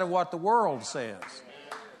instead of what the world says?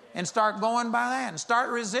 And start going by that, and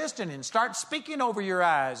start resisting, and start speaking over your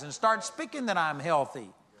eyes, and start speaking that I'm healthy.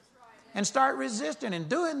 And start resisting and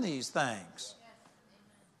doing these things.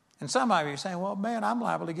 And some of you are saying, well, man, I'm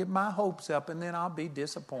liable to get my hopes up, and then I'll be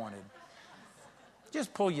disappointed.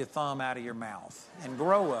 Just pull your thumb out of your mouth and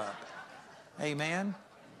grow up. Amen?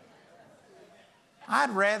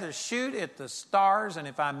 I'd rather shoot at the stars, and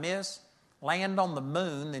if I miss, land on the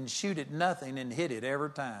moon than shoot at nothing and hit it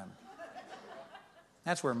every time.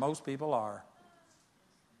 That's where most people are.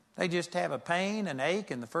 They just have a pain, an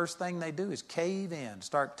ache, and the first thing they do is cave in.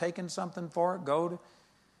 Start taking something for it.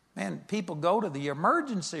 People go to the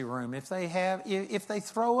emergency room if they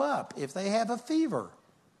throw up, if they have a fever.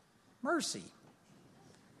 Mercy.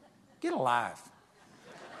 Get a life.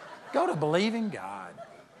 Go to believing God.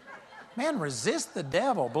 Man, resist the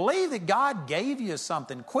devil. Believe that God gave you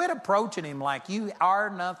something. Quit approaching him like you are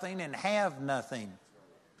nothing and have nothing.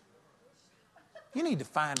 You need to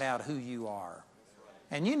find out who you are.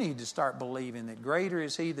 And you need to start believing that greater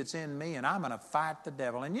is he that's in me, and I'm going to fight the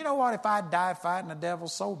devil. And you know what? If I die fighting the devil,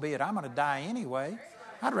 so be it. I'm going to die anyway.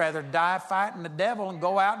 I'd rather die fighting the devil and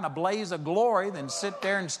go out in a blaze of glory than sit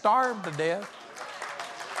there and starve to death.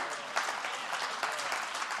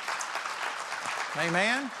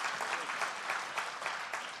 Amen?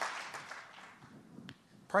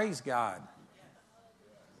 Praise God.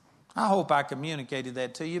 I hope I communicated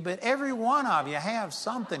that to you, but every one of you have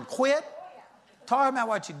something. Quit talking about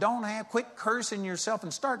what you don't have. Quit cursing yourself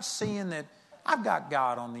and start seeing that I've got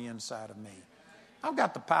God on the inside of me. I've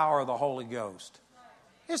got the power of the Holy Ghost.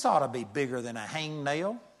 This ought to be bigger than a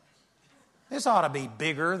hangnail. This ought to be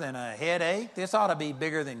bigger than a headache. This ought to be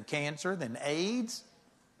bigger than cancer, than AIDS.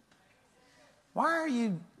 Why are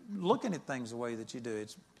you looking at things the way that you do?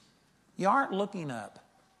 You aren't looking up.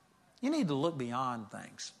 You need to look beyond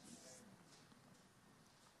things.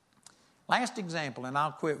 Last example, and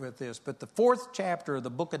I'll quit with this, but the 4th chapter of the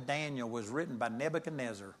book of Daniel was written by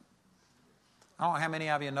Nebuchadnezzar. I don't know how many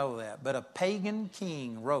of you know that, but a pagan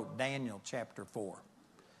king wrote Daniel chapter 4.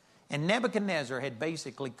 And Nebuchadnezzar had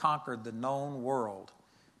basically conquered the known world.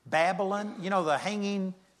 Babylon, you know, the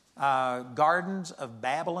hanging gardens of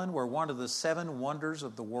Babylon were one of the 7 wonders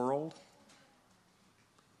of the world.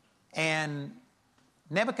 And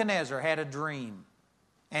Nebuchadnezzar had a dream.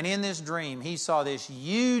 And in this dream, he saw this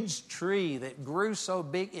huge tree that grew so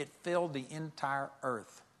big it filled the entire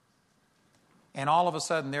earth. And all of a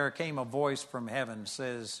sudden, there came a voice from heaven,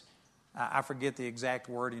 says, I forget the exact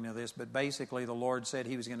wording of this, but basically the Lord said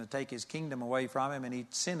he was going to take his kingdom away from him, and he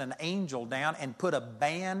sent an angel down and put a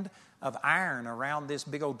band of iron around this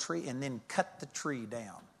big old tree and then cut the tree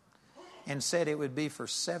down and said it would be for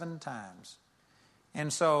 7 times.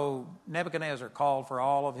 And so Nebuchadnezzar called for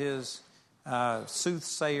all of his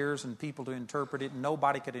soothsayers and people to interpret it, and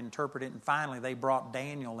nobody could interpret it, and finally they brought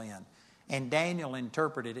Daniel in. And Daniel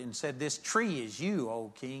interpreted it and said, this tree is you,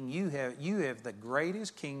 O king. You have the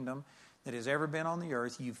greatest kingdom that has ever been on the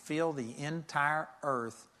earth. You fill the entire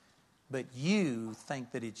earth, but you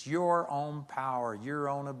think that it's your own power, your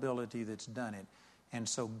own ability that's done it. And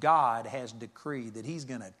so God has decreed that he's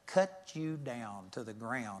going to cut you down to the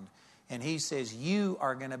ground. And he says, you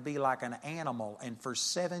are going to be like an animal, and for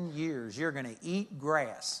 7 years you're going to eat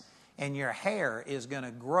grass, and your hair is going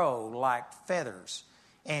to grow like feathers,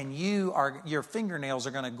 and your fingernails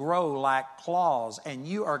are going to grow like claws, and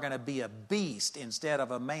you are going to be a beast instead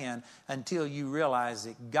of a man until you realize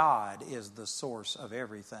that God is the source of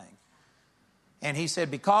everything. And he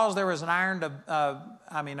said, because there was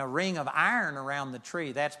a ring of iron around the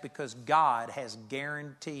tree, that's because God has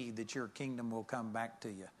guaranteed that your kingdom will come back to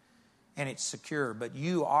you. And it's secure, but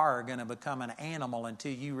you are going to become an animal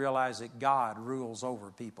until you realize that God rules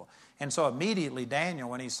over people. And so immediately Daniel,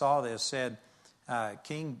 when he saw this, said,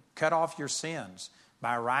 King, cut off your sins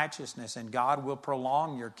by righteousness, and God will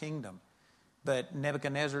prolong your kingdom. But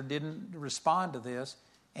Nebuchadnezzar didn't respond to this.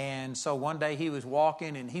 And so one day he was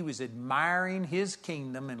walking and he was admiring his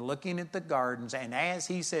kingdom and looking at the gardens. And as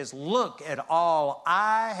he says, look at all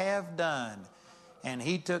I have done. And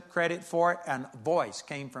he took credit for it, and a voice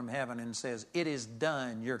came from heaven and says, it is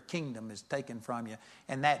done, your kingdom is taken from you.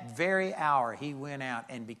 And that very hour he went out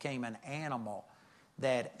and became an animal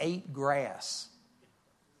that ate grass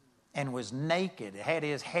and was naked, had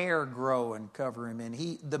his hair grow and cover him.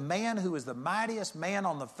 And the man who was the mightiest man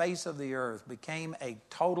on the face of the earth became a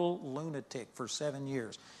total lunatic for 7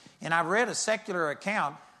 years. And I read a secular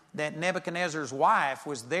account that Nebuchadnezzar's wife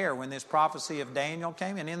was there when this prophecy of Daniel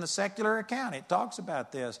came. And in the secular account, it talks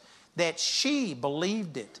about this, that she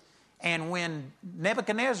believed it. And when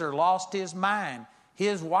Nebuchadnezzar lost his mind,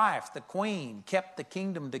 his wife, the queen, kept the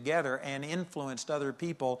kingdom together and influenced other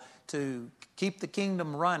people to keep the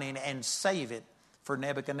kingdom running and save it for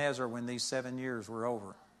Nebuchadnezzar when these 7 years were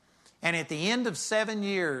over. And at the end of 7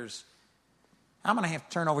 years, I'm going to have to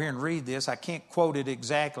turn over here and read this. I can't quote it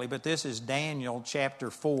exactly, but this is Daniel chapter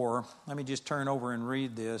 4. Let me just turn over and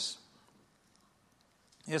read this.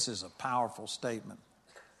 This is a powerful statement.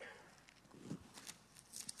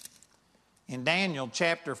 In Daniel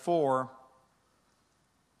chapter 4,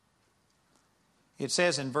 it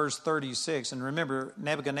says in verse 36, and remember,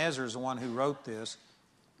 Nebuchadnezzar is the one who wrote this.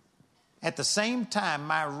 At the same time,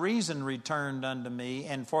 my reason returned unto me,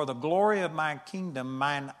 and for the glory of my kingdom,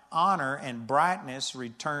 mine honor and brightness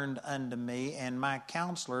returned unto me, and my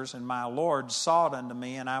counselors and my lords sought unto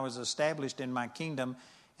me, and I was established in my kingdom,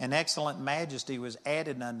 and excellent majesty was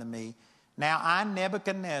added unto me. Now I,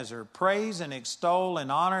 Nebuchadnezzar, praise and extol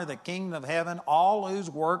and honor the King of heaven, all whose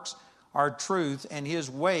works are truth and his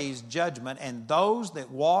ways judgment, and those that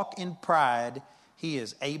walk in pride he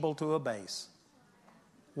is able to abase.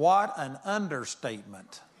 What an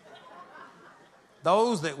understatement.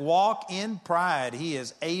 Those that walk in pride he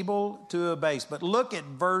is able to abase. But look at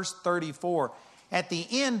verse 34. At the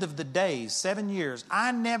end of the days, 7 years,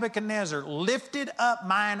 I, Nebuchadnezzar, lifted up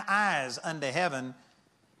mine eyes unto heaven,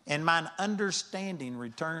 and mine understanding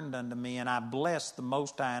returned unto me, and I blessed the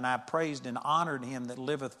Most High, and I praised and honored him that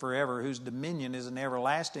liveth forever, whose dominion is an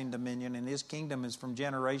everlasting dominion, and his kingdom is from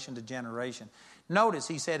generation to generation. Notice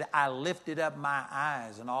he said, I lifted up my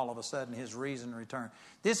eyes, and all of a sudden his reason returned.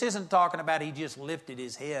 This isn't talking about he just lifted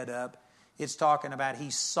his head up. It's talking about he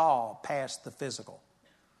saw past the physical.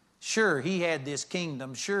 Sure, he had this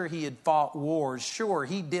kingdom. Sure, he had fought wars. Sure,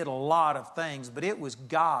 he did a lot of things, but it was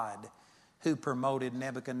God who promoted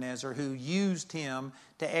Nebuchadnezzar, who used him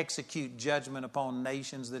to execute judgment upon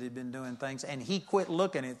nations that had been doing things. And he quit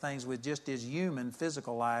looking at things with just his human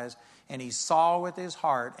physical eyes, and he saw with his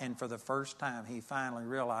heart, and for the first time he finally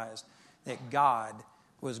realized that God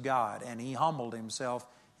was God, and he humbled himself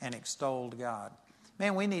and extolled God.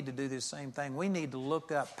 Man, we need to do this same thing. We need to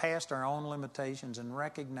look up past our own limitations and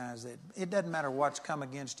recognize that it doesn't matter what's come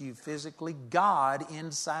against you physically. God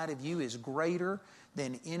inside of you is greater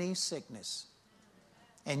than any sickness.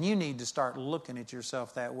 And you need to start looking at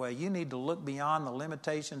yourself that way. You need to look beyond the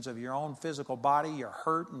limitations of your own physical body, your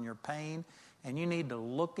hurt and your pain, and you need to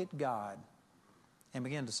look at God and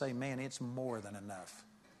begin to say, man, it's more than enough.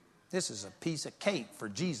 This is a piece of cake for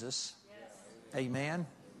Jesus. Amen.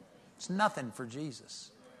 It's nothing for Jesus.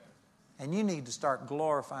 And you need to start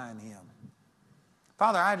glorifying him.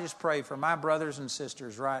 Father, I just pray for my brothers and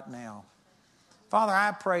sisters right now. Father,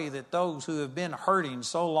 I pray that those who have been hurting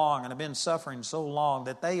so long and have been suffering so long,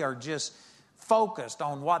 that they are just focused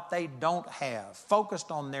on what they don't have,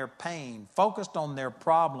 focused on their pain, focused on their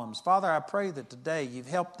problems. Father, I pray that today you've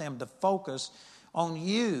helped them to focus on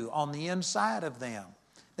you, on the inside of them,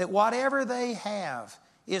 that whatever they have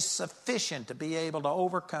is sufficient to be able to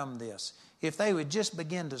overcome this. If they would just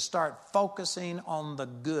begin to start focusing on the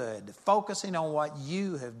good, focusing on what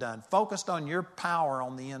you have done, focused on your power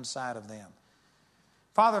on the inside of them.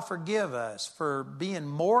 Father, forgive us for being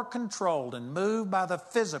more controlled and moved by the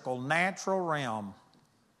physical, natural realm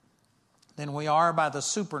than we are by the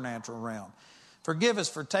supernatural realm. Forgive us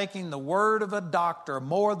for taking the word of a doctor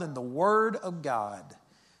more than the word of God.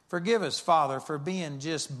 Forgive us, Father, for being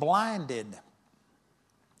just blinded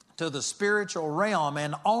to the spiritual realm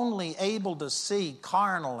and only able to see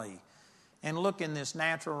carnally and look in this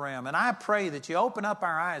natural realm. And I pray that you open up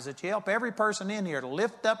our eyes, that you help every person in here to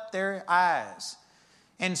lift up their eyes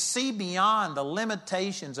and see beyond the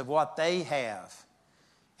limitations of what they have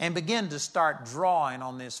and begin to start drawing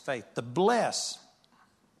on this faith, to bless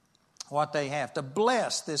what they have, to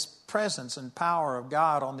bless this presence and power of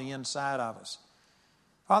God on the inside of us.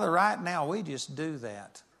 Father, right now we just do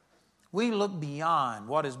that. We look beyond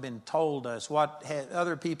what has been told us, what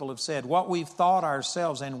other people have said, what we've thought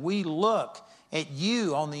ourselves, and we look at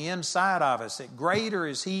you on the inside of us, that greater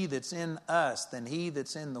is he that's in us than he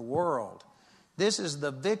that's in the world. This is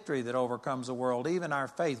the victory that overcomes the world, even our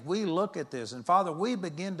faith. We look at this, and Father, we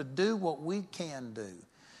begin to do what we can do.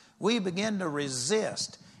 We begin to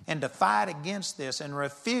resist and to fight against this and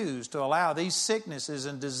refuse to allow these sicknesses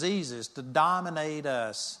and diseases to dominate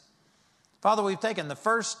us. Father, we've taken the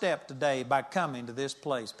first step today by coming to this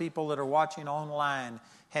place. People that are watching online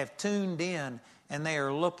have tuned in and they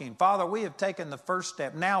are looking. Father, we have taken the first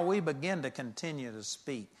step. Now we begin to continue to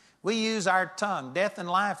speak. We use our tongue. Death and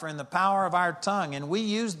life are in the power of our tongue, and we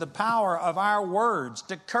use the power of our words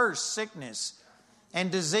to curse sickness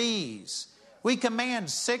and disease. We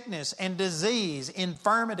command sickness and disease,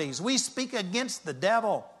 infirmities. We speak against the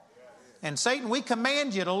devil. And Satan, we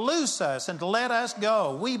command you to loose us and to let us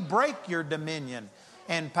go. We break your dominion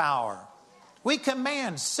and power. We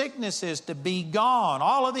command sicknesses to be gone.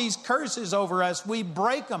 All of these curses over us, we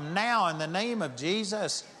break them now in the name of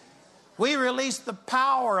Jesus. We release the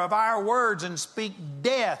power of our words and speak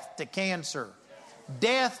death to cancer,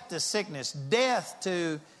 death to sickness, death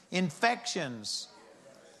to infections.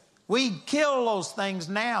 We kill those things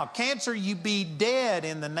now. Cancer, you be dead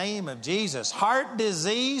in the name of Jesus. Heart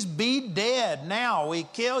disease, be dead now. We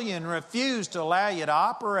kill you and refuse to allow you to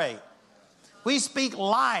operate. We speak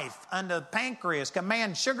life unto the pancreas,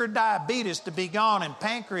 command sugar diabetes to be gone and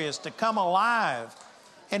pancreas to come alive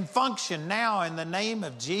and function now in the name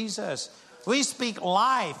of Jesus. We speak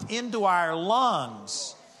life into our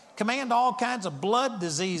lungs. Command all kinds of blood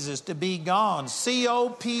diseases to be gone.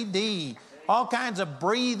 COPD, all kinds of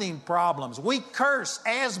breathing problems. We curse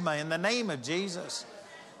asthma in the name of Jesus.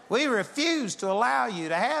 We refuse to allow you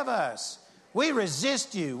to have us. We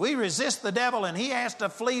resist you. We resist the devil, and he has to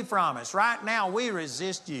flee from us. Right now, we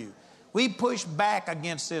resist you. We push back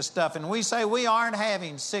against this stuff, and we say we aren't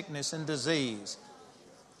having sickness and disease.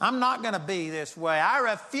 I'm not going to be this way. I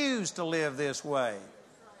refuse to live this way.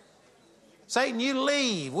 Satan, you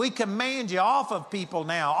leave. We command you off of people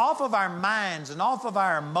now, off of our minds and off of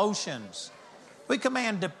our emotions. We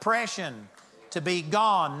command depression to be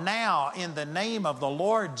gone now in the name of the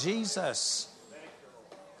Lord Jesus.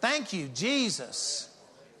 Thank you, Jesus.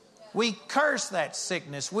 We curse that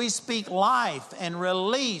sickness. We speak life and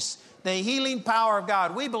release the healing power of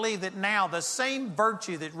God. We believe that now the same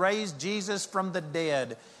virtue that raised Jesus from the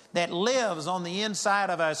dead, that lives on the inside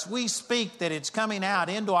of us, we speak that it's coming out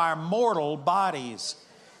into our mortal bodies,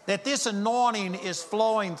 that this anointing is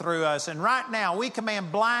flowing through us. And right now, we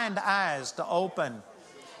command blind eyes to open.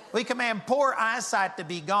 We command poor eyesight to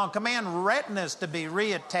be gone. Command retinas to be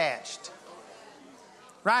reattached.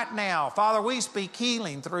 Right now, Father, we speak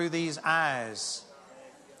healing through these eyes.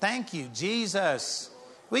 Thank you, Jesus.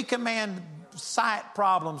 We command sight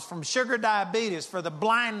problems from sugar diabetes for the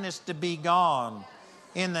blindness to be gone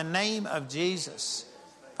in the name of Jesus.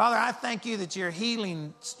 Father, I thank you that you're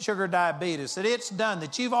healing sugar diabetes, that it's done,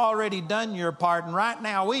 that you've already done your part. And right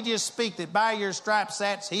now, we just speak that by your stripes,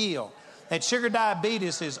 that's healed, that sugar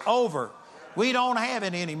diabetes is over. We don't have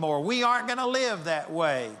it anymore. We aren't going to live that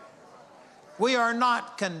way. We are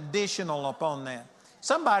not conditional upon that.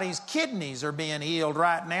 Somebody's kidneys are being healed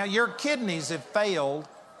right now. Your kidneys have failed.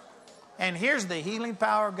 And here's the healing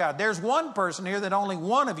power of God. There's one person here that only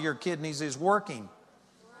one of your kidneys is working.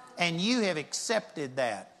 And you have accepted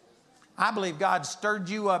that. I believe God stirred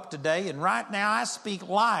you up today. And right now I speak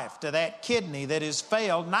life to that kidney that has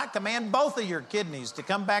failed. And I command both of your kidneys to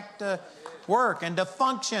come back to work and to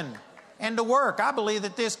function and to work. I believe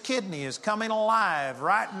that this kidney is coming alive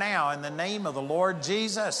right now in the name of the Lord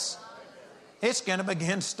Jesus. It's going to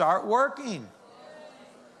begin to start working.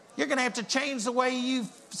 You're going to have to change the way you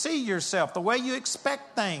see yourself, the way you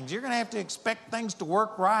expect things. You're going to have to expect things to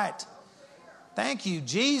work right. Thank you,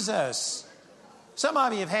 Jesus. Some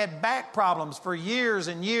of you have had back problems for years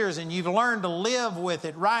and years, and you've learned to live with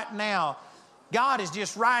it right now. God is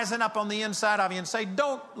just rising up on the inside of you and say,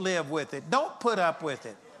 don't live with it. Don't put up with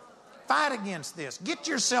it. Fight against this. Get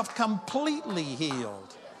yourself completely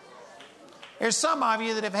healed. There's some of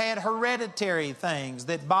you that have had hereditary things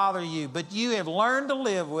that bother you, but you have learned to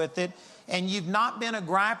live with it, and you've not been a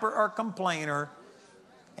griper or complainer,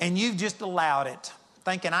 and you've just allowed it,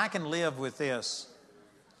 thinking, I can live with this.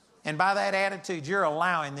 And by that attitude, you're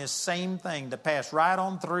allowing this same thing to pass right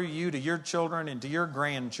on through you to your children and to your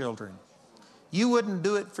grandchildren. You wouldn't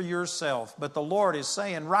do it for yourself, but the Lord is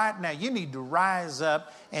saying right now, you need to rise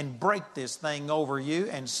up and break this thing over you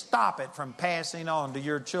and stop it from passing on to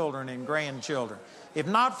your children and grandchildren. If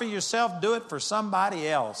not for yourself, do it for somebody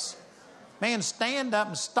else. Man, stand up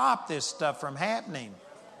and stop this stuff from happening.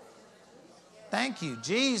 Thank you,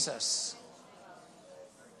 Jesus.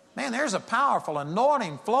 Man, there's a powerful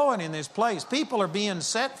anointing flowing in this place. People are being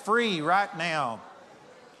set free right now.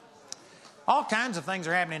 All kinds of things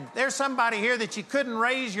are happening. There's somebody here that you couldn't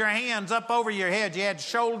raise your hands up over your head. You had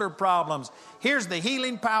shoulder problems. Here's the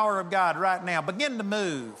healing power of God right now. Begin to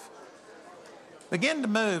move. Begin to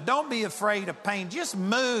move. Don't be afraid of pain. Just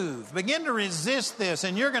move. Begin to resist this,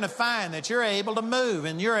 and you're going to find that you're able to move,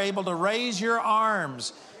 and you're able to raise your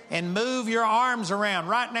arms and move your arms around.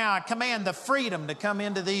 Right now, I command the freedom to come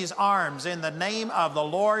into these arms in the name of the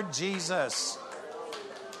Lord Jesus.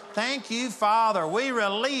 Thank you, Father. We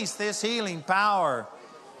release this healing power.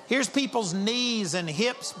 Here's people's knees and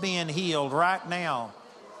hips being healed right now.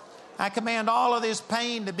 I command all of this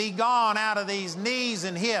pain to be gone out of these knees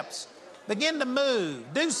and hips. Begin to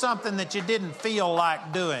move. Do something that you didn't feel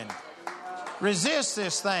like doing. Resist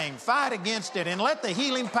this thing. Fight against it. And let the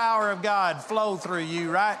healing power of God flow through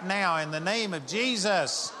you right now in the name of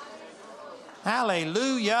Jesus.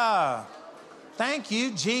 Hallelujah. Thank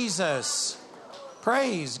you, Jesus.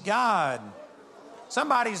 Praise God.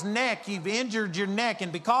 Somebody's neck, you've injured your neck,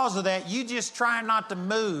 and because of that, you just try not to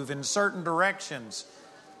move in certain directions.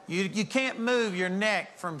 You can't move your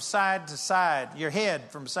neck from side to side, your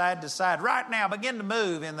head from side to side. Right now, begin to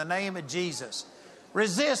move in the name of Jesus.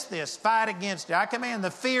 Resist this. Fight against it. I command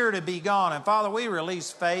the fear to be gone. And Father, we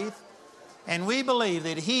release faith, and we believe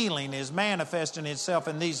that healing is manifesting itself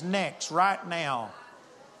in these necks right now.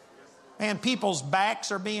 Man, people's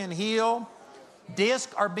backs are being healed.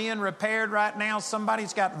 Discs are being repaired right now.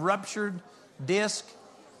 Somebody's got ruptured disc.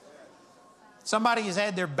 Somebody has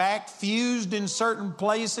had their back fused in certain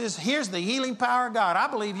places. Here's the healing power of God. I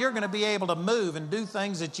believe you're going to be able to move and do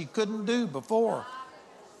things that you couldn't do before.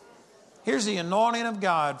 Here's the anointing of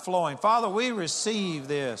God flowing. Father, we receive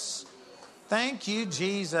this. Thank you,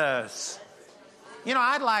 Jesus. You know,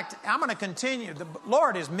 I'm going to continue. The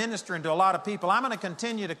Lord is ministering to a lot of people. I'm going to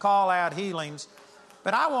continue to call out healings.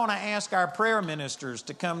 But I want to ask our prayer ministers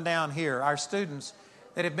to come down here, our students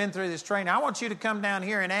that have been through this training. I want you to come down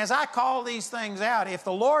here. And as I call these things out, if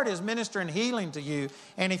the Lord is ministering healing to you,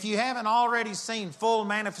 and if you haven't already seen full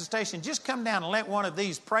manifestation, just come down and let one of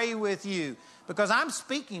these pray with you. Because I'm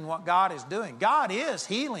speaking what God is doing. God is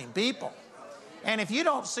healing people. And if you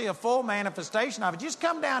don't see a full manifestation of it, just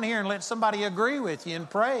come down here and let somebody agree with you and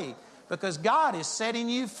pray. Because God is setting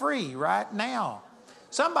you free right now.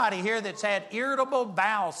 Somebody here that's had irritable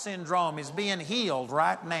bowel syndrome is being healed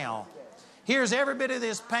right now. Here's every bit of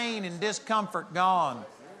this pain and discomfort gone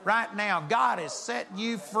right now. God has set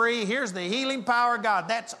you free. Here's the healing power of God.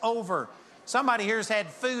 That's over. Somebody here's had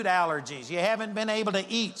food allergies. You haven't been able to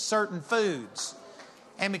eat certain foods.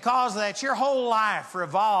 And because of that, your whole life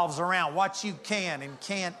revolves around what you can and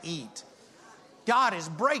can't eat. God is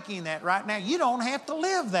breaking that right now. You don't have to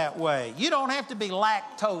live that way. You don't have to be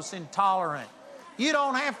lactose intolerant. You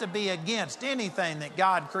don't have to be against anything that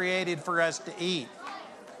God created for us to eat.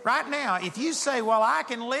 Right now, if you say, well, I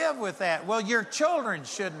can live with that, well, your children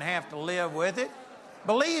shouldn't have to live with it.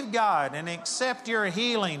 Believe God and accept your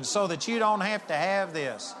healing so that you don't have to have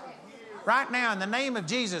this. Right now, in the name of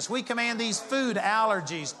Jesus, we command these food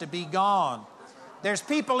allergies to be gone. There's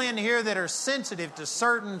people in here that are sensitive to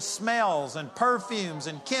certain smells and perfumes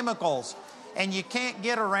and chemicals, and you can't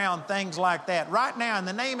get around things like that. Right now, in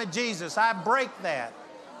the name of Jesus, I break that.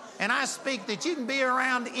 And I speak that you can be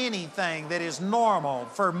around anything that is normal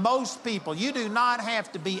for most people. You do not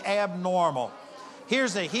have to be abnormal.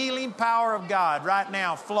 Here's the healing power of God right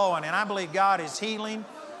now flowing. And I believe God is healing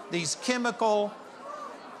these chemical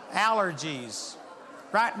allergies.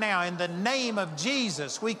 Right now, in the name of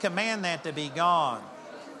Jesus, we command that to be gone.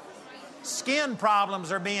 Skin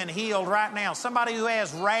problems are being healed right now. Somebody who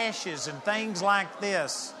has rashes and things like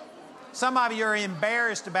this. Some of you are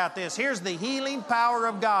embarrassed about this. Here's the healing power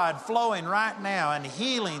of God flowing right now and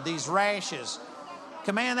healing these rashes.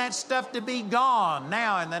 Command that stuff to be gone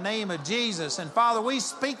now in the name of Jesus. And Father, we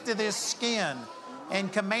speak to this skin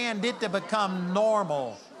and command it to become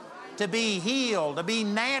normal, to be healed, to be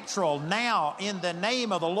natural now in the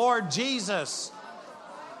name of the Lord Jesus.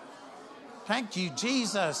 Thank you,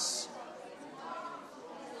 Jesus.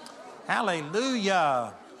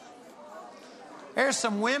 Hallelujah. There's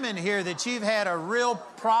some women here that you've had a real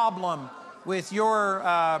problem with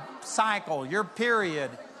your cycle, your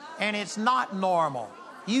period, and it's not normal.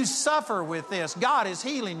 You suffer with this. God is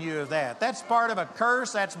healing you of that. That's part of a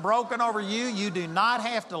curse that's broken over you. You do not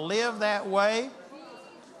have to live that way.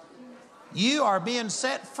 You are being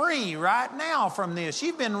set free right now from this.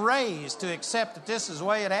 You've been raised to accept that this is the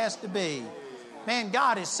way it has to be. Man,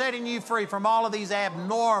 God is setting you free from all of these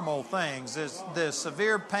abnormal things, the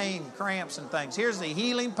severe pain, cramps, and things. Here's the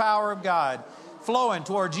healing power of God flowing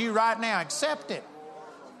towards you right now. Accept it.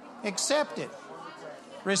 Accept it.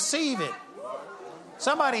 Receive it.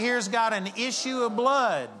 Somebody here's got an issue of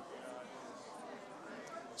blood.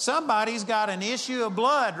 Somebody's got an issue of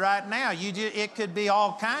blood right now. It could be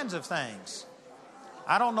all kinds of things.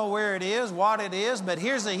 I don't know where it is, what it is, but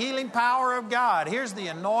here's the healing power of God. Here's the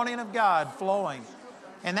anointing of God flowing.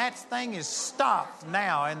 And that thing is stopped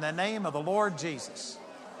now in the name of the Lord Jesus.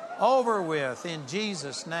 Over with in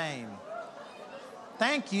Jesus' name.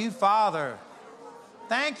 Thank you, Father.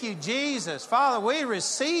 Thank you, Jesus. Father, we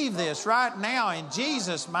receive this right now in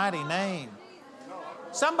Jesus' mighty name.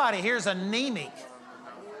 Somebody here's anemic.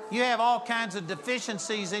 You have all kinds of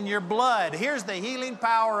deficiencies in your blood. Here's the healing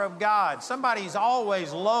power of God. Somebody's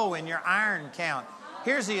always low in your iron count.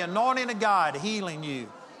 Here's the anointing of God healing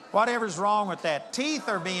you. Whatever's wrong with that. Teeth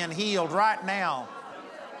are being healed right now.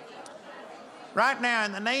 Right now,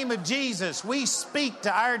 in the name of Jesus, we speak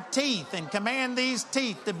to our teeth and command these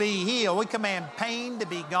teeth to be healed. We command pain to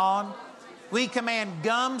be gone. We command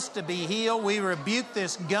gums to be healed. We rebuke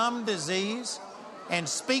this gum disease and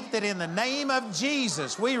speak that in the name of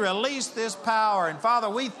Jesus, we release this power. And Father,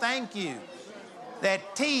 we thank you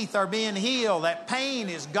that teeth are being healed, that pain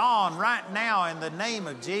is gone right now in the name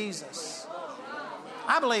of Jesus.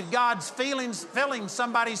 I believe God's filling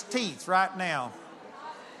somebody's teeth right now.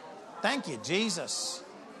 Thank you, Jesus.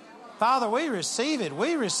 Father, we receive it.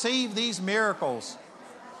 We receive these miracles.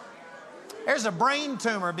 There's a brain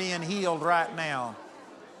tumor being healed right now.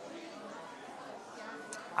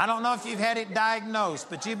 I don't know if you've had it diagnosed,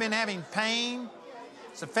 but you've been having pain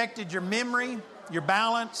It's affected your memory, your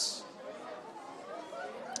balance.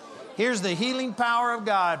 Here's the healing power of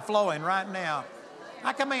God flowing right now.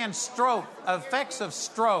 I command effects of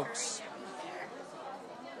strokes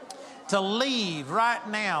to leave right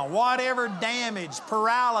now. Whatever damage,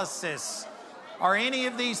 paralysis, or any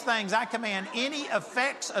of these things, I command any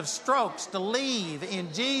effects of strokes to leave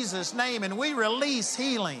in Jesus' name, and we release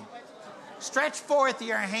healing. Stretch forth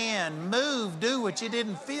your hand, move, do what you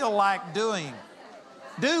didn't feel like doing.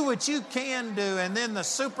 Do what you can do, and then the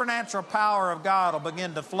supernatural power of God will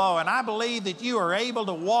begin to flow. And I believe that you are able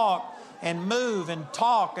to walk and move and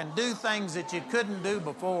talk and do things that you couldn't do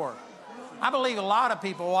before. I believe a lot of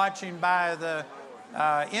people watching by the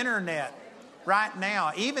internet right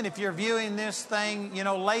now, even if you're viewing this thing,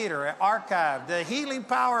 later, archived, the healing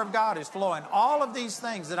power of God is flowing. All of these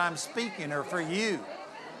things that I'm speaking are for you.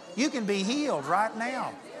 You can be healed right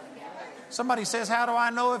now. Somebody says, how do I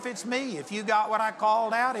know if it's me? If you got what I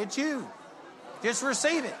called out, it's you. Just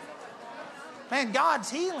receive it. Man, God's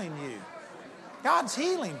healing you. God's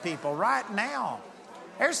healing people right now.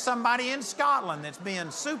 There's somebody in Scotland that's being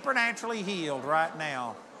supernaturally healed right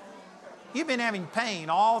now. You've been having pain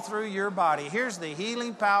all through your body. Here's the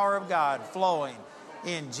healing power of God flowing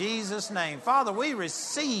in Jesus' name. Father, we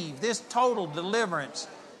receive this total deliverance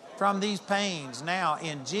from these pains now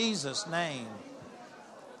in Jesus' name.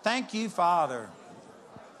 Thank you, Father.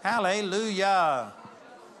 Hallelujah.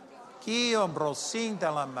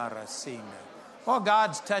 Oh,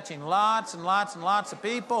 God's touching lots and lots and lots of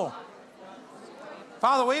people.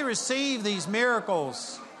 Father, we receive these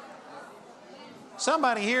miracles.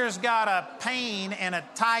 Somebody here has got a pain and a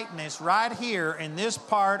tightness right here in this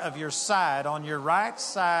part of your side, on your right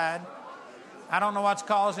side. I don't know what's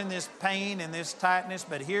causing this pain and this tightness,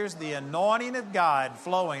 but here's the anointing of God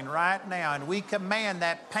flowing right now, and we command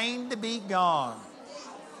that pain to be gone.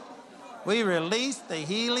 We release the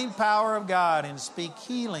healing power of God and speak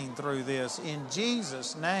healing through this in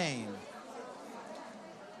Jesus' name.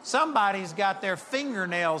 Somebody's got their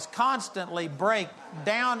fingernails constantly break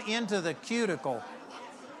down into the cuticle.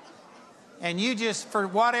 And you just, for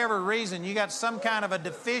whatever reason, you got some kind of a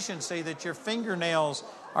deficiency that your fingernails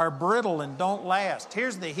are brittle and don't last.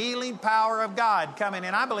 Here's the healing power of God coming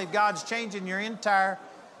in. I believe God's changing your entire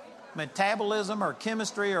metabolism or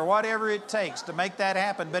chemistry or whatever it takes to make that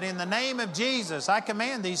happen. But in the name of Jesus, I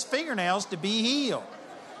command these fingernails to be healed,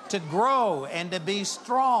 to grow and to be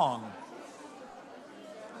strong.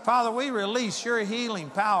 Father, we release your healing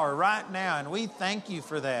power right now, and we thank you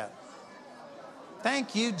for that.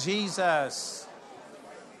 Thank you, Jesus.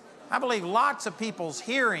 I believe lots of people's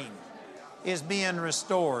hearing is being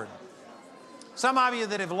restored. Some of you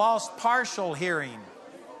that have lost partial hearing,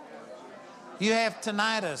 you have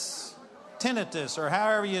tinnitus, or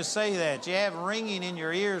however you say that. You have ringing in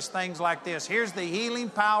your ears, things like this. Here's the healing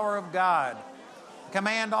power of God.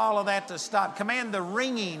 Command all of that to stop. Command the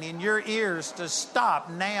ringing in your ears to stop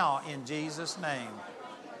now in Jesus' name.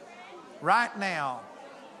 Right now.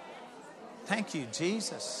 Thank you,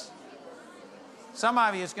 Jesus. Some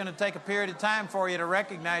of you, it's going to take a period of time for you to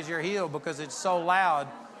recognize you're healed because it's so loud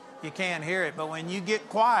you can't hear it. But when you get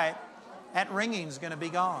quiet, that ringing's going to be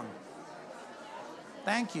gone.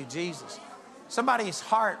 Thank you, Jesus. Somebody's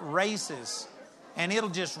heart races, and it'll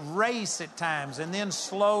just race at times and then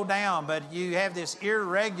slow down, but you have this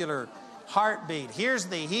irregular heartbeat. Here's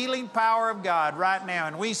the healing power of God right now,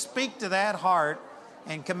 and we speak to that heart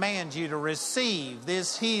and command you to receive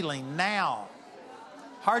this healing now.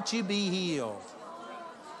 Heart, you be healed.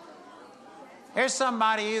 There's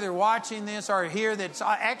somebody either watching this or here that's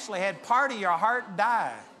actually had part of your heart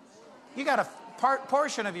die. You got a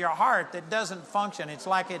portion of your heart that doesn't function. It's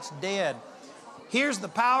like it's dead. Here's the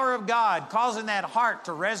power of God causing that heart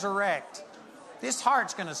to resurrect. This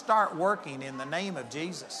heart's going to start working in the name of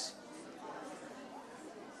Jesus.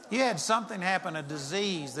 You had something happen, a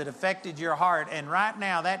disease that affected your heart, and right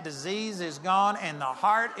now that disease is gone and the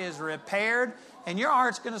heart is repaired, and your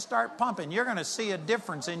heart's going to start pumping. You're going to see a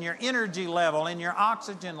difference in your energy level, in your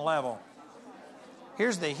oxygen level.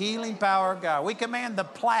 Here's the healing power of God. We command the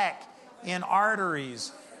plaque in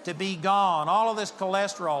arteries to be gone. All of this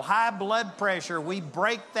cholesterol, high blood pressure, we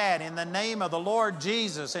break that in the name of the Lord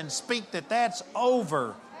Jesus and speak that that's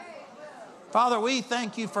over. Father, we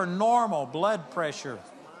thank you for normal blood pressure.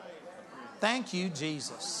 Thank you,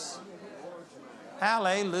 Jesus.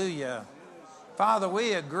 Hallelujah. Father,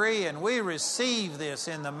 we agree and we receive this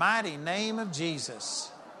in the mighty name of Jesus.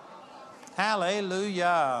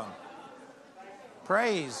 Hallelujah.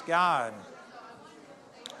 Praise God.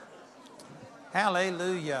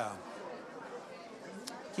 Hallelujah.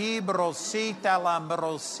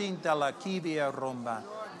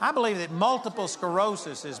 I believe that multiple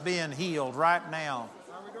sclerosis is being healed right now.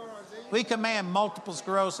 We command multiple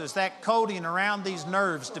sclerosis, that coating around these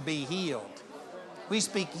nerves, to be healed. We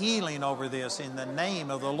speak healing over this in the name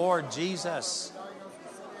of the Lord Jesus.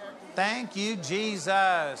 Thank you,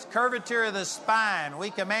 Jesus. Curvature of the spine, we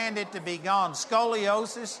command it to be gone.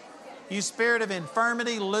 Scoliosis, you spirit of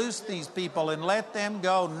infirmity, loose these people and let them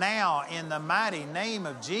go now in the mighty name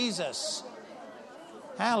of Jesus.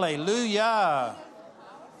 Hallelujah.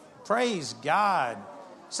 Praise God.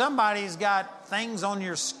 Somebody's got things on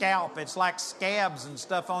your scalp. It's like scabs and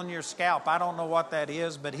stuff on your scalp. I don't know what that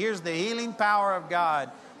is, but here's the healing power of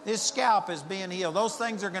God. This scalp is being healed. Those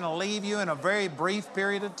things are going to leave you in a very brief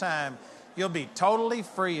period of time. You'll be totally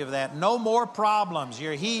free of that. No more problems.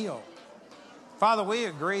 You're healed. Father, we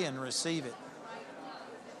agree and receive it.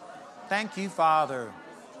 Thank you, Father.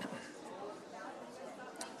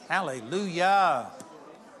 Hallelujah.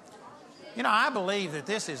 You know, I believe that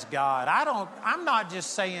this is God. I'm not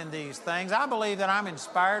just saying these things. I believe that I'm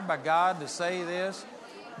inspired by God to say this.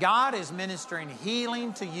 God is ministering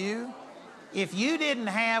healing to you. If you didn't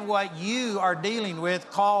have what you are dealing with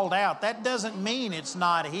called out, that doesn't mean it's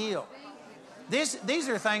not healed. These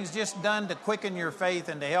are things just done to quicken your faith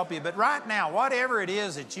and to help you. But right now, whatever it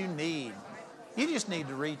is that you need, you just need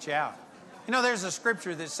to reach out. You know, there's a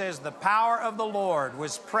scripture that says the power of the Lord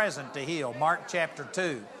was present to heal. Mark chapter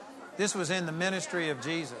 2. This was in the ministry of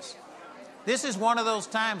Jesus. This is one of those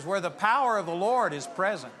times where the power of the Lord is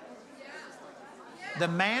present. The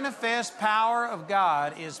manifest power of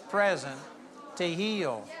God is present to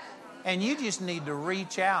heal. And you just need to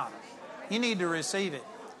reach out. You need to receive it.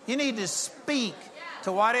 You need to speak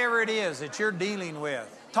to whatever it is that you're dealing with.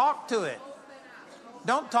 Talk to it.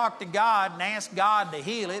 Don't talk to God and ask God to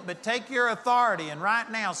heal it, but take your authority and right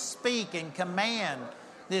now speak and command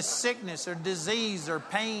this sickness or disease or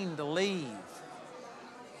pain to leave.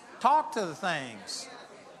 Talk to the things.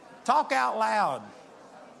 Talk out loud.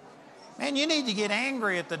 Man, you need to get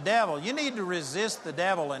angry at the devil. You need to resist the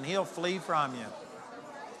devil and he'll flee from you.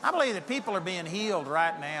 I believe that people are being healed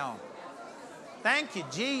right now. Thank you,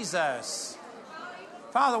 Jesus.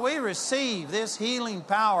 Father, we receive this healing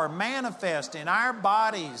power manifest in our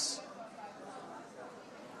bodies.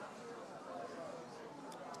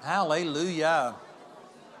 Hallelujah.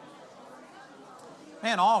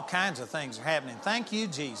 Man, all kinds of things are happening. Thank you,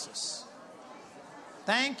 Jesus.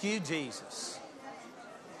 Thank you, Jesus.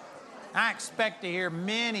 I expect to hear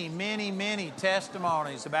many, many, many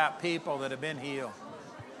testimonies about people that have been healed.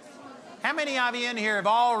 How many of you in here have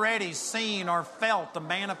already seen or felt the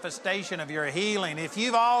manifestation of your healing? If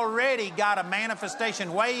you've already got a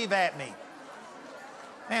manifestation, wave at me.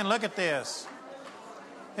 Man, look at this.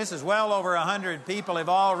 This is well over 100 people have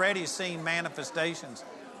already seen manifestations.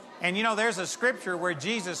 And you know, there's a scripture where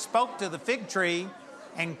Jesus spoke to the fig tree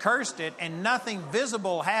and cursed it, and nothing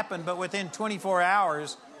visible happened, but within 24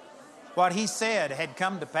 hours, what he said had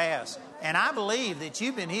come to pass. And I believe that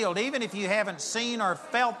you've been healed. Even if you haven't seen or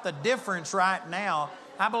felt the difference right now,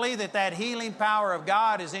 I believe that that healing power of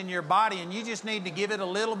God is in your body, and you just need to give it a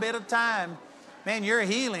little bit of time. Man, your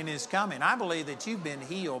healing is coming. I believe that you've been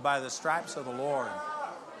healed by the stripes of the Lord.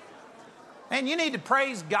 And you need to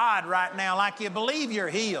praise God right now like you believe you're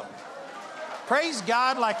healed. Praise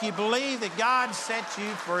God like you believe that God set you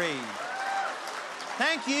free.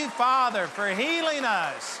 Thank you, Father, for healing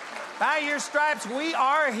us. By your stripes, we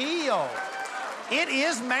are healed. It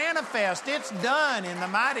is manifest. It's done in the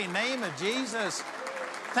mighty name of Jesus.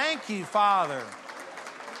 Thank you, Father.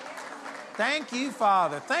 Thank you,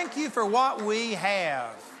 Father. Thank you for what we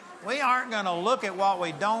have. We aren't going to look at what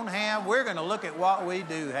we don't have. We're going to look at what we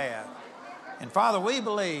do have. And Father, we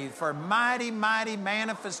believe for mighty, mighty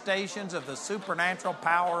manifestations of the supernatural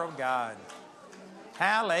power of God.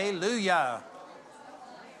 Hallelujah.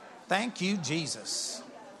 Thank you, Jesus.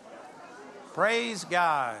 Praise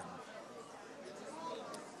God.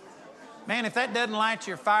 Man, if that doesn't light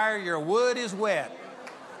your fire, your wood is wet.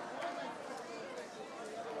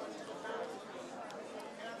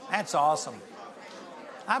 That's awesome.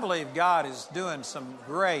 I believe God is doing some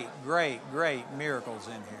great, great, great miracles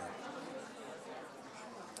in here.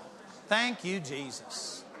 Thank you,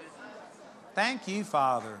 Jesus. Thank you,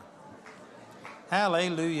 Father.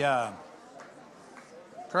 Hallelujah.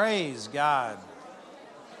 Praise God.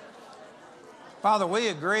 Father, we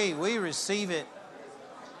agree. We receive it.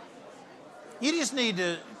 You just need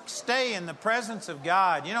to stay in the presence of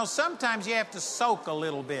God. You know, sometimes you have to soak a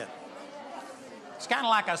little bit. It's kind of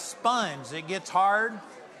like a sponge. It gets hard.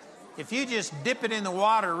 If you just dip it in the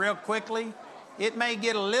water real quickly, it may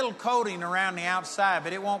get a little coating around the outside,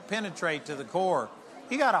 but it won't penetrate to the core.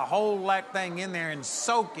 You got to hold that thing in there and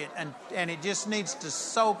soak it, and it just needs to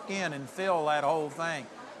soak in and fill that whole thing.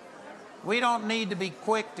 We don't need to be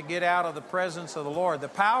quick to get out of the presence of the Lord. The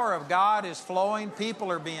power of God is flowing.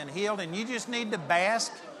 People are being healed, and you just need to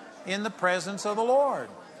bask in the presence of the Lord.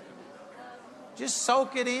 Just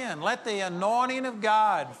soak it in. Let the anointing of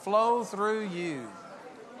God flow through you.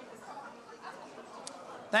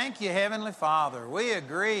 Thank you, Heavenly Father. We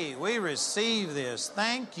agree. We receive this.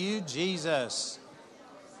 Thank you, Jesus.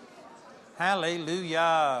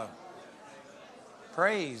 Hallelujah.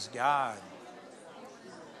 Praise God.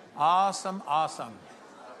 Awesome, awesome.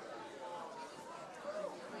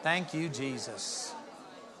 Thank you, Jesus.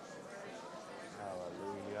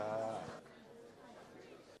 Hallelujah.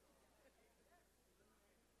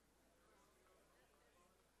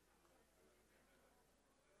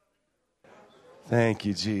 Thank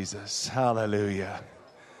you, Jesus. Hallelujah.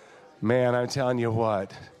 Man, I'm telling you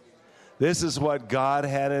what, this is what God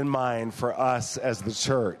had in mind for us as the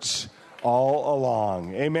church all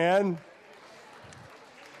along. Amen?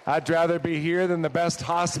 I'd rather be here than the best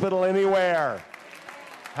hospital anywhere.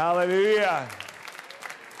 Hallelujah.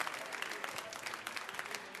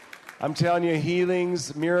 I'm telling you,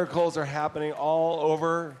 healings, miracles are happening all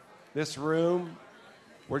over this room.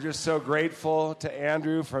 We're just so grateful to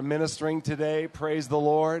Andrew for ministering today. Praise the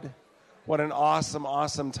Lord. What an awesome,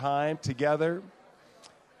 awesome time together.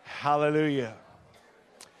 Hallelujah.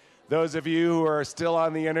 Those of you who are still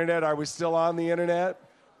on the internet, are we still on the internet?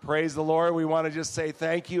 Praise the Lord. We want to just say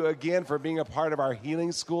thank you again for being a part of our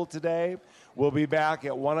healing school today. We'll be back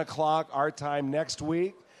at 1 o'clock our time next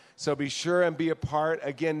week. So be sure and be a part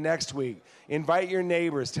again next week. Invite your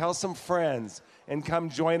neighbors, tell some friends, and come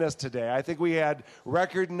join us today. I think we had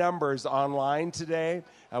record numbers online today.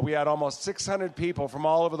 We had almost 600 people from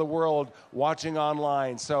all over the world watching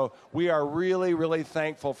online. So we are really, really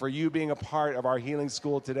thankful for you being a part of our healing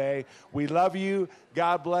school today. We love you.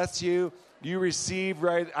 God bless you. You receive,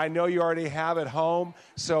 right? I know you already have at home.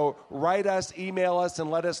 So write us, email us, and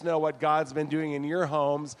let us know what God's been doing in your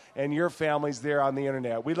homes and your families there on the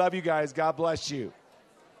internet. We love you guys. God bless you.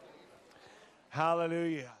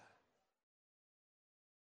 Hallelujah.